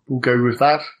how we'll go with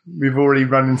that. We've already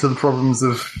run into the problems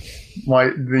of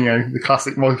the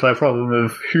classic multiplayer problem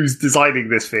of who's designing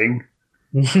this thing.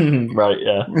 Right,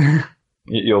 yeah.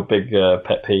 Your big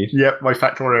pet peeve. Yep, my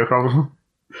Factorio problem.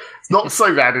 It's not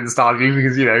so bad in Stardew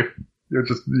because,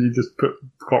 you just put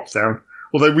crops down.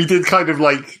 Although we did kind of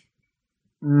like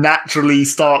naturally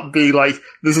start being like,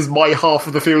 this is my half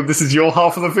of the field, this is your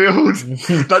half of the field.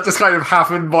 That just kind of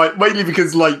happened mainly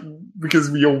because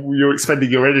you're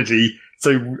expending your energy.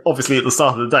 So obviously at the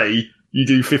start of the day, you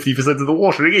do 50% of the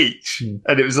watering each.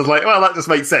 And it was just like, well, that just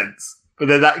makes sense. But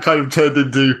then that kind of turned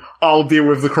into, I'll deal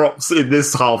with the crops in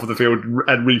this half of the field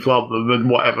and replant them and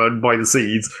whatever and buy the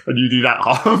seeds, and you do that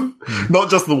half. Not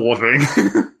just the watering.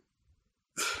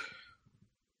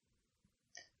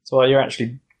 So you're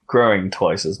actually growing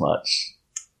twice as much.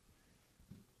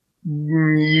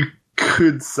 You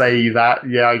could say that,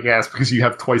 yeah, I guess, because you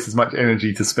have twice as much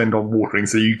energy to spend on watering,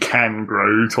 so you can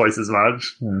grow twice as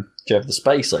much. Do you have the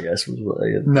space, I guess?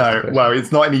 No, well,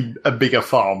 it's not a bigger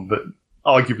farm, but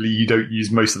arguably you don't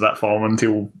use most of that farm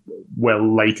until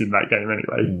well late in that game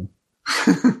anyway.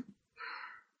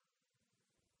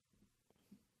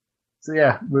 So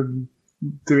yeah, we're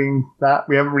doing that.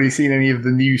 We haven't really seen any of the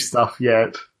new stuff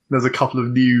yet. There's a couple of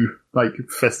new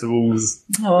festivals,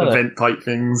 event type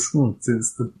things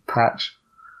since the patch.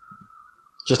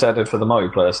 Just added for the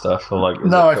multiplayer stuff, or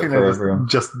no, I think they're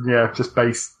just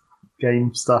base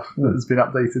game stuff that's been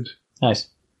updated. Nice.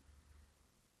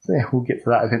 So yeah, we'll get to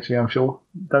that eventually, I'm sure.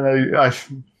 Don't know.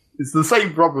 It's the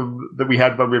same problem that we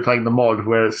had when we were playing the mod,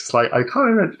 where it's just like, I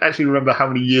can't actually remember how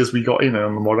many years we got in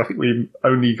on the mod. I think we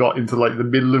only got into the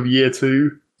middle of year 2,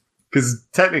 because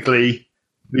technically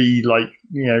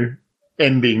the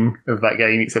ending of that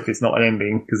game, except it's not an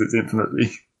ending because it's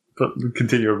infinitely but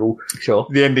continuable. Sure.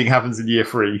 The ending happens in year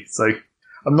 3, so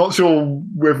I'm not sure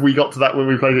whether we got to that when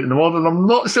we played it in the mod, and I'm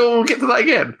not sure we'll get to that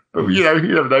again. But you never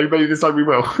know. Maybe this time we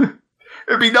will.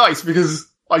 It'd be nice because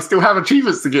I still have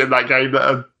achievements to get in that game that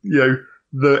are,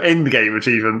 the end game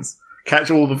achievements. Catch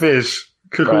all the fish,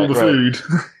 cook all the food.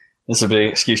 This would be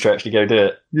an excuse to actually go do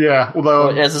it. Yeah, although...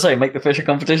 Well, as I say, make the fish a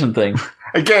competition thing.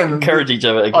 Again... Encourage each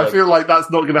other. I feel like that's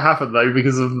not going to happen, though,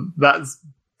 because that's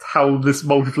how this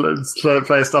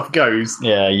multiplayer stuff goes.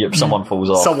 Yeah, someone falls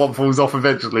off. Someone falls off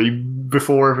eventually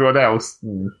before everyone else.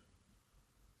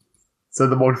 So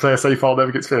the multiplayer save file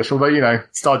never gets finished. Although,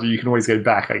 Stardew, you can always go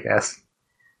back, I guess.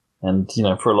 And,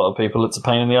 for a lot of people, it's a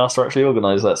pain in the arse to actually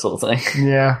organise that sort of thing.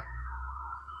 Yeah.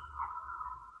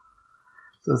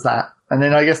 So there's that. And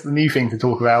then I guess the new thing to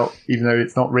talk about, even though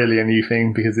it's not really a new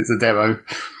thing because it's a demo.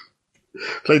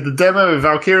 Played the demo of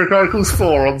Valkyria Chronicles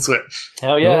 4 on Switch.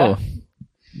 Hell yeah. Oh.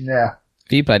 Yeah.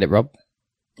 Have you played it, Rob?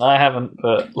 I haven't,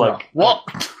 but, What?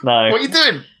 No. What are you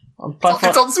doing?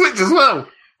 It's on Switch as well.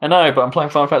 I know, but I'm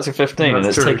playing Final Fantasy 15 and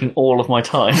it's true. taking all of my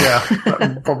time. Yeah,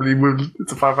 that probably would.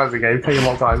 It's a Final Fantasy game, take a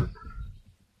lot of time.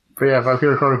 But yeah,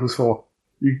 Valkyria Chronicles 4.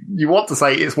 You want to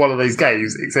say it's one of those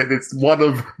games, except it's one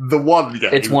of the one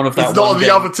game. It's one of that It's not one the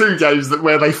game. other two games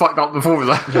where they fucked up the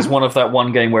formula. It's one of that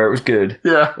one game where it was good.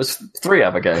 Yeah. There's 3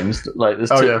 other games. There's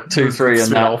Oh, two, yeah. 3, and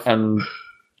Spin-off. that, and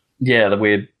the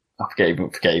weird. I forget even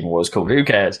what it was called. Who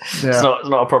cares? Yeah. It's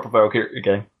not a proper Valkyria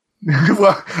game.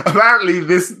 Well, apparently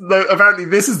this is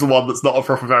the one that's not a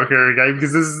proper Valkyria game,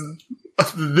 because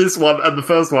this one and the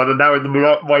first one are now in the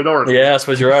minority. Yeah, I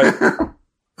suppose you're right.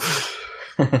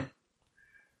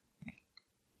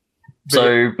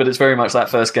 But it's very much that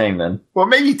first game then. Well,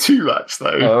 maybe too much though.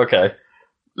 Oh, okay.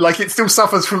 Like, it still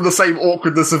suffers from the same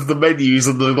awkwardness of the menus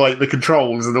and the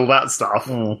controls and all that stuff.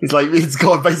 It's like, it's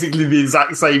got basically the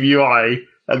exact same UI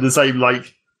and the same,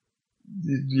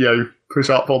 push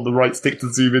up on the right stick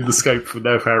to zoom in the scope for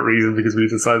no apparent reason, because we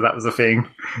decided that was a thing.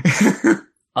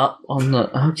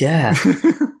 Oh yeah.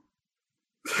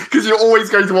 Because you're always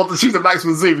going to want to shoot at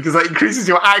maximum zoom, because that increases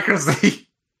your accuracy.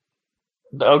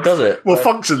 Oh, does it? Well,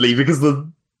 functionally, because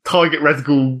the target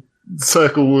reticle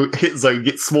circle hit zone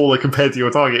gets smaller compared to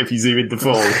your target if you zoom into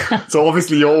full. So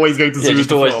obviously you're always going to zoom into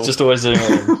full. Just always zoom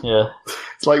in. Yeah.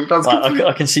 It's like, that's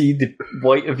I can see the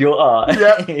white of your eye.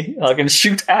 Yeah. I can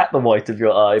shoot at the white of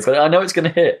your eye, but I know it's going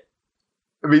to hit.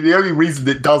 I mean, the only reason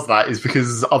it does that is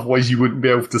because otherwise you wouldn't be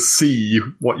able to see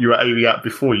what you were aiming at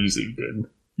before you zoomed in.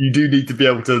 You do need to be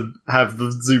able to have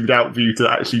the zoomed out view to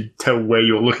actually tell where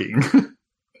you're looking.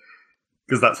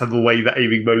 Because that's how the way the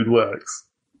aiming mode works.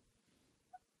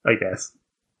 I guess.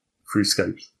 Through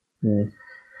scopes. Yeah.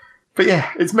 But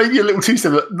yeah, it's maybe a little too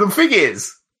similar. The thing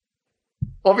is,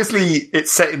 obviously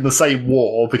it's set in the same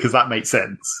war, because that makes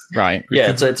sense. Right.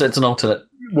 Yeah, it's an alternate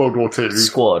World War II.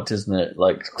 squad, isn't it?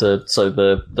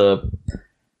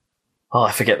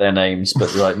 I forget their names,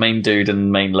 but main dude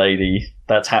and main lady,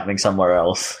 that's happening somewhere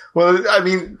else. Well, I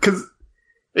mean, because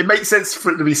it makes sense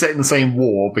for it to be set in the same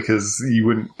war, because you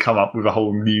wouldn't come up with a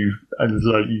whole new, and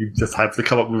you just have to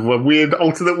come up with a weird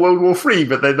alternate World War III,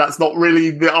 but then that's not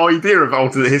really the idea of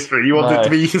alternate history. You want it to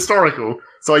be historical.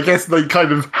 So I guess they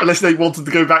kind of, unless they wanted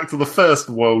to go back to the First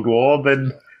World War,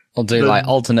 then... Or do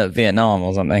alternate Vietnam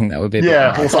or something. That would be a bit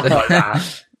Yeah, nice. or something like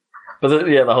that. But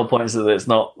the whole point is that it's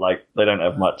not they don't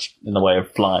have much in the way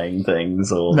of flying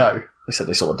things, or No. they said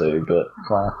they sort of do, but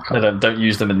they don't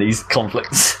use them in these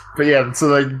conflicts. But yeah, so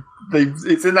they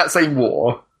it's in that same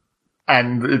war,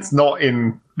 and it's not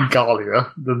in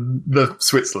Gallia, the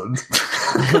Switzerland.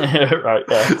 Right,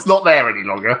 yeah. It's not there any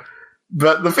longer.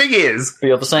 But the thing is, But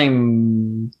you're the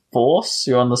same force?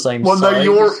 You're on the same well, side? no,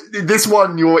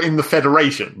 you're in the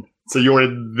Federation, so you're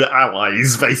in the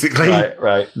Allies basically.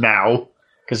 Right. Now.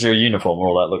 Because your uniform and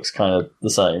all that looks kind of the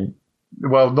same.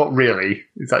 Well, not really.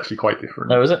 It's actually quite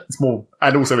different. Oh, is it? It's more,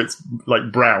 and also it's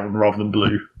like brown rather than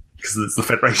blue, because it's the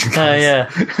Federation Oh, colours.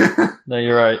 yeah. No,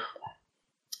 you're right.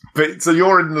 But so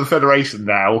you're in the Federation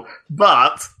now,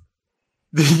 but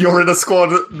you're in a squad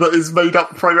that is made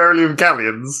up primarily of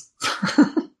Gallians.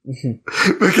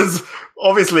 Because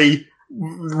obviously,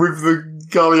 with the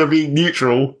Gallia being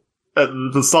neutral at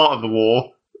the start of the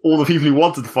war, all the people who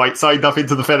wanted to fight signed up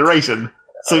into the Federation.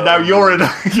 So now you're a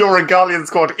Gallian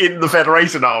squad in the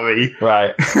Federation army.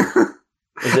 Right.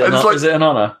 Is it an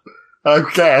honour? I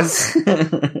guess.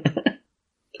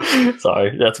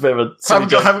 Sorry, that's a bit of a silly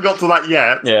joke. Haven't got to that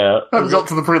yet. Yeah. Haven't got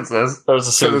to the princess. That was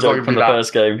a silly there's not joke gonna from be the that.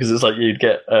 first game, because it's like you'd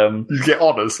get... You get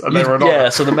honours, and they were an honour. Yeah,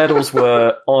 so the medals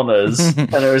were honours,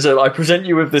 and it was I present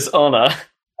you with this honour,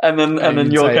 and then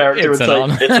you'd your say, character would "It's an say,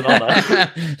 honour." it's an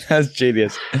honour. That's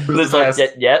genius. But it's like,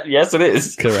 yes, it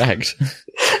is. Correct.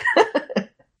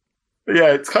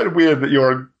 Yeah, it's kind of weird that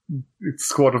you're a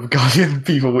squad of Guardian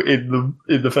people in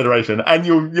the Federation, and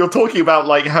you're talking about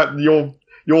like how your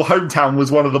hometown was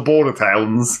one of the border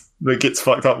towns that gets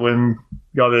fucked up when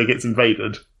Guardia gets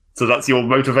invaded. So that's your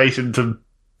motivation to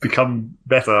become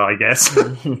better, I guess.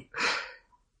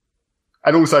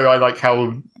 And also, I like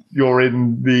how you're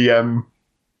in the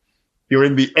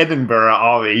Edinburgh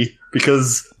army,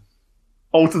 because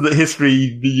alternate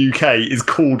history the UK is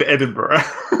called Edinburgh.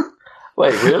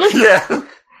 Wait, really? Yeah.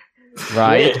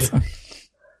 Right. Weird.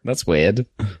 That's weird.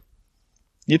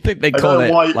 You'd think they'd I call don't it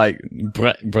know why- like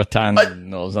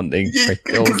Bretagne or something.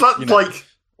 Because that's you know, like...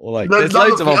 or like, none there's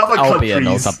loads of of the other Albion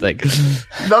or countries- something.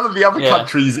 None of the other Yeah.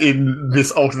 countries in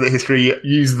this alternate history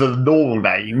use the normal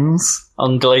names.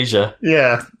 Unglacier.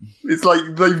 Yeah. It's like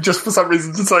they've just for some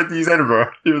reason decided to use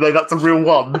Edinburgh, even though that's a real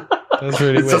one. That's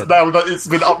really It's weird. just now that it's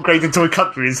been upgraded to a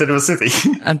country instead of a city.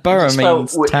 And borough Is it spelled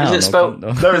means wi- town. is it spelled- No,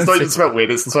 it's not even spelled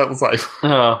weird, it's spelled the same.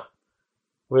 Oh,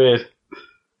 weird.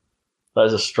 That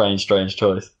is a strange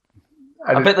choice.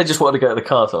 And I bet they just wanted to go to the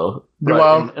castle.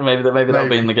 Well, and maybe that'll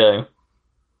be in the game.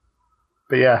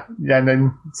 But yeah, and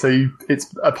then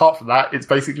it's apart from that, it's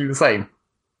basically the same.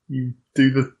 You do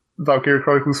the Valkyria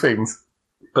Chronicles things.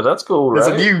 But that's cool, There's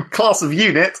right? a new class of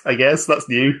unit, I guess. That's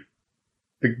new.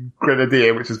 The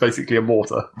Grenadier, which is basically a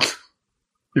mortar,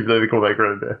 even though they call it a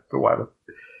Grenadier, but whatever.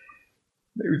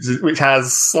 Which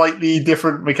has slightly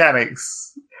different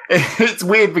mechanics. It's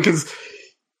weird because,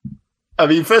 I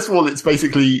mean, first of all, it's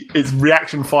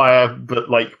reaction fire, but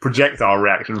like projectile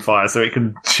reaction fire, so it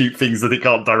can shoot things that it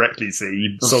can't directly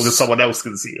see, as long as someone else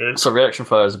can see it. So reaction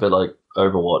fire is a bit like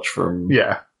Overwatch from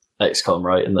Yeah, XCOM,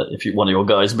 right? In that if one of your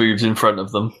guys moves in front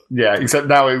of them, yeah. Except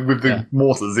now with the Yeah.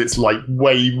 mortars, it's like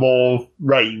way more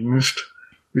ranged,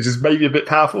 which is maybe a bit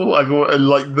powerful. I've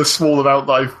like the small amount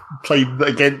that I've played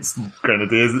against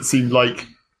Grenadiers, it seemed like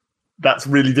that's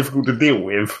really difficult to deal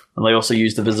with. and they also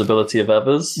use the visibility of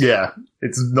others. Yeah,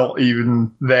 it's not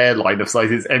even their line of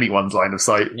sight; it's anyone's line of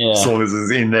sight, Yeah. as long as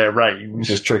it's in their Which range.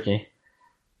 is tricky.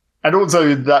 And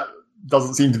also, that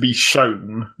doesn't seem to be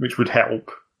shown, which would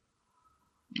help.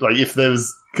 Like, if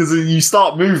there's... Because you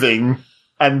start moving,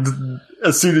 and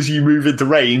as soon as you move into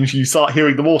range, you start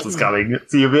hearing the mortars coming.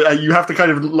 So you have to kind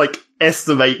of, like,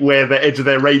 estimate where the edge of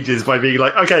their range is by being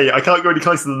like, okay, I can't go any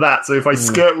closer than that, so if I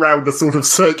skirt round the sort of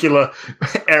circular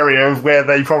area of where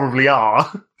they probably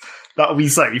are, that'll be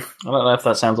safe. I don't know if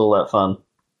that sounds all that fun.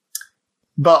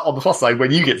 But on the plus side, when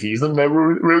you get to use them, they're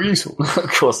real useful.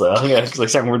 Of course they are. Yeah, because they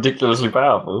sound ridiculously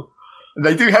powerful.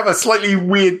 They do have a slightly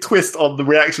weird twist on the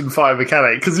reaction fire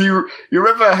mechanic, because you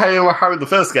remember how in the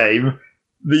first game,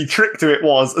 the trick to it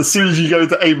was, as soon as you go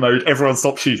into aim mode, everyone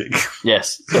stops shooting.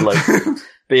 Yes. So like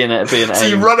being So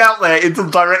you aim. run out there into the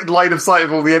direct line of sight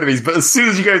of all the enemies, but as soon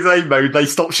as you go into aim mode, they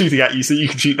stop shooting at you so you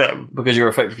can shoot them. Because you're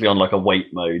effectively on like a wait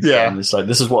mode. Yeah. And it's like,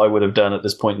 this is what I would have done at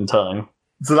this point in time.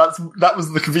 So that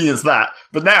was the convenience of that.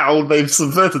 But now they've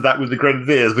subverted that with the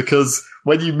Grenadiers, because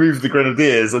when you move the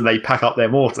Grenadiers and they pack up their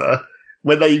mortar,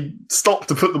 when they stop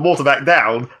to put the mortar back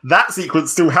down, that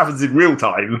sequence still happens in real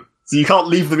time. So you can't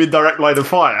leave them in direct line of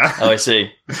fire. Oh, I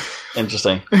see.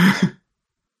 Interesting.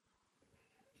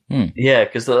 Yeah,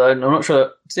 because I'm not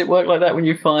sure. Did it work like that when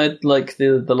you fired like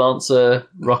the Lancer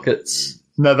rockets?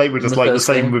 No, they were just The like the first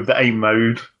same game? with the aim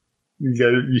mode.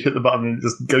 You hit the button and it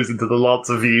just goes into the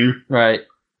Lancer view. Right.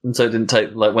 And so it didn't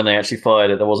take, like, when they actually fired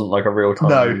it, there wasn't like a real time.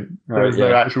 No, Right, there's no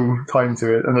yeah. actual time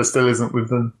to it, and there still isn't with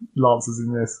the Lancers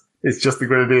in this. It's just the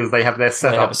Grenadiers, they have their They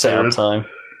setup. have a setup period. time.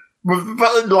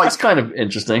 But like, That's kind of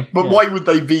interesting. but yeah. why would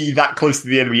they be that close to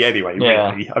the enemy anyway,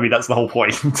 Yeah. really? I mean, that's the whole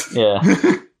point. Yeah.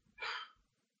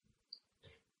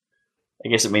 I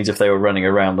guess it means if they were running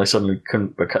around, they suddenly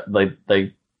couldn't.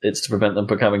 It's to prevent them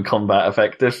becoming combat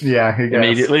effective Yeah, I guess.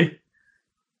 immediately.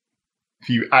 If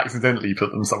you accidentally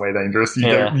put them somewhere dangerous,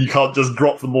 Yeah. you can't just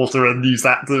drop the mortar and use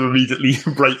that to immediately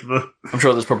break the... I'm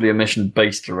sure there's probably a mission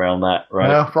based around that, right?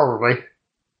 Yeah, probably.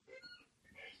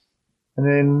 And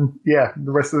then, yeah,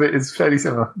 the rest of it is fairly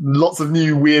similar. Lots of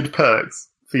new weird perks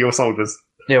for your soldiers.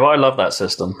 Yeah, well, I love that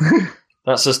system.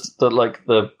 That's just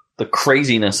the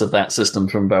craziness of that system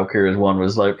from Valkyria's 1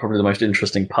 was like probably the most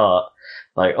interesting part.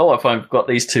 Like, oh, if I've got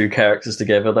these two characters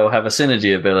together, they'll have a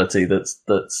synergy ability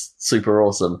that's super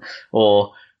awesome.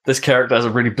 Or this character has a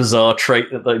really bizarre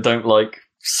trait that they don't like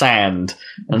sand.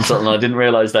 And something I didn't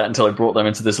realise that until I brought them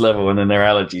into this level, and then their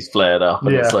allergies flared up.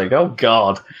 And it's Yeah. like, oh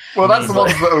god. Well, that's the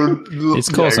ones that are... It's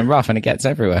coarse and rough and it gets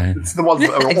everywhere. It's the ones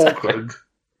that are Exactly. awkward.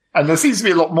 And there seems to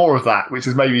be a lot more of that, which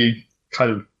is maybe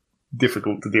kind of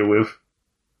difficult to deal with.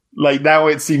 Like, now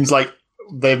it seems like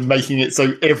they're making it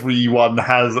so everyone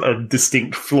has a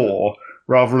distinct flaw,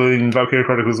 rather than in Valkyria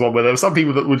Chronicles 1, where there were some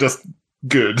people that were just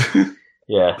good.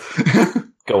 Yeah.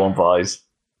 Go on, Vise.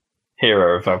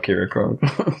 Hero of Valkyria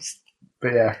Chronicles.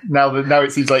 But yeah, now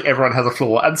it seems like everyone has a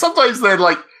flaw. And sometimes they're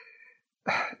like...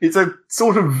 It's a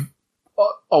sort of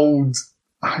old...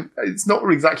 It's not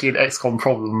exactly an XCOM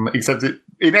problem, except in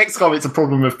XCOM it's a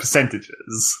problem of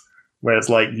percentages. where it's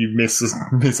like you miss a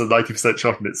 90%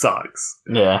 shot and it sucks.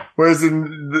 Yeah. Whereas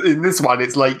in this one,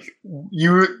 it's like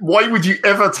why would you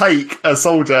ever take a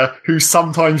soldier who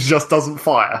sometimes just doesn't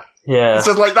fire? Yeah. It's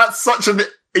just like that's such an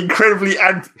incredibly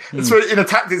so in a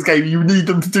tactics game, you need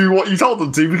them to do what you told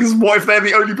them to, because what if they're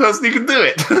the only person who can do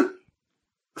it?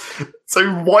 So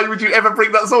why would you ever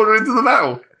bring that soldier into the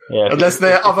battle? Yeah, unless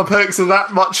their other perks are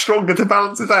that much stronger to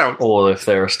balance it out. Or if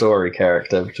they're a story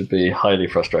character, which would be highly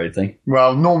frustrating.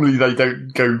 Well, normally they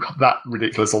don't go that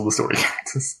ridiculous on the story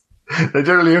characters. They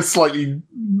generally are slightly,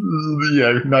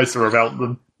 nicer about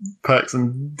the perks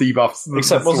and debuffs that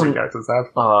Except the story characters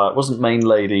have. Wasn't main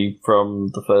lady from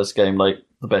the first game like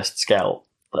the best scout,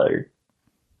 though?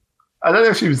 I don't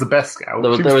know if she was the best scout. She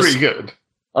was pretty good.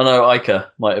 I know Ica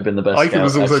might have been the best scout. Ica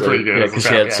was also pretty good. Yeah,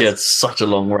 because she had such a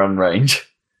long run range.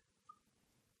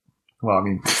 Well, I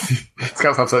mean,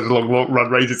 scouts have such a long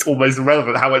run range, it's almost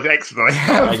irrelevant how much extra they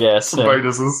have. I guess. Yeah.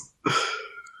 Bonuses.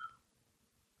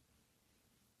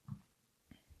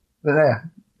 But yeah,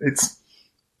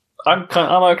 I'm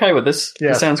okay with this.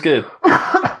 Yeah. It sounds good.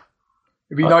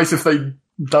 It'd be nice if they'd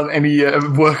done any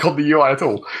work on the UI at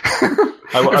all.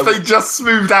 If they just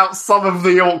smoothed out some of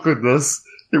the awkwardness,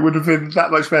 it would have been that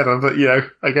much better. But,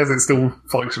 I guess it's still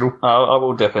functional. I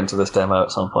will dip into this demo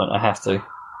at some point. I have to.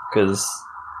 Because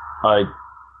I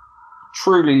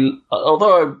truly...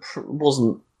 Although I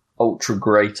wasn't ultra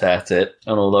great at it,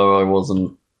 and although I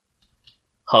wasn't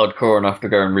hardcore enough to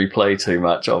go and replay too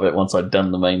much of it once I'd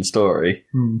done the main story,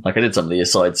 like I did some of the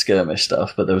aside skirmish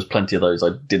stuff, but there was plenty of those I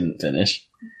didn't finish.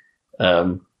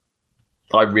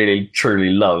 I really, truly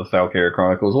love Valkyria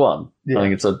Chronicles 1. Yeah. I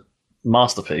think it's a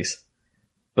masterpiece.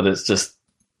 But it's just...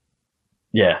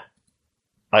 Yeah.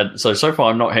 So far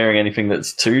I'm not hearing anything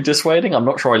that's too dissuading. I'm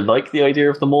not sure I like the idea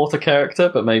of the mortar character,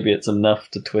 but maybe it's enough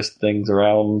to twist things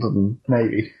around. And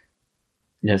maybe.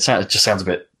 Yeah, it just sounds a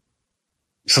bit...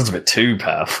 sounds a bit too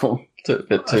powerful.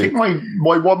 I think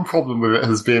my one problem with it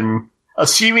has been...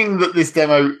 Assuming that this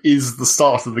demo is the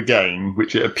start of the game,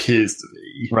 which it appears to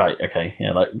be. Right, okay.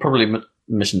 Yeah, like probably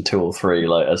mission 2 or 3,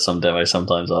 like as some demos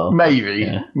sometimes are. Maybe.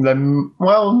 Yeah. Then,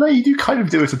 well, no, you do kind of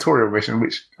do a tutorial mission,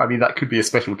 which, I mean, that could be a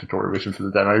special tutorial mission for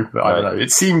the demo, but I don't know.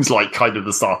 It seems like kind of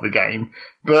the start of the game.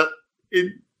 But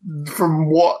from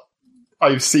what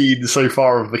I've seen so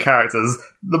far of the characters,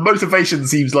 the motivation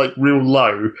seems like real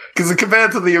low. Because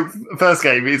compared to the first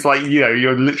game, it's like,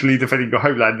 you're literally defending your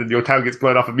homeland and your town gets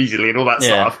blown up immediately and all that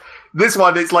stuff. This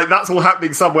one, it's like that's all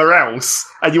happening somewhere else,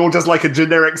 and you're just like a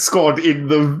generic squad in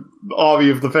the army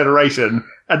of the Federation.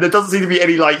 And there doesn't seem to be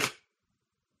any,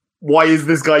 why is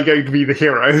this guy going to be the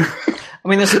hero? I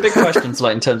mean, there's a big question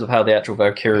in terms of how the actual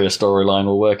Valkyria storyline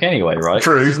will work anyway, right?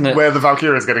 True, isn't it? Where the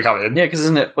Valkyria is going to come in. Yeah, because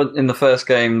isn't it in the first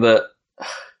game that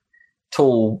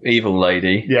tall evil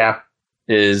lady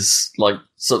is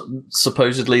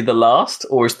supposedly the last,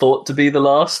 or is thought to be the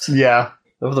last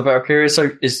of the Valkyria? So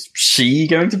is she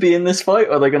going to be in this fight,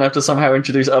 or are they going to have to somehow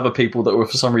introduce other people that were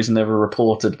for some reason never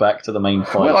reported back to the main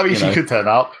fight? Well, I mean, she could turn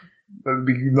up. That would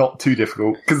be not too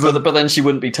difficult. But then she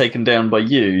wouldn't be taken down by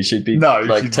you. She'd be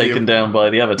taken down by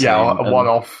the other team. Yeah, a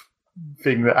one-off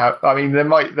thing. I mean,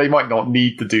 they might not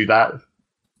need to do that.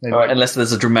 Unless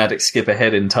there's a dramatic skip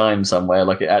ahead in time somewhere,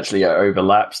 like it actually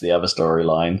overlaps the other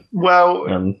storyline. Well,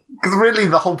 because really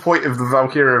the whole point of the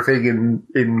Valkyria thing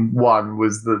in 1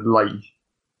 was that,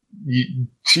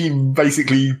 she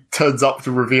basically turns up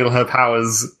to reveal her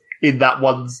powers in that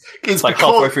one. It's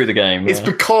halfway through the game. It's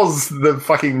because the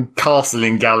fucking castle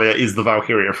in Gallia is the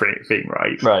Valkyria thing,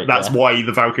 right? Right. That's why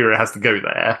the Valkyria has to go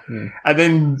there. And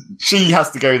then she has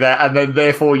to go there, and then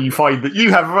therefore you find that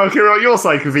you have a Valkyria on your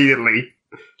side conveniently.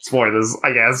 Spoilers,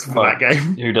 I guess, for that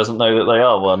game. Who doesn't know that they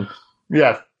are one?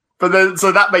 Yeah. But then,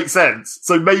 so that makes sense.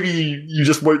 So maybe you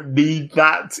just won't need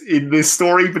that in this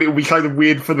story, but it will be kind of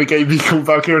weird for the game to be called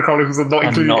Valkyria Chronicles and not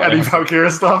including any Valkyria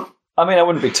stuff. I mean, I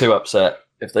wouldn't be too upset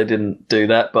if they didn't do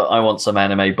that, but I want some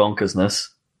anime bonkersness.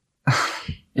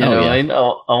 You know what I mean? I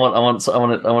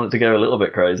want it to go a little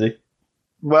bit crazy.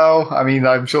 Well, I mean,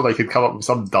 I'm sure they could come up with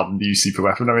some dumb new super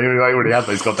weapon. I mean, they already had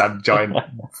those goddamn giant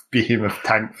behemoth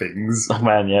tank things. Oh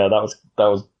man, yeah, that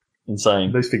was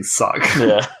insane. Those things suck.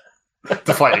 Yeah.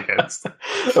 To fight against.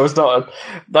 It was not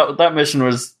that mission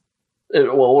was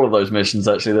all of those missions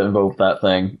actually that involved that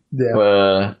thing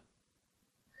were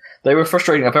they were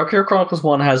frustrating. Valkyria Chronicles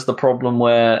 1 has the problem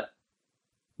where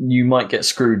you might get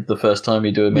screwed the first time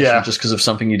you do a mission just because of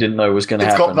something you didn't know was going to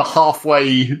happen. It's got the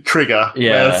halfway trigger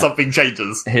where something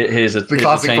changes. Here's a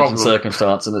change in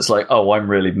circumstance, and it's like, oh, I'm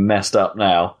really messed up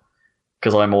now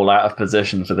because I'm all out of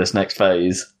position for this next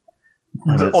phase.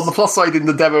 On the plus side, in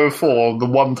the demo of 4, the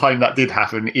one time that did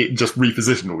happen, it just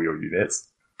repositioned all your units.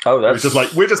 Oh, It that's was just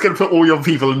like, we're just going to put all your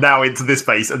people now into this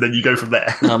base, and then you go from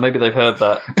there. No, maybe they've heard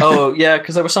that. Oh, yeah,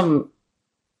 because there was some.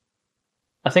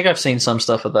 I think I've seen some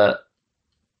stuff of that.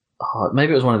 Oh,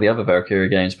 maybe it was one of the other Valkyria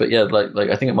games, but yeah, like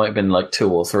I think it might have been like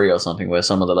 2 or 3 or something, where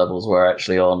some of the levels were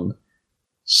actually on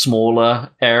smaller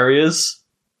areas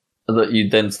that you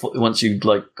then, once you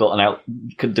like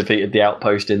defeated the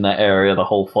outpost in that area, the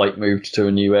whole fight moved to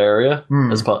a new area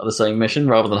as part of the same mission,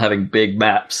 rather than having big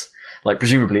maps. Like,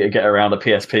 presumably to get around a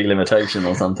PSP limitation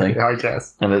or something. Yeah, I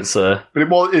guess. And it's But it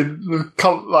was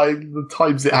the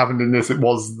times it happened in this, it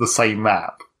was the same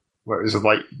map, where it was just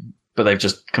like, but they've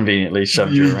just conveniently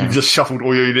shoved you around. You've just shuffled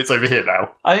all your units over here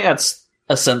now. I think that's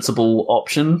a sensible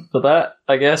option for that,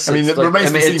 I guess. I mean, it remains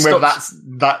to be seen whether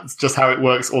that's just how it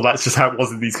works, or that's just how it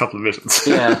was in these couple of missions.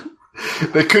 Yeah.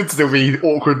 There could still be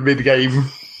awkward mid-game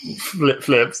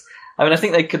flips. I mean, I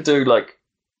think they could do, like,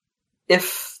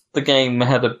 if the game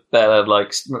had a better,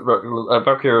 like,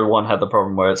 Valkyria 1 had the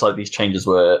problem where it's like these changes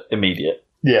were immediate.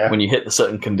 Yeah. When you hit the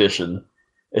certain condition,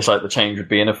 it's like the change would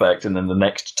be in effect, and then the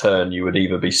next turn you would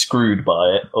either be screwed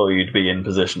by it or you'd be in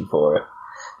position for it.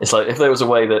 It's like if there was a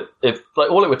way that,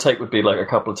 all it would take would be like a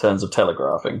couple of turns of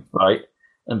telegraphing, right?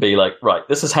 And be like, right,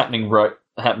 this is happening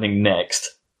next.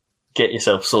 Get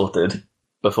yourself sorted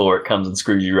before it comes and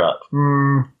screws you up.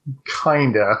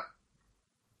 Kinda.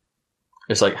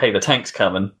 It's like, hey, the tank's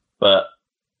coming, but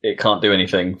it can't do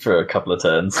anything for a couple of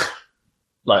turns.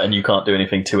 And you can't do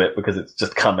anything to it because it's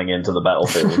just coming into the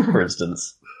battlefield, for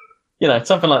instance.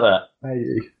 Something like that.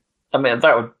 Maybe. I mean,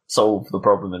 that would solve the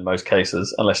problem in most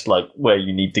cases, unless, where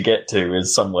you need to get to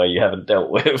is somewhere you haven't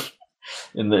dealt with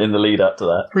in the lead up to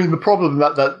that. I mean, the problem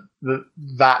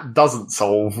that doesn't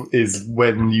solve is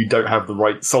when you don't have the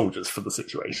right soldiers for the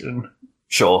situation.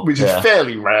 Sure. Which is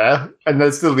fairly rare, and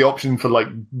there's still the option for,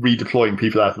 redeploying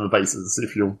people out of the bases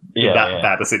if you're in that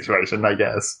bad a situation, I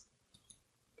guess.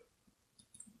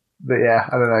 But yeah,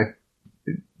 I don't know.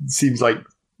 It seems like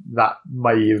that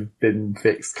may have been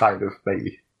fixed, kind of,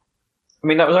 maybe. I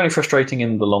mean, that was only frustrating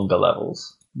in the longer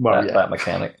levels, that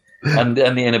mechanic. and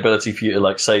the inability for you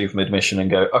to, save mid-mission and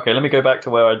go, okay, let me go back to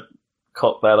where I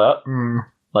cocked that up.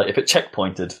 If it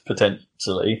checkpointed,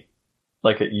 potentially,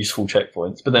 at useful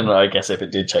checkpoints. But then I guess if it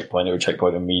did checkpoint, it would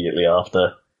checkpoint immediately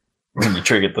after when you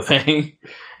triggered the thing.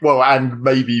 Well, and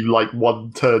maybe,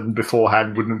 one turn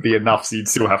beforehand wouldn't be enough, so you'd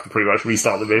still have to pretty much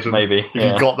restart the mission. Maybe,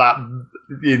 if you got that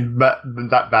in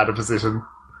that bad a position.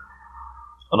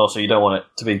 And also, you don't want it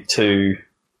to be too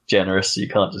generous, so you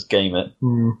can't just game it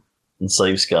and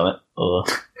save scum it. Or...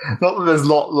 Not that there's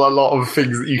a lot of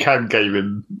things that you can game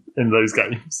in those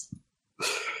games.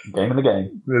 Game in the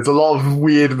game. There's a lot of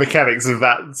weird mechanics of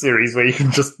that series where you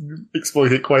can just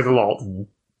exploit it quite a lot.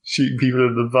 Shooting people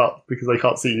in the butt because they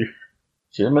can't see you.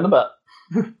 Shoot them in the butt.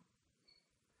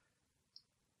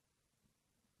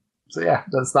 So yeah,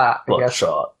 that's that.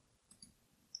 Bloodshot.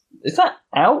 Is that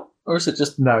out? Or is it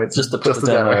just... No, it's just to put the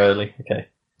demo early? Okay.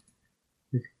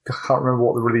 I can't remember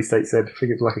what the release date said. I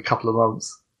think it's a couple of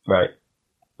months. Right.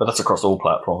 But that's across all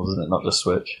platforms, isn't it? Not just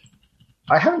Switch.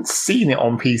 I haven't seen it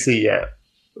on PC yet.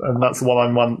 And that's what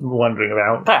I'm wondering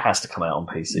about. That has to come out on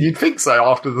PC. You'd think so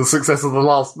after the success of the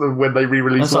last... when they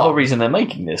re-released That's the whole reason they're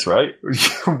making this, right?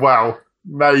 Well,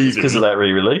 maybe. Because of that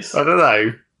re-release? I don't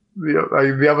know.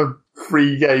 The other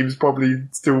 3 games probably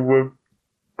still were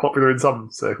popular in some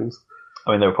circles.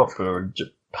 I mean, they were popular in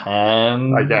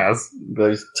Japan. I guess.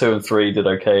 Those 2 and 3 did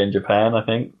okay in Japan, I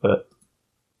think, but...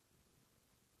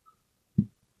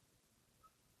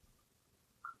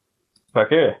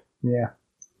 Valkyria. Yeah.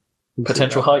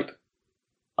 Potential hype.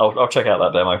 I'll check out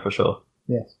that demo for sure.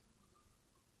 Yes.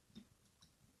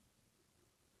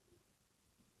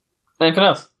 Anything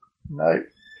else? No,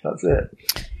 that's it.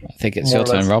 I think it's your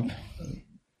turn, Rob.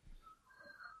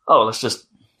 Oh,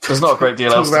 there's not a great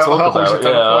deal else to talk about.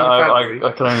 Yeah,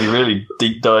 I can only really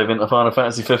deep dive into Final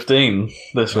Fantasy 15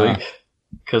 this week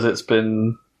because it's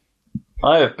been.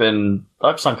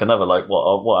 I've sunk another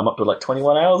I'm up to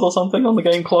 21 hours or something on the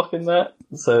game clock in that.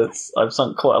 So I've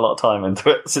sunk quite a lot of time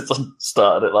into it since I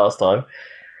started it last time,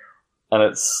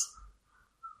 and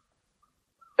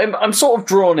I'm sort of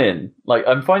drawn in.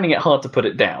 I'm finding it hard to put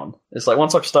it down. It's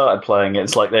once I've started playing it,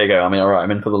 it's there you go. I mean, all right, I'm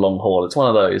in for the long haul. It's one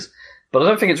of those. But I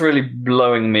don't think it's really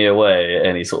blowing me away at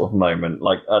any sort of moment.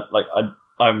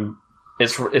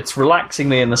 It's relaxing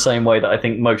me in the same way that I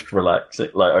think most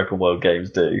open world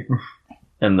games do.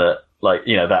 And that,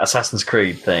 that Assassin's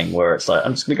Creed thing where it's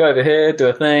I'm just going to go over here, do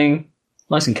a thing,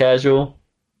 nice and casual.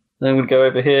 Then I'm going to go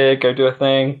over here, go do a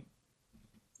thing.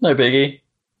 No biggie.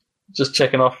 Just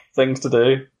checking off things to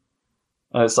do.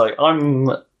 And it's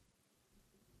the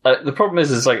problem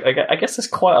is I guess there's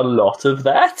quite a lot of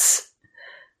that.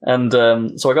 And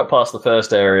so I got past the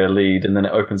first area lead, and then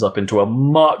it opens up into a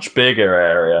much bigger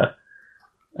area.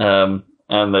 And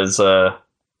there's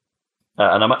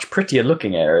and a much prettier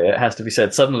looking area, it has to be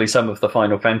said. Suddenly some of the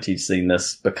Final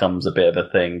Fantasy-ness becomes a bit of a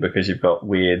thing, because you've got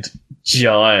weird,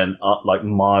 giant, like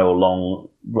mile-long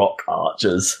rock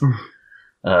arches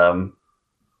around,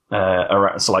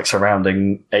 so like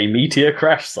surrounding a meteor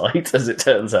crash site, as it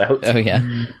turns out. Oh, yeah.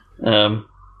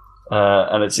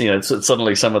 And it's, it's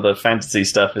suddenly some of the fantasy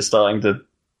stuff is starting to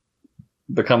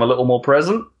become a little more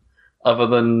present, other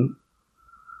than...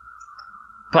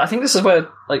 But I think this is where,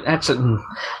 like, actually...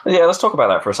 Yeah, let's talk about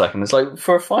that for a second. It's like,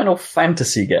 for a Final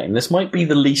Fantasy game, this might be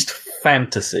the least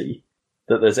fantasy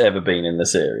that there's ever been in the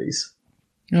series.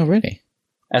 Oh, really?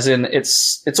 As in,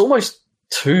 it's almost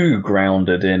too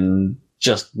grounded in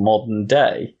just modern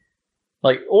day.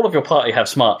 Like, all of your party have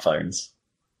smartphones,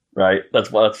 right?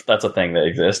 That's a thing that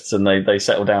exists, and they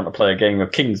settle down to play a game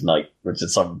of King's Knight, which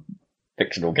is some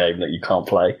fictional game that you can't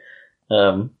play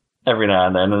every now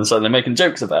and then, and so they're making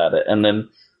jokes about it, and then...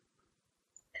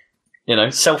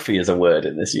 selfie is a word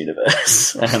in this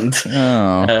universe, and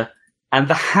the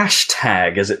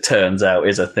hashtag, as it turns out,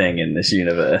 is a thing in this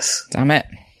universe. Damn it!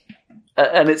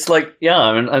 And it's like,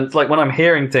 and it's like when I'm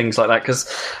hearing things like that,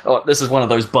 because this is one of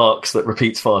those barks that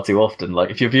repeats far too often.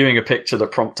 Like if you're viewing a picture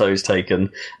that Prompto's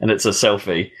taken and it's a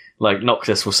selfie, like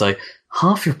Noctis will say,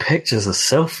 "Half your pictures are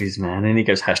selfies, man," and he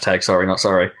goes, "Hashtag sorry, not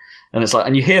sorry." And it's like,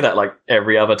 and you hear that like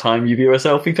every other time you view a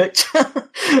selfie picture.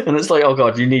 And it's like, oh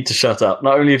god, you need to shut up.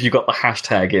 Not only have you got the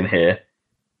hashtag in here,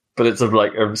 but it's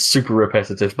a super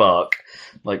repetitive bark.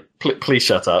 Like, please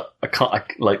shut up. I'm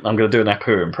going to do an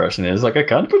Apu impression. It's like, I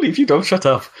can't believe you don't shut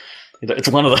up. It's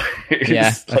one of those.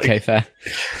 Yeah, okay, fair.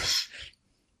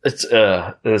 It's,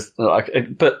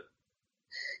 but,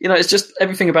 it's just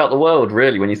everything about the world,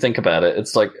 really, when you think about it.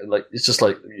 It's it's just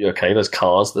like, okay, there's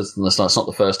cars. That's not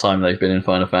the first time they've been in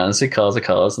Final Fantasy. Cars are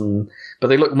cars, but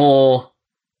they look more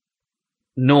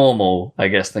normal, I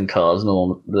guess, than cars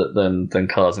than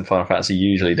cars in Final Fantasy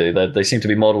usually do. They seem to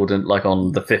be modelled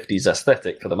on the 50s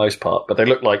aesthetic for the most part, but they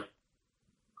look like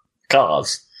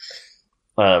cars.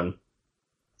 And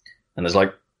there's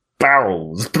like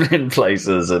barrels in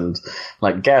places, and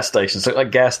like gas stations look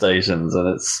like gas stations,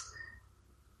 and it's...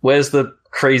 Where's the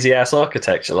crazy ass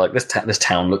architecture? Like this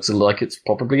town looks like it's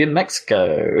probably in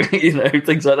Mexico.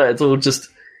 Things like that. It's all just...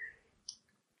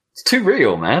 It's too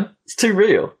real, man. It's too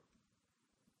real.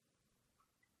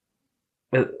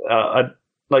 I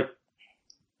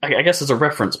guess as a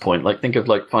reference point, like think of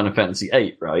like Final Fantasy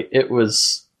VIII, right? It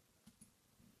was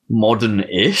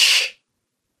modern-ish,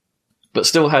 but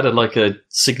still had a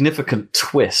significant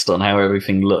twist on how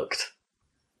everything looked.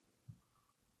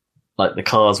 Like the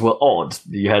cars were odd.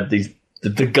 You had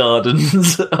the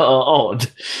gardens are odd.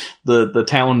 The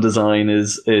town design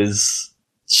is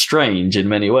strange in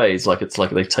many ways. Like it's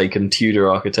like they've taken Tudor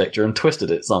architecture and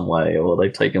twisted it some way, or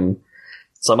they've taken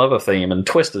some other theme and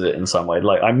twisted it in some way.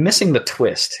 Like, I'm missing the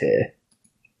twist here.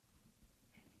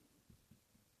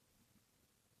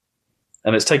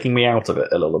 And it's taking me out of it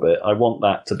a little bit. I want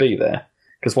that to be there.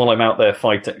 Because while I'm out there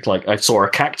fighting, like, I saw a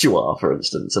cactuar, for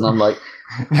instance, and I'm like...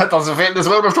 that doesn't fit in this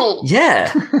world at all!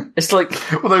 Yeah! It's like...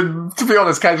 Although, to be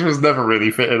honest, cactuars never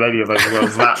really fit in any of those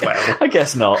worlds that well. I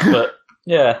guess not, but,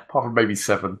 yeah. Apart from maybe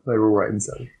 7. They were all right in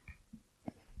 7.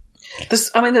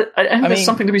 There's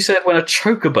something to be said when a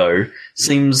chocobo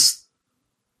seems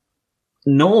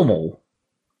normal,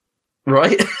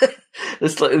 right?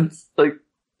 it's like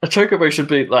a chocobo should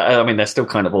be like. They're still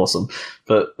kind of awesome,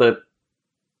 but there's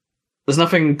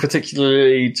nothing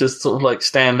particularly just sort of like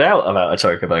stand out about a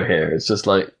chocobo here. It's just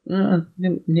like,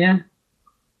 yeah,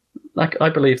 I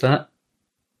believe that.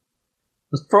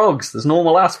 There's frogs. There's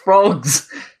normal ass frogs.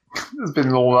 There's been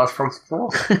normal ass frogs before.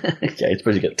 Yeah, I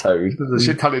suppose you get toad. There's a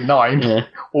shit ton in 9. Yeah.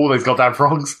 All those goddamn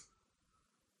frogs.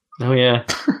 Oh yeah.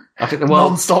 I think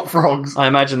non-stop frogs. I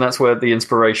imagine that's where the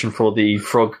inspiration for the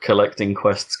frog collecting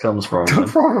quests comes from.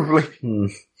 Probably.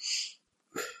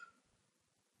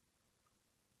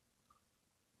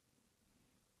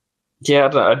 Yeah,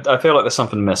 I feel like there's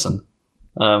something missing.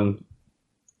 And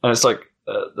it's like...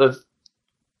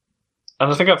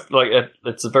 And I think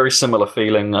it's a very similar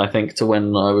feeling, I think, to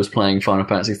when I was playing Final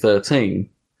Fantasy 13.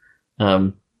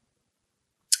 Even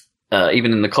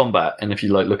in the combat, and if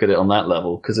you look at it on that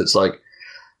level, because it's like,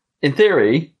 in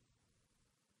theory,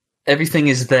 everything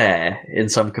is there in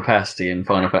some capacity in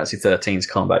Final Fantasy 13's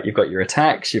combat. You've got your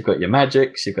attacks, you've got your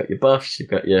magics, you've got your buffs, you've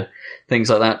got your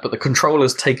things like that, but the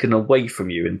controller's taken away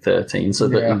from you in 13, so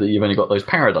that you've only got those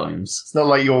paradigms. It's not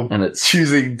like you're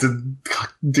choosing to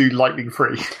do lightning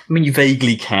free. I mean, you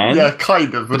vaguely can. Yeah,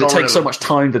 kind of. But it takes so much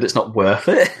time that it's not worth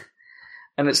it.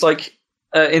 And it's like,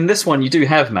 in this one you do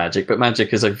have magic, but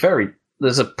magic is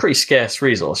there's a pretty scarce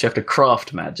resource. You have to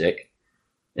craft magic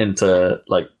into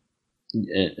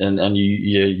and you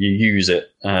use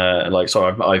it.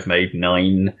 I've made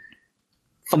 9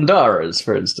 Thundaras,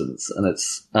 for instance, and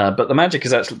it's but the magic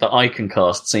is actually that I can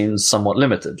cast seems somewhat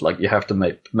limited. Like you have to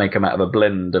make them out of a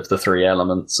blend of the 3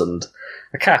 elements and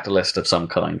a catalyst of some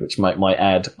kind, which might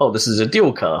add. Oh, this is a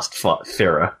dual cast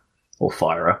Fira or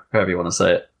Fira, however you want to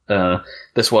say it.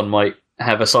 This one might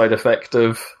have a side effect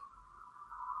of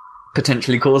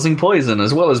potentially causing poison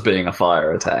as well as being a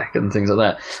fire attack and things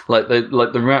like that. Like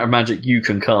the amount of magic you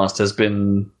can cast has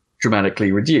been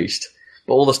dramatically reduced.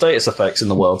 But all the status effects in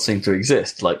the world seem to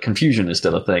exist. Like, confusion is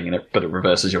still a thing, but it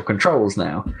reverses your controls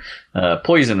now.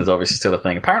 Poison is obviously still a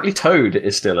thing. Apparently Toad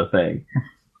is still a thing.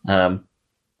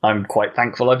 I'm quite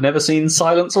thankful I've never seen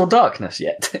silence or darkness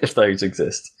yet, if those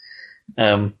exist.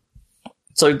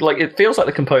 So, like, it feels like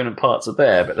the component parts are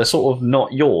there, but they're sort of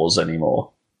not yours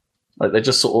anymore. Like, they're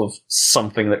just sort of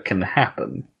something that can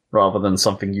happen, rather than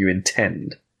something you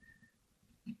intend.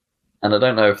 And I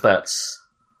don't know if that's...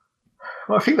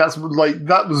 Well, I think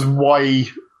that was why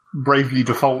Bravely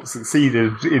Default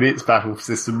succeeded in its battle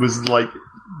system, was like,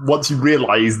 once you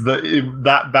realised that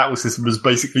that battle system was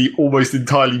basically almost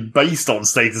entirely based on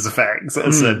status effects at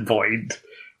a certain point,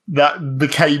 that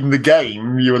became the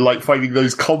game. You were like finding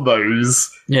those combos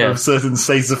of certain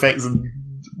status effects and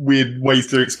weird ways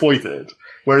to exploit it.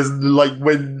 Whereas like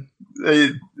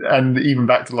and even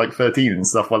back to like 13 and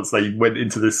stuff, once they went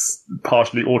into this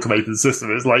partially automated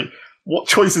system, it's like, what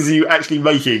choices are you actually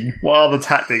making? What are the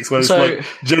tactics? Whereas like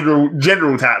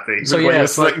general tactics, so you're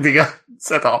selecting a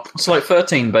setup. So like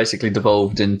 13 basically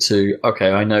devolved into, okay,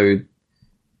 I know.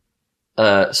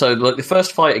 So like the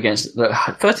first fight against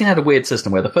 13 had a weird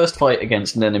system where the first fight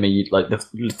against an enemy, like the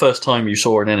first time you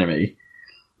saw an enemy,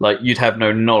 like you'd have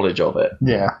no knowledge of it.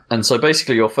 Yeah. And so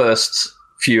basically your first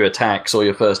few attacks or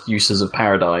your first uses of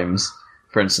paradigms,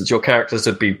 for instance, your characters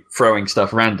would be throwing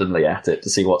stuff randomly at it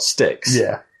to see what sticks.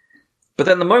 Yeah. But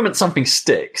then the moment something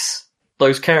sticks,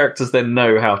 those characters then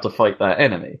know how to fight that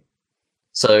enemy.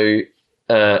 So,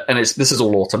 and this is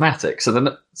all automatic. So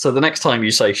the next time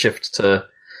you say shift to,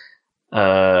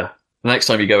 the next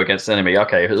time you go against an enemy,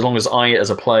 okay, as long as I as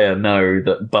a player know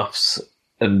that buffs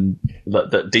and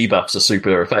that debuffs are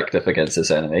super effective against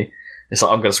this enemy, it's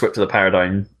like I'm going to switch to the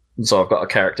paradigm. So I've got a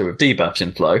character with debuffs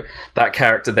in flow. That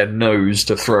character then knows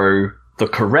to throw the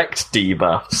correct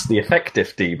debuffs, the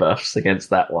effective debuffs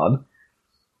against that one.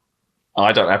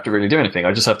 I don't have to really do anything.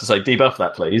 I just have to say, debuff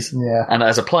that, please. Yeah. And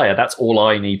as a player, that's all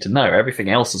I need to know. Everything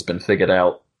else has been figured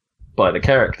out by the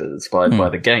characters, by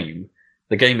the game.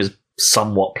 The game is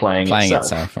somewhat playing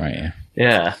itself. Right,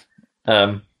 yeah.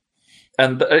 Yeah.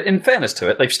 And in fairness to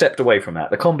it, they've stepped away from that.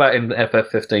 The combat in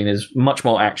FF15 is much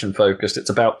more action-focused. It's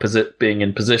about being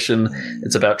in position.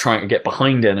 It's about trying to get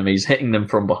behind enemies, hitting them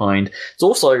from behind. It's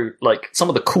also, like, some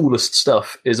of the coolest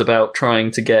stuff is about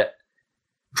trying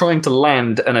to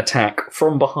land an attack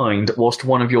from behind whilst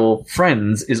one of your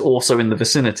friends is also in the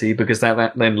vicinity, because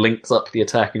that then links up the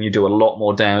attack and you do a lot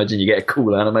more damage and you get a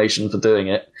cool animation for doing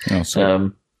it. Oh,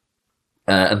 sorry.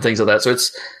 And things like that. So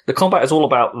the combat is all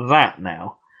about that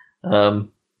now. But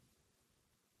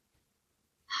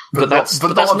that's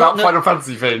not about Final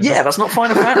Fantasy things. Yeah, that's not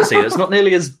Final Fantasy. It's not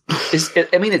nearly as...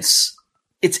 I mean, it's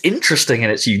interesting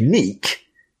and it's unique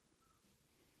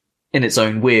in its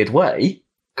own weird way.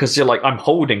 Because you're like, I'm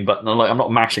holding button, I'm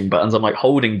not mashing buttons, I'm like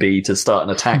holding B to start an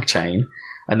attack chain,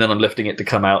 and then I'm lifting it to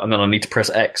come out, and then I need to press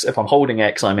X. If I'm holding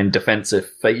X, I'm in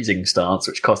defensive phasing stance,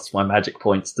 which costs my magic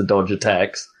points to dodge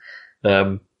attacks.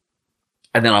 And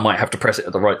then I might have to press it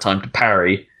at the right time to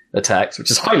parry attacks,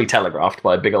 which is highly telegraphed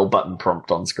by a big old button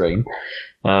prompt on screen.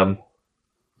 And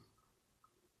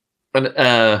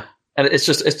it's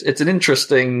just, it's an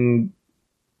interesting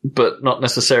but not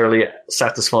necessarily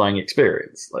satisfying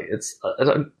experience. Like,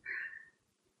 and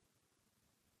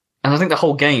I think the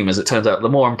whole game, as it turns out, the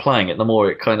more I'm playing it, the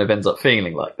more it kind of ends up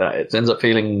feeling like that. It ends up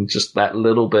feeling just that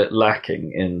little bit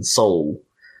lacking in soul.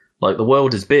 Like, the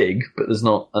world is big, but there's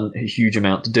not a huge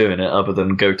amount to do in it other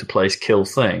than go to place, kill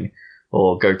thing,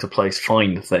 or go to place,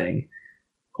 find thing,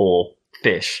 or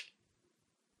fish.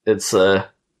 It's,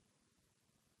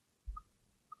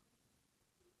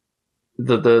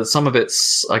 the some of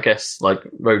its, I guess, like,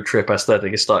 road trip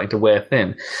aesthetic is starting to wear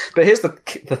thin. But here's the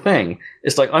thing.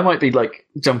 It's like, I might be, like,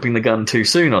 jumping the gun too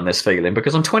soon on this feeling,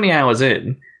 because I'm 20 hours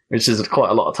in, which is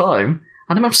quite a lot of time,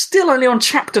 and I'm still only on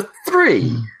chapter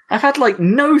 3. I've had, like,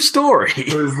 no story.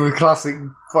 It was the classic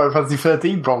Final Fantasy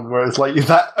 13 problem, where it's like,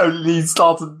 that only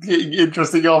started getting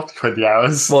interesting after 20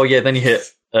 hours. Well, yeah, then you hit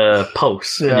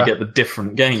Pulse, and you get the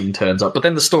different game turns up. But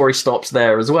then the story stops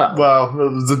there as well. Well,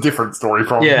 it was a different story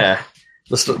from... Yeah.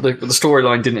 The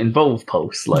storyline didn't involve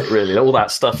Pulse, like, really. All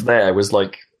that stuff there was,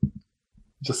 like...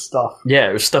 just stuff. Yeah,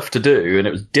 it was stuff to do, and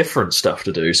it was different stuff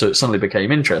to do, so it suddenly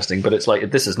became interesting, but it's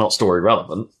like, this is not story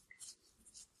relevant.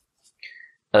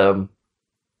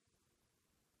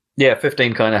 Yeah,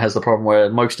 15 kind of has the problem where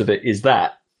most of it is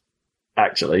that.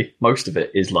 Actually, most of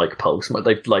it is like Pulse.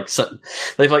 They've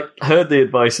heard the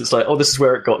advice. It's like, oh, this is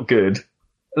where it got good,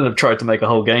 and they've tried to make a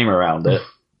whole game around it.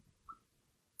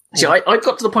 See, I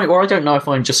got to the point where I don't know if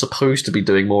I'm just supposed to be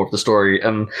doing more of the story,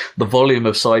 and the volume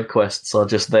of side quests are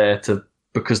just there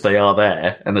because they are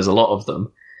there, and there's a lot of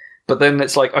them. But then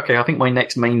it's like, okay, I think my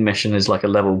next main mission is like a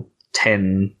level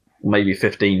 10, maybe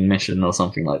 15 mission or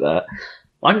something like that.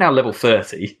 I'm now level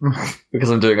 30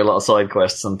 because I'm doing a lot of side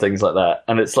quests and things like that,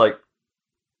 and it's like,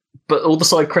 but all the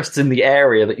side quests in the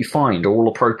area that you find are all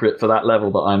appropriate for that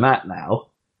level that I'm at now,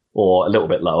 or a little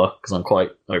bit lower because I'm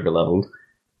quite over-leveled.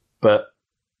 But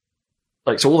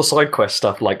like, so all the side quest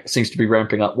stuff like seems to be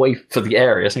ramping up way for the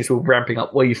area. Seems to be ramping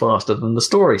up way faster than the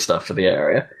story stuff for the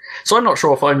area. So I'm not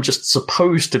sure if I'm just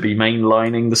supposed to be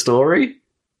mainlining the story,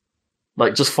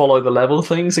 like just follow the level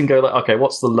things and go like, okay,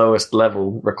 what's the lowest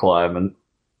level requirement?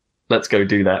 Let's go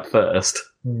do that first.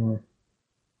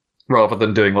 Rather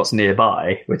than doing what's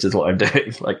nearby, which is what I'm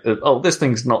doing. Like, oh, this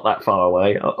thing's not that far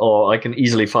away, or I can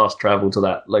easily fast travel to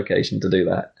that location to do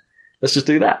that. Let's just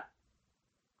do that.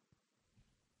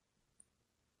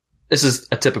 This is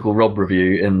a typical Rob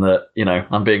review in that, you know,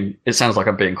 it sounds like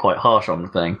I'm being quite harsh on the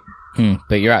thing.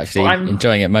 But you're actually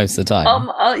enjoying it most of the time.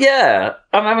 Yeah,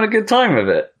 I'm having a good time with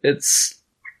it. It's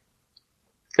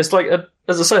like,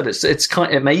 as I said,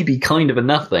 it may be kind of a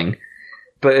nothing,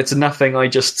 but it's a nothing I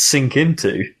just sink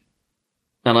into.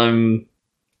 And I'm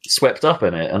swept up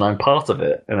in it, and I'm part of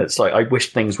it. And it's like, I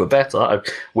wish things were better. I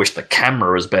wish the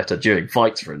camera was better during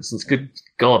fights, for instance. Good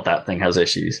God, that thing has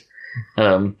issues.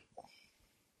 But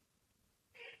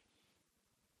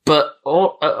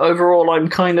overall, I'm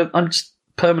just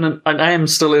permanent. I am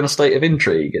still in a state of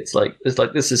intrigue. It's like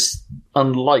this is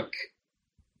unlike.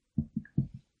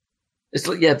 It's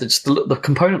like, yeah, the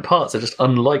component parts are just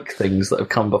unlike things that have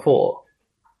come before.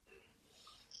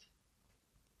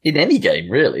 In any game,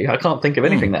 really. I can't think of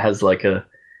anything that has like a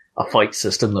fight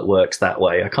system that works that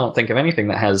way. I can't think of anything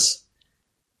that has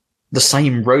the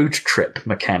same road trip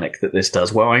mechanic that this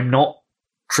does, where I'm not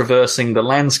traversing the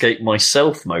landscape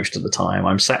myself most of the time.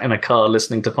 I'm sat in a car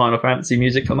listening to Final Fantasy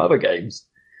music from other games.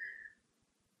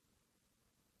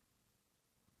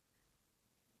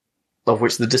 Of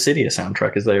which the Dissidia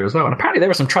soundtrack is there as well. And apparently there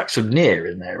are some tracks from Nier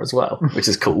in there as well, which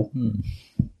is cool.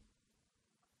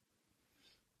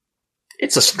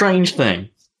 It's a strange thing.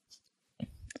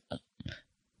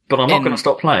 But I'm not going to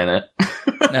stop playing it.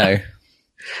 No.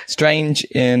 Strange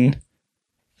in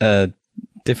a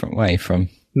different way from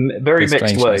very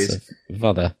mixed ways. Of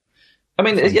other. I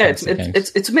mean, yeah,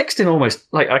 it's mixed in almost,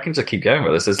 like, I can just keep going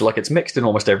with this. It's like, it's mixed in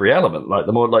almost every element. Like,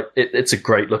 the more, like, it's a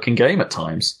great looking game at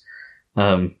times.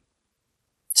 Some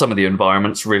of the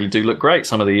environments really do look great.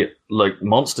 Some of the, like,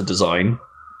 monster design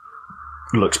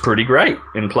looks pretty great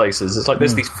in places. It's like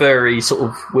there's these furry sort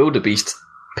of wildebeest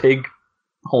pig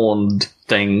horned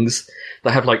things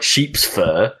that have like sheep's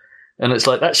fur, and it's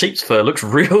like that sheep's fur looks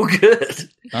real good.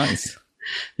 Nice.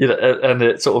 You know, and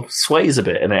it sort of sways a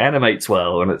bit and it animates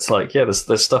well, and it's like, yeah,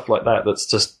 there's stuff like that that's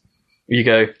just, you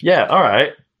go, yeah, all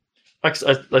right, let's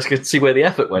go see where the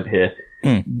effort went here.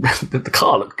 The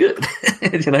car looked good.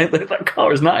 You know, that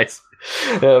car is nice.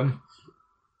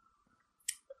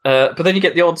 But then you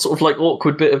get the odd sort of like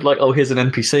awkward bit of like, oh, here's an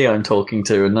NPC I'm talking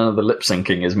to, and none of the lip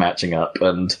syncing is matching up,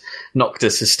 and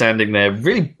Noctis is standing there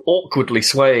really awkwardly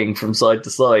swaying from side to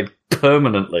side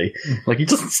permanently. Like, he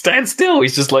doesn't stand still.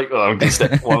 He's just like, oh, I'm going to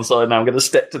step to one side now, I'm going to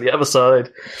step to the other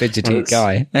side. Fidgety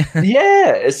guy.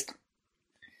 Yeah,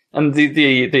 and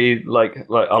the like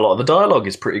a lot of the dialogue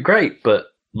is pretty great, but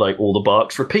like all the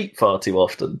barks repeat far too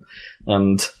often,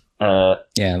 and yeah,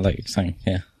 like you're saying,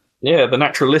 yeah. Yeah, the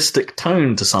naturalistic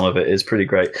tone to some of it is pretty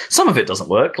great. Some of it doesn't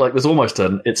work. Like, there's almost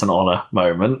it's an honor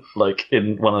moment. Like,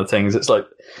 in one of the things, it's like,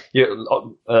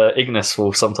 Ignis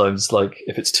will sometimes, like,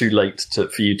 if it's too late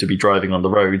for you to be driving on the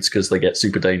roads because they get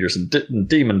super dangerous and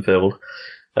demon-filled,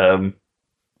 or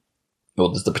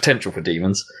there's the potential for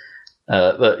demons,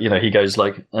 that, you know, he goes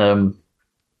like, I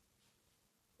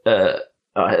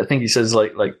think he says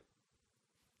like,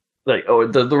 oh,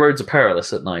 the roads are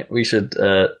perilous at night. We should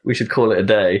call it a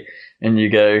day. And you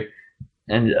go,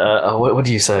 and what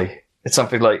do you say? It's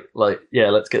something like yeah,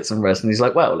 let's get some rest. And he's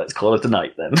like, well, let's call it a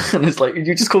night then. And it's like,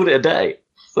 you just called it a day,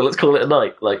 so let's call it a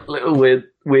night. Like, little weird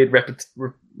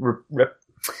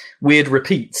weird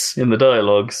repeats in the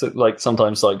dialogue. So, like,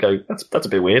 sometimes I go, that's a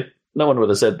bit weird. No one would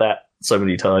have said that so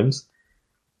many times.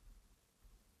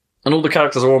 And all the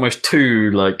characters are almost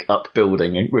too, like,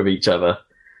 upbuilding with each other.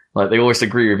 Like, they always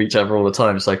agree with each other all the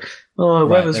time. It's like, oh,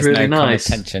 weather's really nice.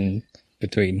 Kind of tension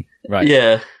between, right?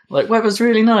 Yeah. Like, weather's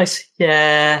really nice.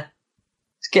 Yeah.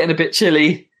 It's getting a bit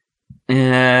chilly.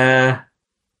 Yeah.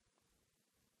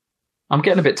 I'm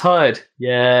getting a bit tired.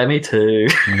 Yeah, me too.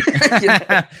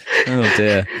 Yeah. Oh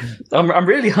dear. I'm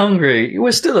really hungry.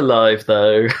 We're still alive,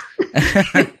 though.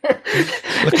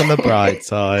 Look on the bright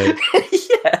side.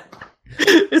 Yeah.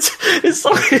 It's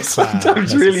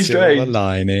sometimes really strange.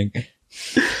 Lining.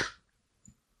 I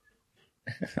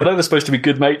know they're supposed to be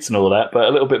good mates and all that, but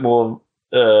a little bit more.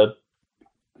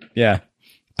 Yeah.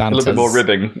 A little bit more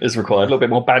ribbing is required. A little bit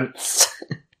more bants.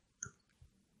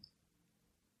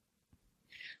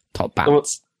 Top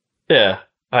bants. Yeah.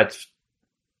 It's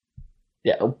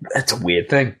a weird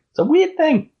thing. It's a weird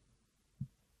thing.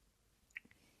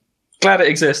 Glad it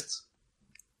exists.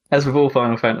 As with all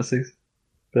Final Fantasies.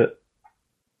 But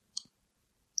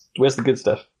where's the good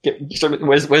stuff?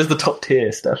 Where's the top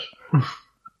tier stuff?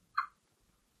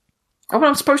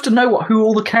 I'm supposed to know who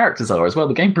all the characters are as well.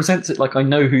 The game presents it like I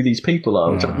know who these people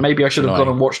are. Which maybe I should have gone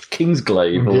and watched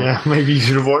Kingsglaive. Or... Yeah, maybe you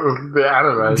should have watched the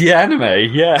anime. The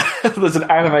anime, yeah. There's an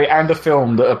anime and a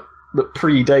film that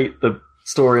predate the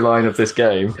storyline of this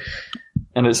game.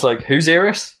 And it's like, who's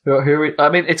Iris? I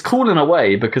mean, it's cool in a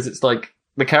way because it's like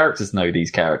the characters know these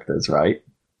characters, right?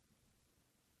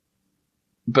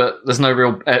 But there's no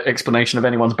real explanation of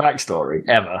anyone's backstory,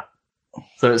 ever.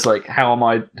 So it's like, how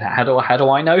do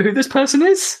I know who this person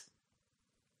is?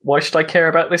 Why should I care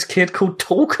about this kid called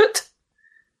Talcott?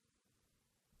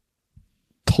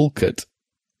 Talcott?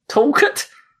 Talcott?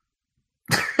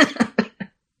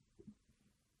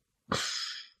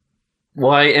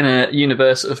 Why in a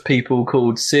universe of people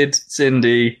called Sid,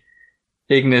 Cindy,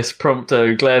 Ignis,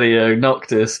 Prompto, Gladio,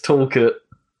 Noctis, Talcott,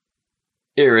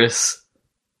 Iris...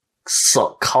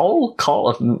 Cole,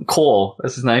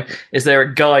 that's his name. Is there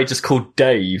a guy just called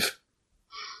Dave?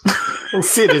 Well,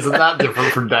 Sid isn't that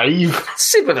different from Dave.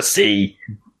 Sid with a C.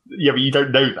 Yeah, but you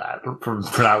don't know that from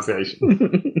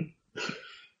pronunciation.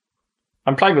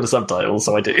 I'm playing with the subtitles,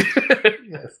 so I do.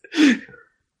 Yes.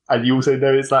 And you also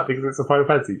know it's that because it's a Final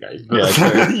Fantasy game.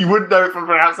 Yeah, you wouldn't know it from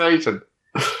pronunciation.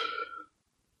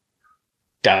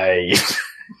 Dave.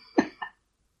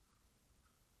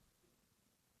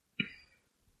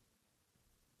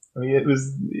 I mean, it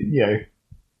was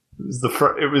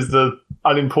the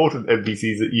unimportant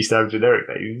NPCs that used to have generic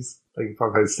names, like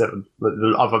Final Fantasy 7, like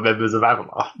the other members of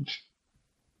Avalanche.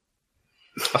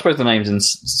 I suppose the names in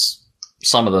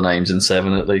some of the names in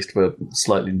 7 at least were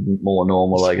slightly more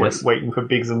normal, I guess. Waiting for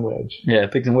Biggs and Wedge. Yeah,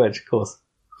 Biggs and Wedge, of course.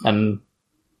 And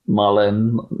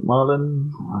Marlene.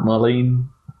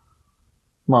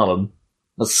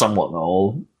 That's somewhat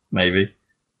normal, maybe.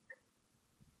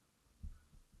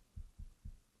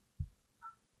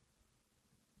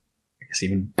 I guess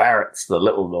even Barrett's the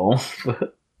little normal,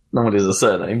 but no one is a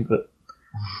surname, but...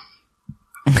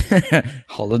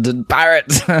 Holland and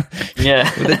Barrett. Yeah.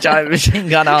 With a giant machine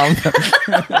gun arm.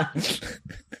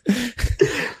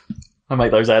 I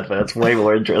make those adverts way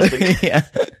more interesting. Yeah.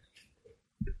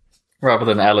 Rather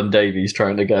than Alan Davies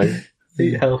trying to go,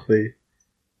 eat healthy,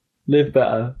 live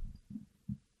better,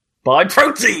 buy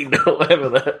protein, or whatever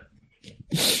that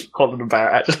Holland and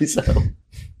Barrett actually sell.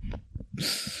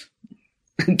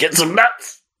 Get some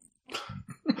nuts.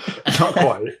 Not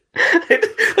quite.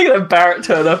 Look at Barrett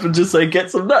turn up and just say,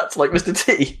 get some nuts, like Mr.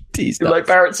 T. T's Like,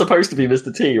 Barrett's supposed to be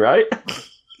Mr. T, right?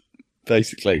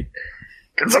 Basically.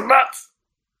 Get some nuts!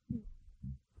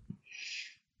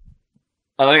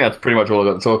 I think that's pretty much all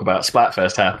I've got to talk about.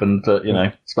 Splatfest happened, but, you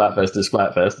know, Splatfest is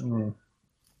Splatfest. Mm.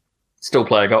 Still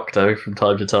playing Octo from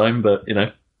time to time, but, you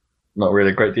know, not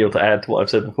really a great deal to add to what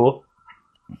I've said before.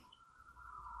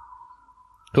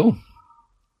 Cool.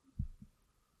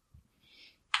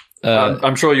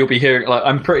 I'm sure you'll be hearing, like,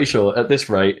 I'm pretty sure at this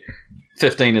rate,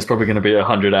 15 is probably going to be a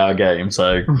 100-hour game,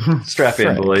 so strap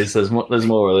in, boys. There's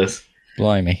more of this.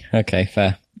 Blimey. Okay,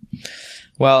 fair.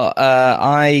 Well,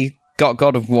 I got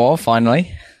God of War,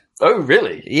 finally. Oh,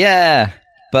 really? Yeah.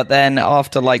 But then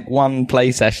after, like, one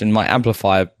play session, my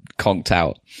amplifier conked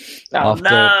out. Oh,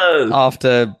 no!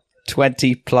 After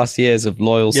 20-plus years of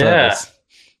loyal service.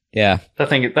 Yeah. That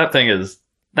thing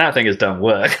has done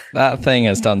work. That thing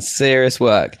has done serious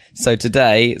work. So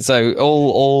today,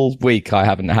 all week I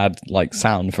haven't had like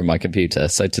sound from my computer.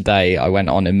 So today I went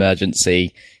on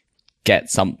emergency, get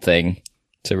something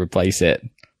to replace it,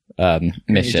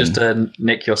 mission. You just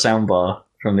nick your soundbar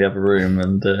from the other room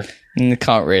and...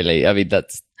 Can't really. I mean,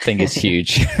 that's thing is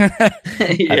huge.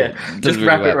 Yeah, just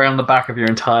wrap it around the back of your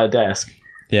entire desk.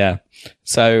 Yeah.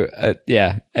 So,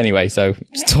 anyway, so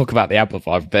let's talk about the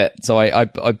amplifier a bit. So I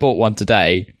bought one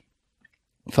today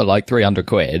for like 300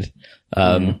 quid,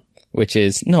 which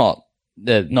is not,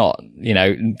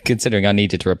 considering I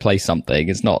needed to replace something,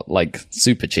 it's not like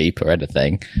super cheap or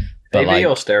anything. But AV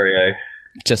or stereo?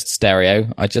 Just stereo.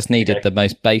 I just needed the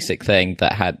most basic thing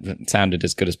that sounded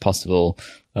as good as possible.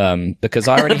 Because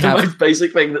I already have the most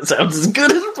basic thing that sounds as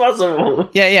good as possible.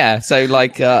 Yeah. So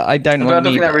like, I don't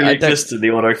think that really exists in the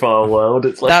audiophile world.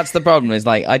 It's like that's the problem. Is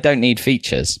like I don't need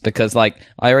features because like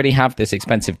I already have this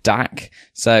expensive DAC.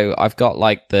 So I've got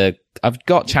I've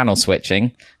got channel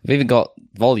switching. I've even got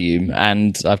volume,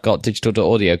 and I've got digital to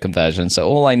audio conversion. So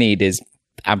all I need is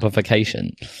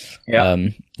amplification.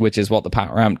 Which is what the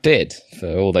power amp did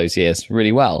for all those years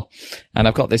really well. And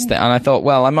I've got this thing, and I thought,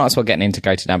 well, I might as well get an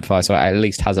integrated amplifier so it at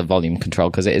least has a volume control,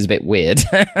 because it is a bit weird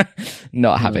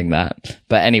not having that.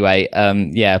 But anyway,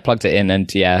 I plugged it in, and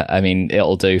I mean,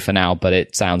 it'll do for now, but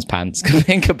it sounds pants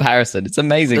in comparison. It's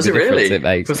amazing the difference it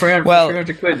makes. For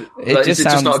 300 quid? It just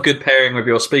sounds not a good pairing with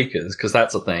your speakers, because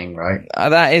that's a thing, right?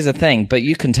 That is a thing, but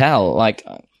you can tell, like,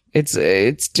 it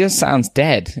just sounds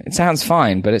dead. It sounds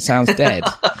fine, but it sounds dead.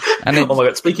 And oh my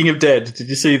god! Speaking of dead, did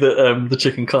you see that the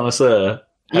Chicken Connoisseur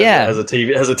has a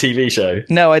TV show?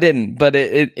 No, I didn't. But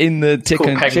it in the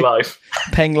Chicken Life.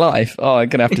 Peng Life. Oh, I'm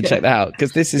gonna have to check that out,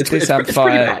 because this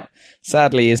amplifier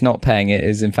sadly is not paying. It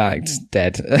is in fact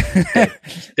dead.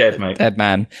 Dead, mate. Dead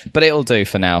man. But it'll do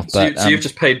for now. But so you've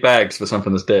just paid bags for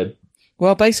something that's dead.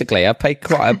 Well, basically, I paid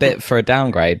quite a bit for a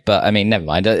downgrade, but I mean, never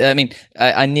mind. I mean,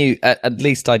 I knew at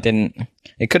least I didn't.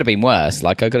 It could have been worse.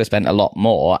 Like, I could have spent a lot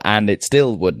more, and it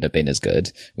still wouldn't have been as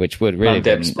good, which would really have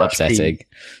been upsetting.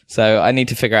 So I need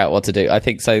to figure out what to do. I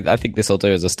think this will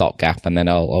do as a stopgap, and then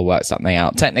I'll work something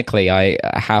out. Technically, I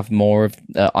have more of.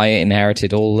 I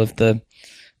inherited all of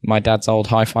my dad's old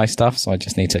hi-fi stuff, so I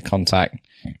just need to contact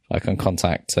my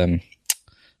stepmom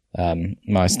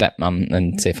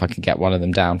and see if I can get one of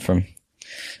them down from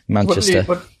Manchester.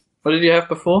 What did you have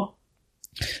before?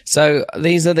 So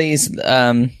these are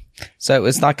so it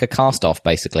was like a cast off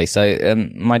basically. So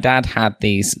my dad had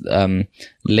these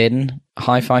Lin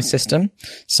hi-fi system.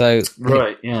 So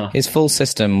his full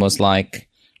system was like,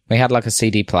 we had like a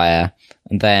CD player,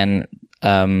 and then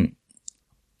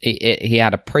he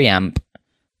had a preamp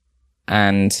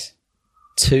and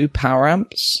 2 power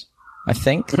amps, I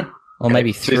think, or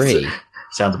maybe 3.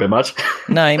 Sounds a bit much.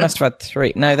 No, he must have had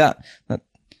 3. No, that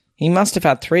he must have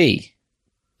had 3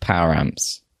 power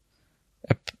amps.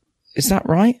 Is that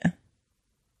right?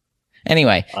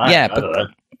 Anyway,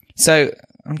 so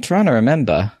I'm trying to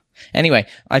remember. Anyway,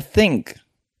 I think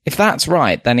if that's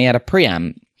right, then he had a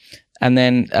preamp and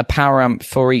then a power amp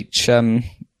for each,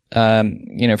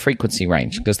 frequency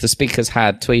range, because the speakers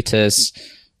had tweeters,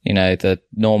 the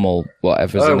normal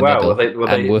whatever's in the middle.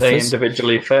 Were they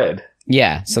individually fed?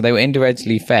 Yeah, so they were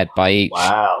individually fed by each.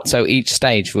 Wow. So each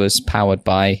stage was powered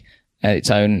by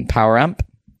its own power amp.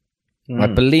 I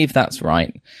believe that's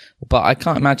right. But I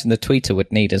can't imagine the tweeter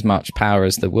would need as much power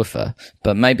as the woofer.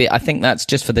 But maybe, I think that's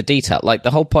just for the detail. Like,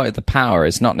 the whole point of the power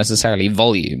is not necessarily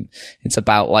volume. It's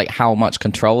about, like, how much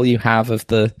control you have of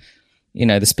the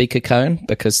speaker cone.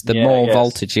 Because the more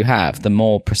voltage you have, the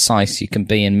more precise you can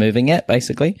be in moving it,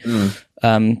 basically.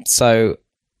 So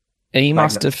he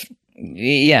must have...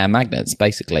 Yeah, magnets,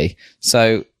 basically.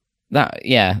 So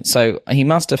so he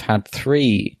must have had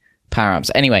 3 power amps.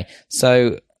 Anyway,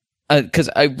 so because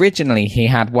originally he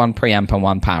had 1 preamp and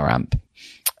 1 power amp,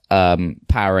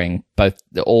 powering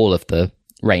all of the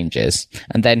ranges,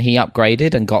 and then he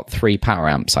upgraded and got 3 power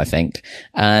amps, I think,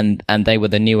 and they were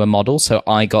the newer model. So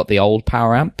I got the old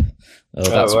power amp.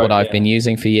 That's what I've been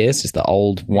using for years, is the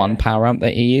old 1 power amp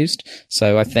that he used.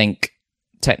 So I think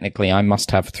technically I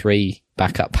must have 3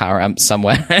 backup power amps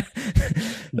somewhere,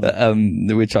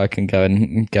 which I can go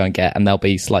and get, and they'll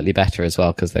be slightly better as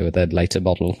well because they were the later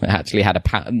model. It actually had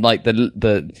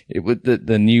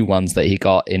the new ones that he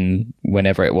got in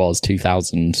whenever it was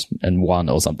 2001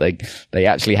 or something. They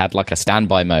actually had like a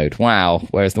standby mode. Wow!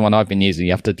 Whereas the one I've been using,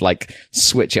 you have to like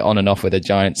switch it on and off with a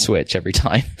giant switch every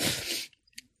time.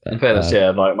 In fairness,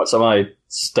 so my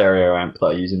stereo amp that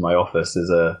I use in my office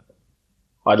is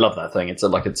I love that thing. It's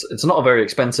not a very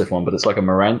expensive one, but it's like a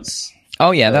Marantz.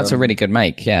 Oh yeah, that's a really good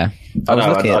make. Yeah, I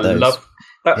love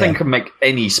that thing. Can make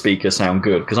any speaker sound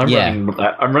good, because I'm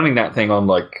running that thing on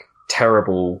like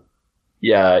terrible,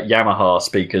 Yamaha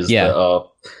speakers that are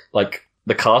like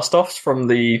the cast-offs from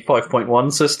the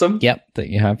 5.1 system. Yep, that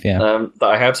you have. Yeah, that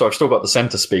I have. So I've still got the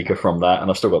center speaker from that,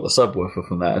 and I've still got the subwoofer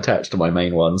from that attached to my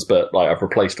main ones. But like, I've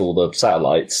replaced all the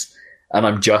satellites. and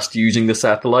I'm just using the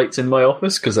satellites in my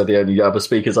office because they're the only other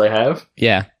speakers I have.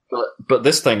 Yeah. But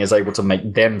this thing is able to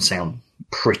make them sound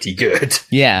pretty good.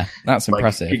 Yeah, that's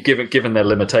impressive. Given their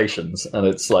limitations, and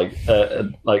it's so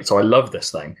I love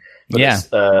this thing. But yeah.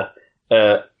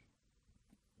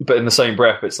 But in the same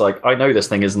breath, it's like, I know this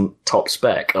thing isn't top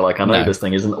spec. I know this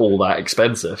thing isn't all that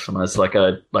expensive, and it's like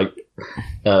but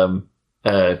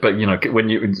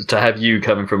when to have you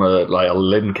coming from a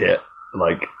Lin kit,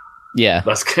 yeah,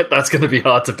 that's going to be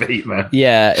hard to beat, man.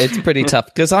 Yeah, it's pretty tough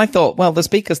because I thought, well, the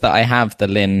speakers that I have,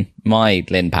 my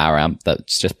Lin power amp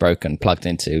that's just broken, plugged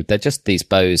into, they're just these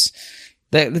Bose.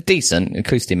 They're decent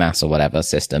Acoustimass or whatever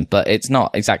system, but it's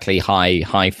not exactly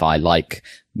hi-fi like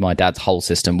my dad's whole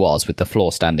system was, with the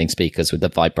floor standing speakers with the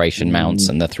vibration mounts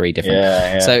and the 3 different.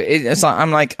 Yeah. So it's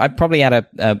like I probably had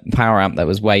a power amp that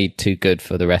was way too good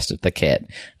for the rest of the kit,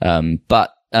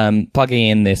 but plugging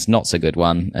in this not so good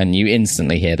one, and you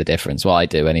instantly hear the difference. Well, I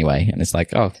do anyway, and it's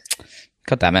like, oh,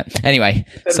 god damn it. Anyway,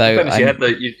 so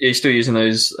you're still using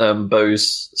those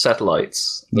Bose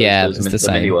satellites. The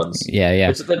same mini ones.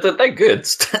 Yeah. They're good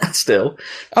still.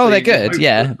 Oh, they're good.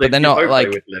 But they're not like.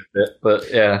 They would lift it,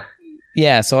 but yeah.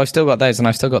 Yeah, so I've still got those, and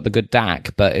I've still got the good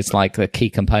DAC, but it's like the key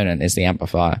component is the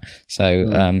amplifier.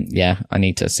 So, I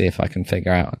need to see if I can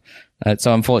figure out.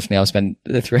 So unfortunately, I'll spend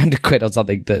 £300 on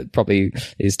something that probably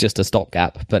is just a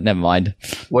stopgap, but never mind.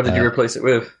 What did you replace it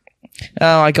with?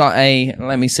 Oh, I got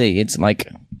let me see, it's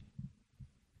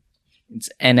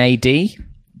NAD.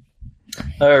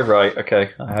 Oh, right, okay.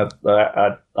 I've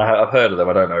heard of them.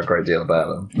 I don't know a great deal about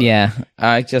them. Yeah,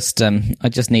 I just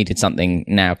needed something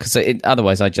now, because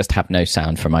otherwise I just have no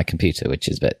sound from my computer, which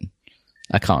is a bit.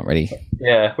 I can't really.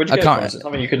 Yeah, I can't. It's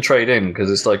something you can trade in, because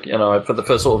it's like, for the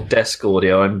first sort of desk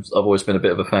audio, I've always been a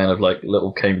bit of a fan of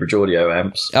little Cambridge audio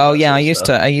amps. Oh yeah, I used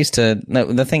to. No,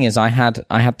 the thing is, I had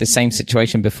the same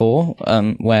situation before,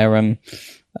 where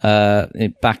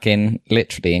back in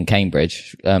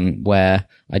Cambridge, where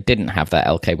I didn't have that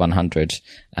LK100,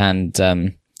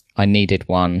 and I needed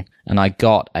one, and I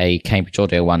got a Cambridge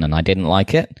audio one, and I didn't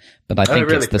like it, but I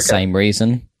think it's the same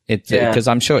reason. Because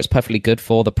I'm sure it's perfectly good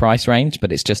for the price range,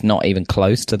 but it's just not even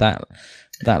close to that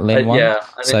Lin one. Yeah,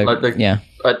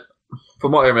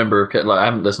 from what I remember, I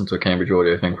haven't listened to a Cambridge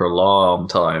audio thing for a long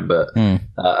time, but and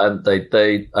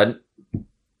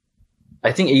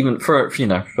I think even for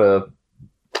trying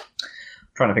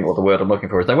to think what the word I'm looking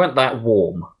for is, they weren't that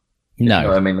warm.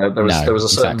 No, I mean there was a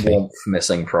certain warmth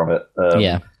missing from it.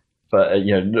 But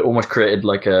it almost created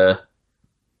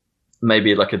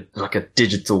maybe like a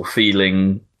digital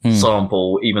feeling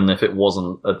sample, even if it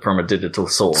wasn't from a digital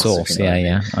source.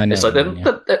 Yeah, I know. It's like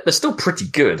they're still pretty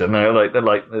good, and they're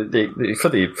for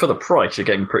the price, you're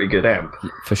getting pretty good amp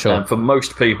for sure. And for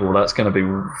most people, that's going to be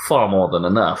far more than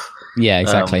enough. Yeah,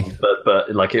 exactly. But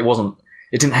it wasn't.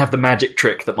 It didn't have the magic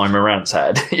trick that my Marantz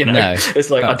had. No, it's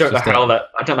like I don't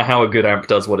know how a good amp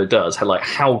does what it does.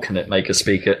 How can it make a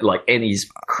speaker any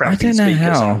crappy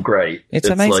speaker sound great? It's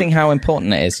amazing how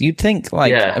important it is. You'd think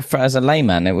as a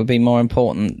layman, it would be more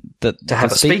important that to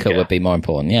have the speaker would be more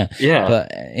important. Yeah.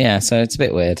 But so it's a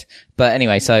bit weird. But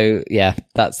anyway, so yeah,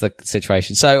 that's the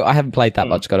situation. So I haven't played that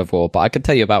much God of War, but I could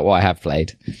tell you about what I have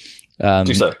played.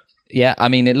 Do so. Yeah, I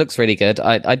mean, it looks really good.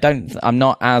 I'm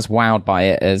not as wowed by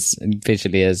it as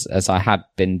visually as I had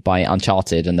been by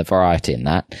Uncharted and the variety in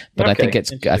that, but I think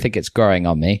it's growing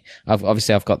on me. I've got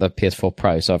the PS4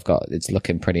 Pro, so it's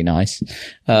looking pretty nice.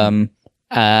 I mean,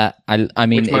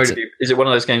 which mode is it one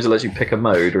of those games that lets you pick a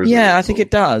mode? Or I think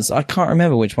it does. I can't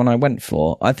remember which one I went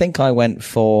for. I think I went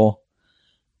for,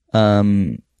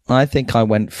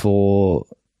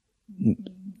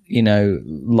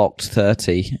 locked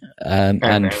 30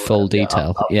 and full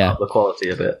detail. Up the quality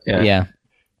of it. Yeah.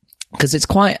 Because it's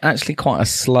quite a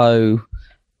slow.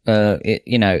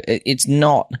 It's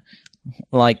not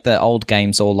like the old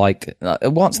games, or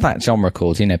what's that genre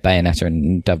called? Bayonetta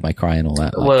and Devil May Cry and all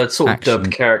that. Well, it's sort of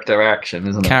dubbed character action,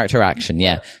 isn't it? Character action,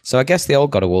 yeah. So I guess the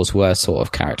old God of Wars were sort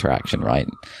of character action, right?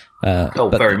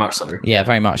 Very much so. Yeah,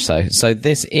 very much so. So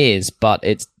this is, but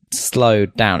it's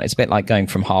slowed down. It's a bit like going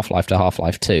from Half-Life to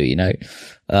Half-Life 2,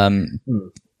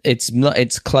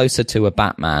 It's closer to a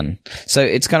Batman. So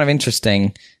it's kind of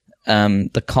interesting.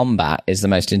 The combat is the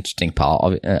most interesting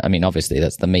part. I mean, obviously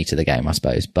that's the meat of the game, I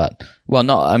suppose, but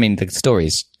the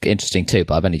story's interesting too,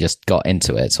 but I've only just got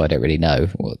into it, so I don't really know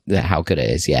how good it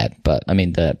is yet. But I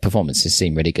mean, the performances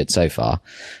seem really good so far.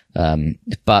 The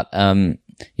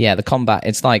combat,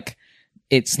 it's like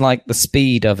the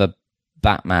speed of a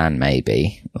Batman,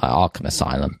 maybe like Arkham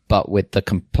Asylum, but with the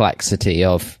complexity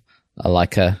of a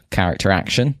character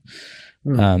action.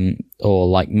 or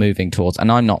like moving towards.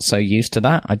 And I'm not so used to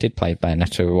that. I did play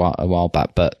Bayonetta a while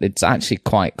back, but it's actually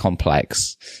quite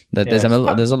complex. There's a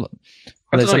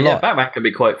lot. Batman can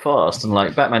be quite fast, and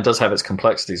like Batman does have its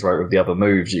complexities, right, with the other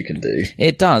moves you can do.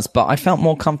 It does, but I felt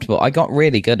more comfortable. I got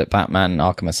really good at Batman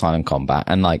Arkham Asylum combat,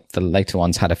 and like the later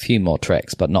ones had a few more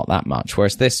tricks, but not that much.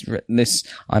 Whereas this,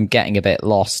 I'm getting a bit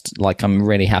lost. Like I'm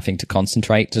really having to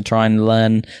concentrate to try and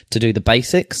learn to do the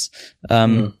basics.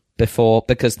 Before,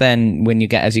 because then when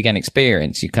as you get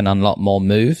experience, you can unlock more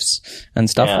moves and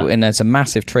stuff. Yeah. And there's a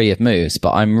massive tree of moves,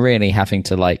 but I'm really having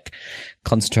to like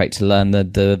concentrate to learn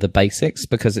the basics,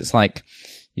 because it's like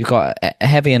you've got a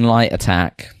heavy and light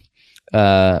attack,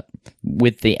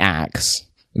 with the axe,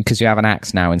 because you have an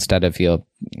axe now instead of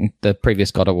the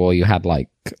previous God of War, you had like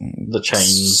the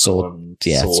chains, sword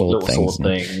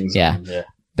things. Yeah.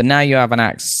 But now you have an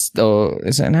axe, or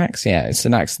is it an axe? Yeah, it's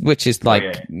an axe, which is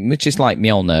like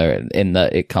Mjolnir in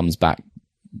that it comes back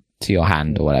to your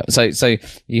hand or whatever. So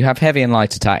you have heavy and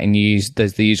light attack, and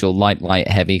there's the usual light,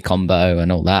 heavy combo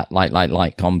and all that.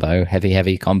 Light combo,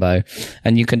 heavy combo.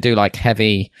 And you can do like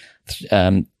heavy,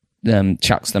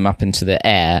 chucks them up into the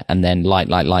air, and then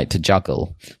light to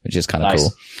juggle, which is kind of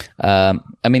cool.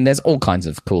 I mean, there's all kinds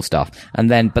of cool stuff.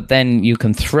 But then you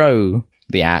can throw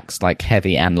the axe, like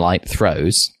heavy and light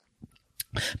throws,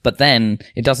 but then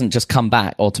it doesn't just come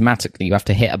back automatically. You have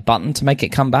to hit a button to make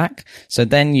it come back. So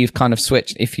then you've kind of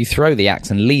switched. If you throw the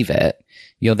axe and leave it,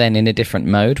 you're then in a different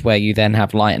mode where you then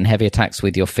have light and heavy attacks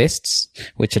with your fists,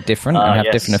 which are different and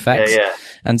have different effects. Yeah.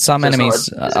 And some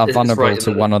enemies are vulnerable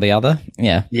to one or the other.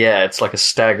 Yeah. Yeah, it's like a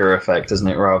stagger effect, isn't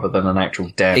it, rather than an actual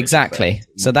damage Exactly.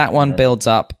 effect. So that one builds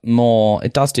up more.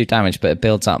 It does do damage, but it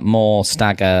builds up more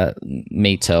stagger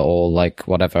meter or like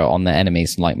whatever on the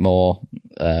enemies, like more.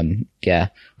 I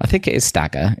think it is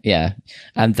stagger. Yeah.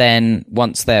 And then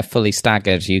once they're fully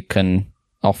staggered, you can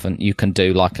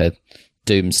do like a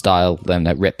Doom style, then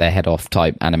rip their head off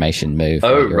type animation move.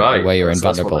 Where you're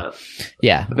invulnerable.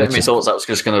 Yeah. A bit of me thought that was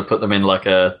just going to put them in like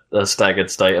a staggered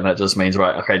state, and that just means,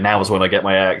 right, okay, now is when I get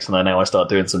my axe, and now I start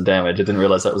doing some damage. I didn't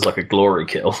realize that was like a glory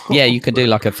kill. Yeah, you could do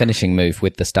like a finishing move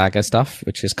with the stagger stuff,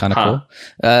 which is kind of cool.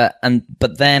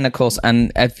 But then, of course,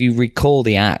 and if you recall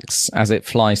the axe, as it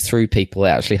flies through people, it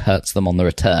actually hurts them on the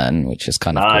return, which is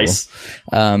kind of nice.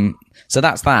 Cool. So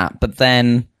that's that. But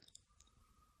then,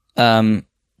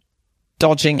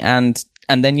 dodging and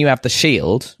then you have the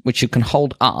shield, which you can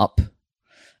hold up,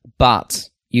 but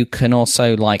you can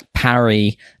also like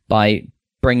parry by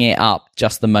bringing it up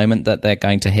just the moment that they're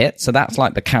going to hit. So that's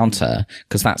like the counter,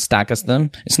 because that staggers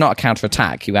them. It's not a counter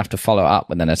attack. You have to follow up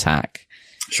with an attack.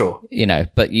 Sure.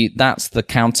 But that's the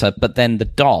counter. But then the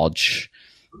dodge,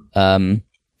 I'm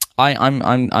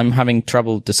having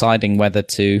trouble deciding whether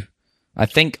to. I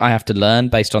think I have to learn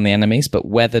based on the enemies, but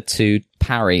whether to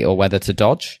parry or whether to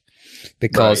dodge.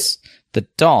 Because the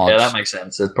dodge... Yeah, that makes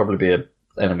sense. It'd probably be an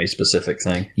enemy-specific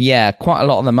thing. Yeah, quite a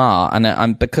lot of them are.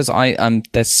 And because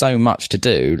there's so much to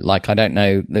do, like I don't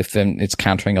know if it's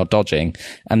countering or dodging.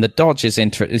 And the dodge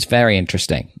is very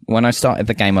interesting. When I started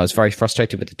the game, I was very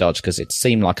frustrated with the dodge because it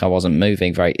seemed like I wasn't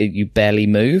moving you barely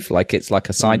move, like it's like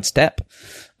a sidestep.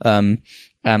 And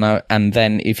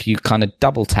then if you kind of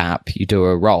double tap, you do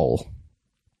a roll.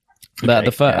 But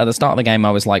at the start of the game,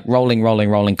 I was like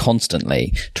rolling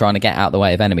constantly, trying to get out of the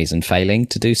way of enemies and failing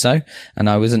to do so. And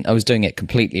I was doing it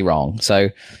completely wrong. So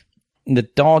the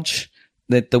dodge,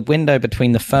 the window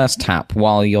between the first tap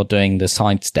while you're doing the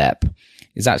sidestep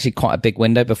is actually quite a big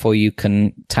window before you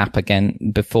can tap again,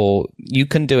 before you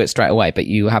can do it straight away, but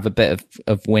you have a bit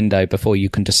of window before you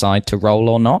can decide to roll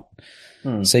or not.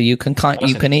 So you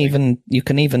can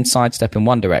even sidestep in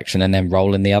one direction and then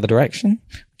roll in the other direction,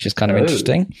 which is kind of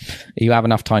interesting. You have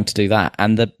enough time to do that.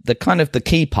 And the kind of the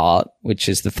key part, which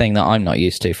is the thing that I'm not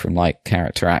used to from like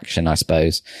character action, I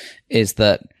suppose, is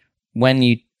that when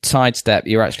you sidestep,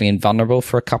 you're actually invulnerable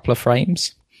for a couple of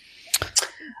frames.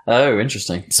 Oh,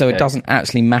 interesting. So it doesn't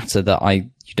actually matter that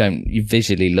you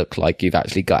visually look like you've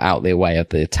actually got out the way of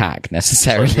the attack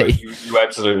necessarily. You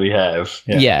absolutely have.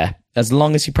 Yeah. As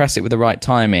long as you press it with the right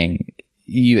timing,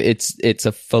 it's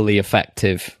a fully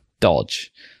effective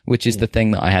dodge, which is the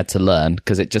thing that I had to learn,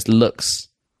 because it just looks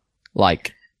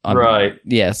like I'm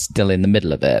still in the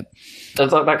middle of it.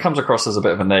 That comes across as a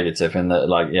bit of a negative in that,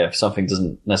 like, if something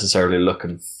doesn't necessarily look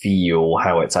and feel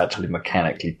how it's actually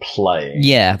mechanically playing.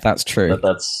 Yeah, that's true.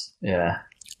 That's.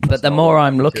 But the more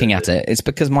I'm looking at it, it's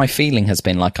because my feeling has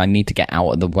been like I need to get out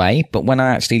of the way. But when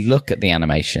I actually look at the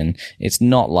animation, it's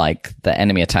not like the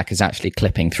enemy attack is actually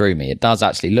clipping through me. It does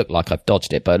actually look like I've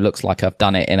dodged it, but it looks like I've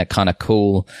done it in a kind of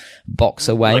cool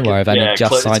boxer way like where I've only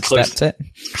just sidestepped it.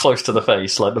 Close to the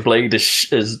face, like the blade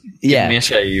is giving me a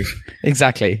shave.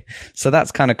 Exactly. So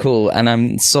that's kind of cool. And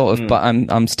I'm sort of, but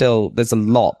I'm still, there's a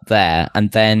lot there.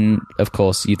 And then, of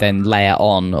course, you then layer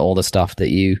on all the stuff that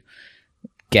you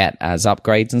get as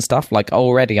upgrades and stuff. Like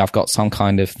already I've got some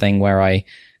kind of thing where I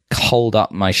hold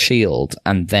up my shield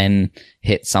and then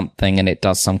hit something and it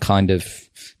does some kind of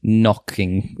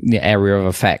knocking area of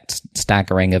effect,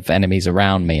 staggering of enemies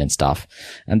around me and stuff.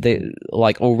 And there's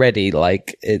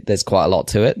quite a lot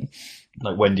to it.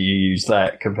 Like, when do you use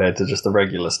that compared to just the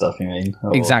regular stuff, you mean?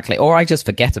 Or... Exactly. Or I just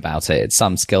forget about it. It's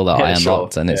some skill that I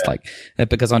unlocked, and it's like,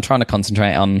 because I'm trying to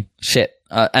concentrate on shit.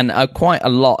 And quite a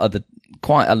lot,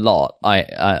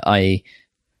 I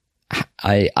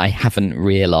haven't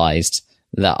realized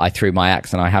that I threw my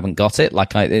axe and I haven't got it.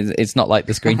 Like, it's not like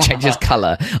the screen changes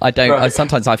color.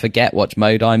 Sometimes I forget what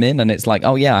mode I'm in, and it's like,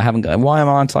 oh yeah, I haven't got, why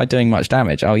aren't I doing much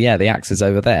damage? Oh yeah, the axe is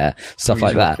over there. Stuff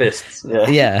like that. Fists.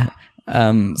 Yeah.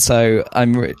 So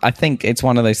I think it's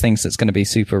one of those things that's going to be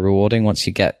super rewarding once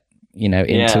you get,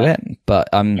 into it. But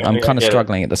I'm kind of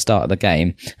struggling at the start of the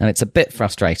game, and it's a bit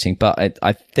frustrating, but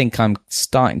I think I'm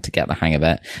starting to get the hang of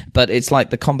it. But it's like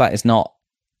the combat is not,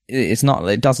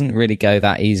 it doesn't really go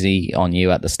that easy on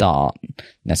you at the start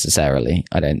necessarily.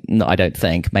 I don't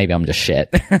think. Maybe I'm just shit.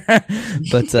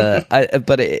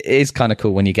 But it is kind of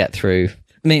cool when you get through.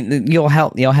 I mean, your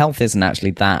health isn't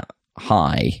actually that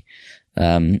high.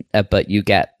 But you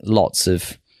get lots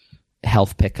of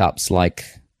health pickups,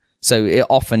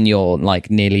 often you're like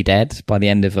nearly dead by the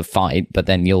end of a fight, but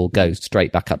then you'll go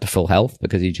straight back up to full health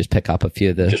because you just pick up a few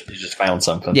of the... You just found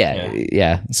something.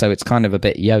 Yeah. So it's kind of a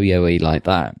bit yo-yo-y like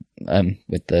that,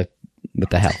 with the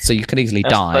health. So you could easily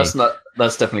die.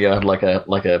 That's definitely like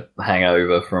a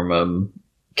hangover from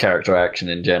character action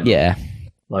in general. Yeah.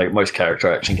 Like, most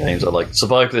character action games are like,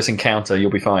 survive this encounter,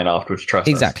 you'll be fine afterwards, trust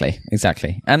us.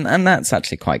 Exactly. And that's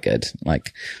actually quite good.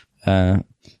 Like,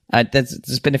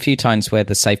 there's been a few times where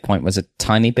the save point was a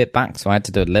tiny bit back, so I had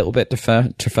to do a little bit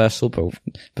traversal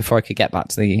before I could get back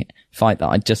to the fight that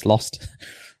I just lost.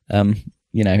 And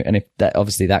if that,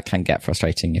 obviously that can get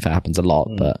frustrating if it happens a lot,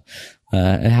 but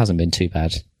it hasn't been too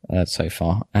bad so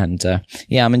far. And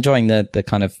I'm enjoying the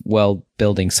kind of world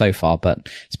building so far, but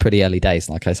it's pretty early days,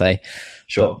 like I say.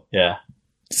 Sure, yeah.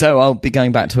 So I'll be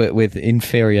going back to it with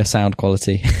inferior sound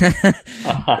quality.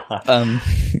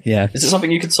 Yeah. Is it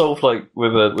something you could solve like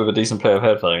with a decent pair of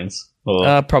headphones?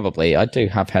 Or? Probably. I do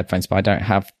have headphones, but I don't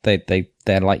have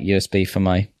they're like USB for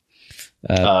my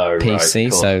PC, right,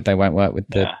 cool. So they won't work with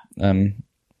the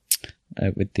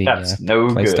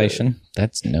PlayStation. Good.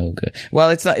 That's no good. Well,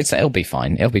 it'll be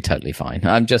fine. It'll be totally fine.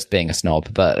 I'm just being a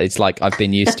snob, but it's like I've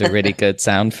been used to really good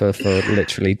sound for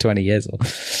literally 20 years.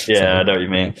 I know what you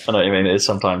mean. It's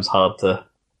sometimes hard to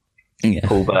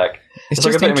pull back. It's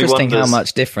just interesting how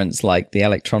much difference like the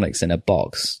electronics in a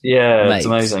box makes. It's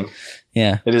amazing.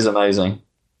 Yeah. It is amazing.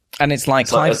 And it's like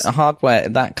hardware,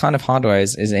 that kind of hardware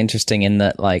is interesting in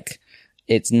that like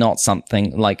it's not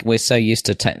something like we're so used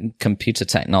to computer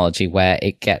technology where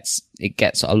it gets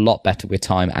a lot better with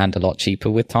time and a lot cheaper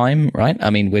with time, right? I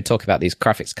mean, we're talking about these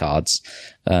graphics cards,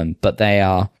 but they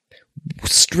are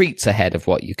streets ahead of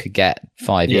what you could get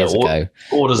 5 years ago.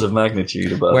 Orders of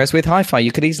magnitude above. Whereas with hi-fi,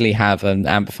 you could easally have an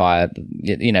amplifier,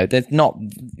 there's not,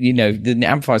 the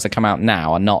amplifiers that come out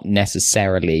now are not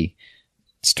necessarily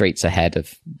streets ahead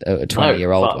of a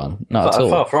 20-year-old one. Not at all.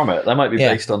 Far from it. They might be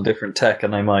based on different tech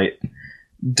and they might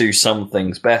do some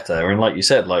things better. And like you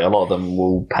said, like a lot of them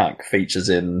will pack features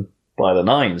in by the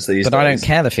nines these days. But I don't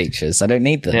care the features. I don't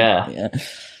need them. Yeah.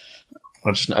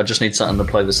 I just need something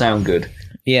to play the sound good.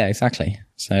 Yeah, exactly.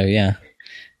 So, yeah.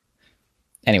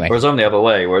 Anyway. Whereas I'm the other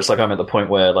way, where it's like I'm at the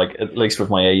point where, like, at least with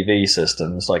my AV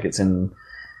system, it's like it's in...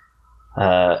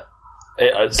 I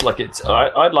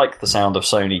like the sound of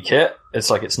Sony kit. It's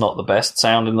like it's not the best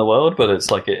sound in the world, but it's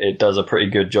like it does a pretty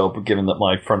good job given that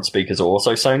my front speakers are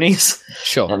also Sony's.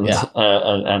 Sure, and,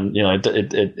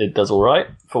 it does all right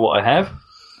for what I have.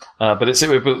 But it's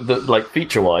like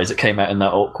feature-wise, it came out in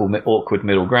that awkward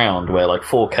middle ground where like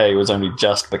 4K was only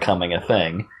just becoming a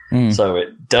thing. So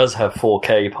it does have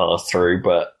 4K pass-through,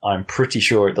 but I'm pretty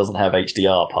sure it doesn't have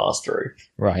HDR pass-through.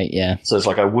 Right, yeah. So it's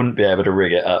like I wouldn't be able to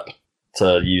rig it up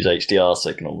to use HDR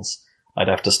signals. I'd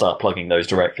have to start plugging those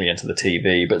directly into the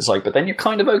TV. But it's like, but then you're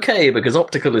kind of okay because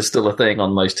optical is still a thing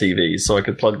on most TVs. So I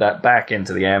could plug that back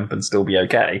into the amp and still be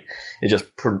okay. It just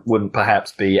wouldn't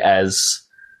perhaps be as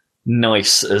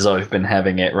nice as I've been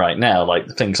having it right now.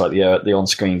 Like things like the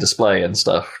on-screen display and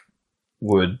stuff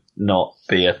would not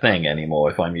be a thing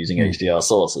anymore if I'm using HDR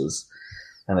sources.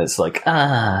 And it's like,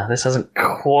 this hasn't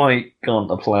quite gone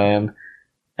to plan.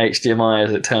 HDMI,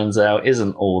 as it turns out,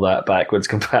 isn't all that backwards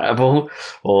compatible,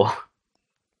 or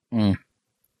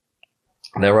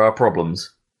there are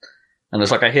problems. And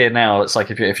it's like I hear now, it's like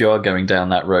if you are going down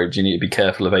that road, you need to be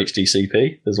careful of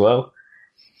HDCP as well.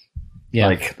 Yeah,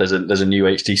 like there's a new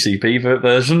HDCP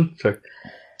version for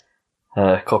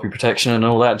copy protection and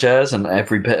all that jazz, and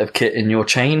every bit of kit in your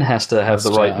chain has to have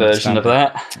the right version of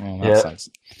that. Oh, sucks.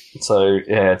 So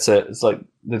yeah, it's like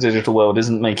the digital world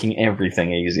isn't making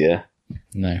everything easier.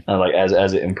 No, like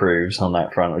as it improves on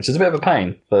that front, which is a bit of a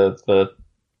pain for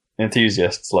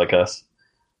enthusiasts like us.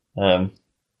 By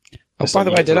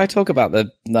the way, did I talk about that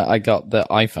I got the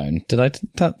iPhone? Did I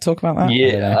talk about that?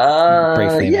 Yeah,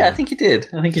 briefly. Yeah, I think you did.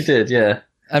 Yeah.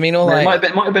 I mean, it might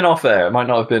have been off air. It might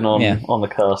not have been on the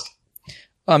cast.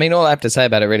 I mean, all I have to say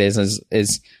about it really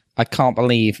is I can't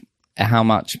believe how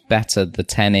much better the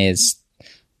 10 is,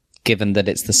 given that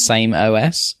it's the same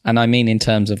OS, and I mean in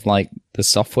terms of like the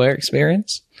software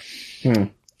experience.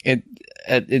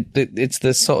 It's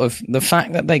the sort of the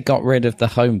fact that they got rid of the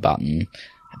home button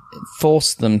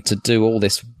forced them to do all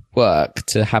this work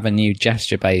to have a new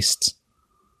gesture-based,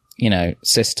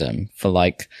 system for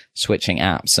like switching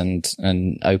apps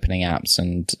and opening apps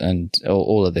and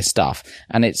all of this stuff,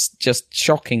 and it's just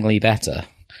shockingly better.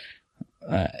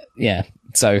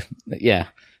 So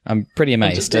I'm pretty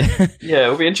amazed.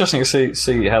 It'll be interesting to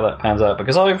see how that pans out,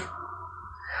 because I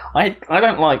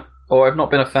don't like, or I've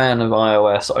not been a fan of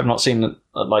iOS. I've not seen it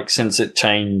like since it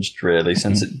changed really,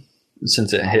 since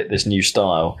it hit this new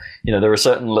style. There are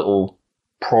certain little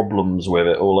problems with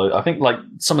it, although I think like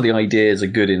some of the ideas are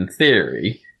good in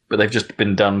theory, but they've just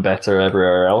been done better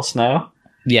everywhere else now.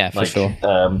 Yeah, for sure.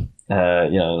 I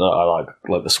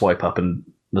like the swipe up and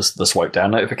the swipe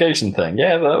down notification thing.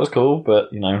 Yeah, that was cool,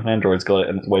 but Android's got it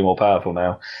and it's way more powerful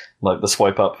now. Like the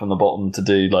swipe up from the bottom to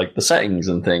do like the settings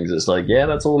and things. It's like,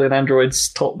 that's all in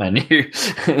Android's top menu.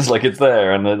 It's like it's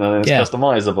there and then it's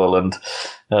customizable and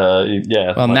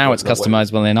Well, now it's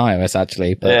customizable in iOS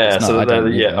actually. But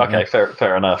okay,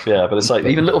 fair enough. Yeah, but it's like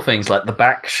even little things like the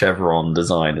back chevron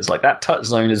design. It's like that touch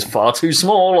zone is far too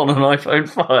small on an iPhone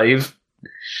 5.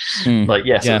 I'm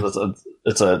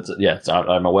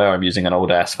aware I'm using an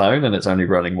old ass phone and it's only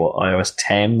running iOS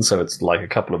 10, so it's like a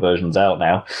couple of versions out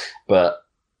now, but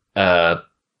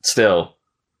still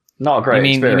not a great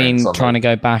experience. You mean trying to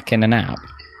go back in an app?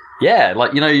 Yeah,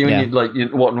 like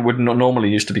what would normally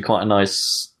used to be quite a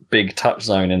nice big touch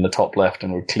zone in the top left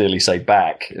and would clearly say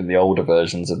back in the older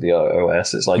versions of the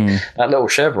OS. It's like that little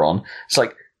chevron. It's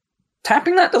like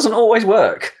tapping that doesn't always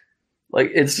work. Like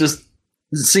it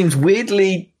seems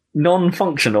weirdly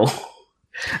non-functional.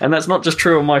 And that's not just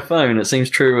true on my phone. It seems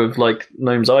true of like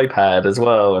Gnome's iPad as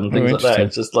well, and things like that.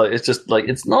 It's just like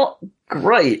it's not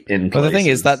great in places. Well, the thing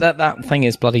is that thing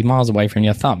is bloody miles away from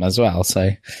your thumb as well.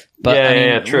 So,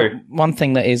 but true. One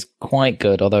thing that is quite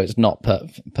good, although it's not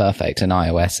perfect in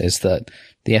iOS, is that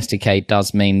the SDK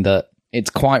does mean that it's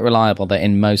quite reliable. That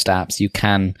in most apps you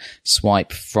can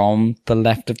swipe from the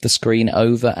left of the screen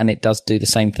over, and it does do the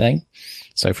same thing.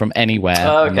 So from anywhere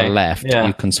on the left,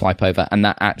 you can swipe over, and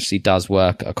that actually does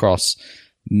work across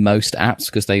most apps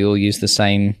because they all use the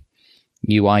same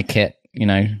UI kit,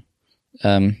 SDK.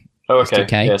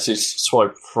 Yeah, so you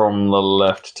swipe from the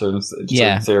left to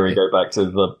in theory, go back to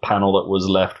the panel that was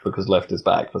left because left is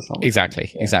back for something.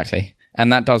 Exactly.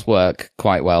 And that does work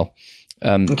quite well.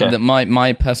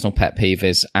 My personal pet peeve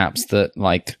is apps that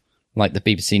like the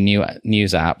BBC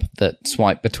News app that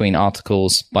swipe between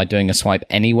articles by doing a swipe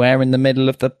anywhere in the middle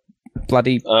of the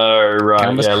bloody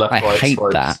canvas. Yeah, left, I right, hate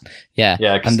swipes. that.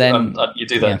 Yeah, and then you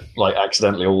do that like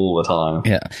accidentally all the time.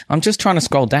 Yeah, I'm just trying to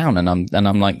scroll down and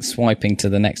I'm like swiping to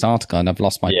the next article and I've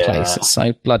lost my place. It's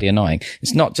so bloody annoying.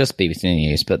 It's not just BBC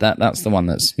News, but that's the one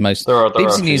that's most.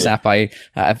 BBC News app I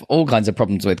have all kinds of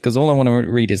problems with because all I want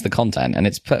to read is the content and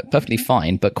it's perfectly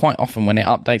fine. But quite often when it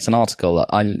updates an article,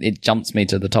 it jumps me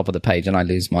to the top of the page and I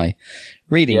lose my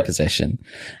reading position.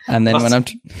 And then when I'm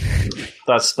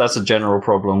that's a general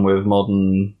problem with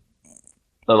modern,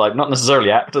 like not necessarily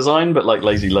app design, but like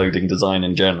lazy loading design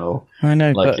in general. I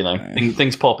know, like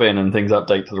things pop in and things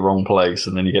update to the wrong place,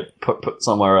 and then you get put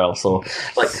somewhere else, or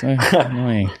like. So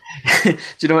annoying. Do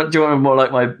you know more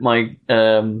like my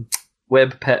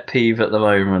web pet peeve at the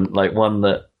moment? Like one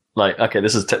that. Like, okay,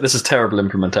 this is terrible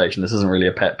implementation. This isn't really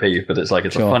a pet peeve, but it's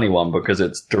a funny one because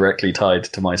it's directly tied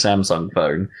to my Samsung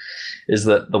phone. Is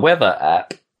that the weather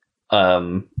app,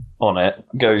 on it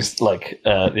goes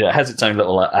it has its own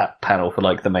little app panel for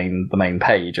like the main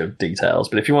page of details.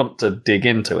 But if you want to dig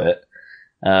into it,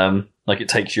 it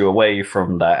takes you away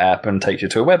from that app and takes you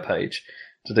to a web page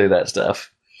to do that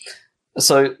stuff.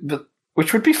 So,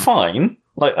 which would be fine.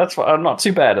 Like that's why I'm not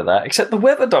too bad at that. Except the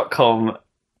weather.com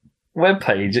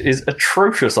webpage is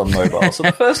atrocious on mobile. So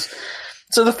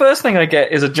the first thing I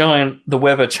get is a giant the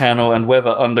weather channel and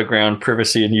weather underground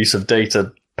privacy and use of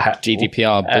data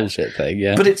GDPR bullshit thing,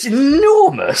 yeah. But it's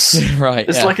enormous. Right.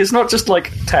 It's it's not just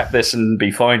like tap this and be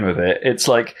fine with it. It's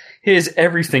like, here's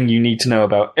everything you need to know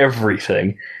about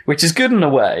everything, which is good in a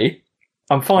way.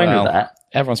 I'm fine with that.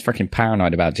 Everyone's freaking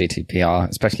paranoid about GDPR,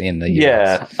 especially in the US.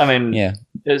 Yeah, I mean,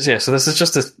 so this is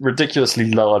just this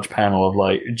ridiculously large panel of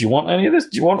like, do you want any of this?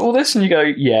 Do you want all this? And you go,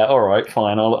 yeah, all right,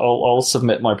 fine, I'll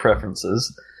submit my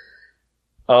preferences.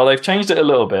 Oh, they've changed it a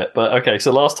little bit, but okay,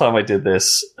 so last time I did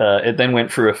this, it then went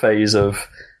through a phase of,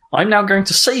 I'm now going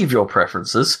to save your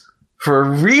preferences for a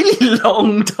really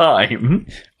long time.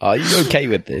 Are you okay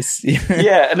with this?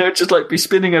 Yeah, and it would just like be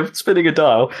spinning a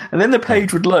dial, and then the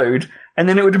page would load, and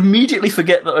then it would immediately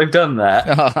forget that I've done that,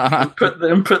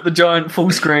 and put the giant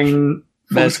full screen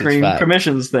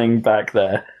permissions thing back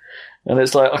there. And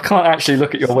it's like, I can't actually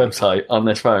look at your website on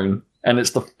this phone. And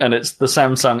it's the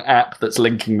Samsung app that's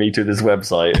linking me to this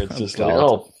website. It's just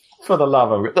for the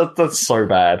love of it, that's so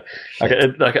bad.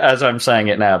 Like as I'm saying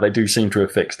it now, they do seem to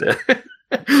have fixed it.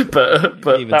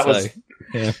 but even that so, was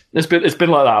yeah. It's been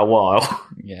like that a while.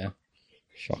 Yeah,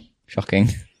 shocking.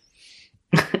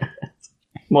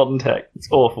 Modern tech, it's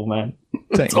awful, man.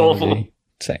 It's awful.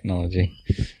 Technology.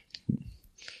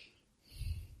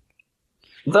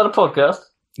 Is that a podcast?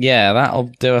 Yeah,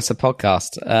 that'll do us a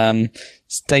podcast.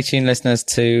 Stay tuned, listeners,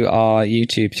 to our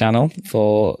YouTube channel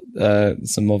for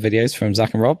some more videos from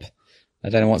Zach and Rob. I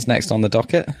don't know what's next on the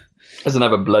docket. There's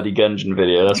another bloody Gungeon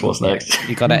video. That's what's next.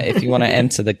 You gotta, if you want to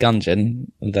enter the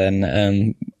Gungeon,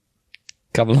 then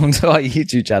come along to our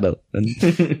YouTube channel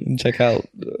and check out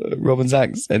Rob and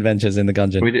Zach's adventures in the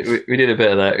Gungeon. We did a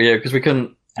bit of that, yeah, because we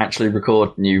couldn't actually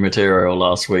record new material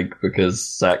last week because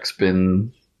Zach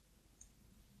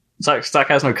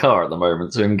has no car at the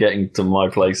moment, so him getting to my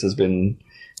place we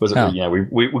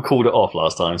called it off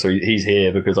last time, so he's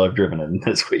here because I've driven him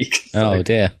this week. So. Oh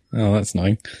dear. Oh, that's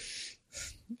annoying.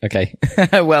 Okay.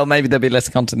 Well, maybe there'll be less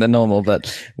content than normal,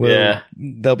 but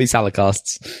there'll be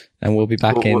Salacasts, and we'll be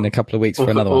back in a couple of weeks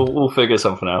for another one. We'll figure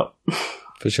something out.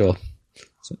 For sure.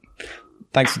 So,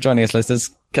 thanks for joining us, listeners.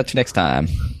 Catch you next time.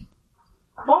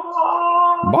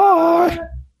 Bye.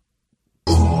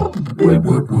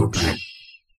 Bye.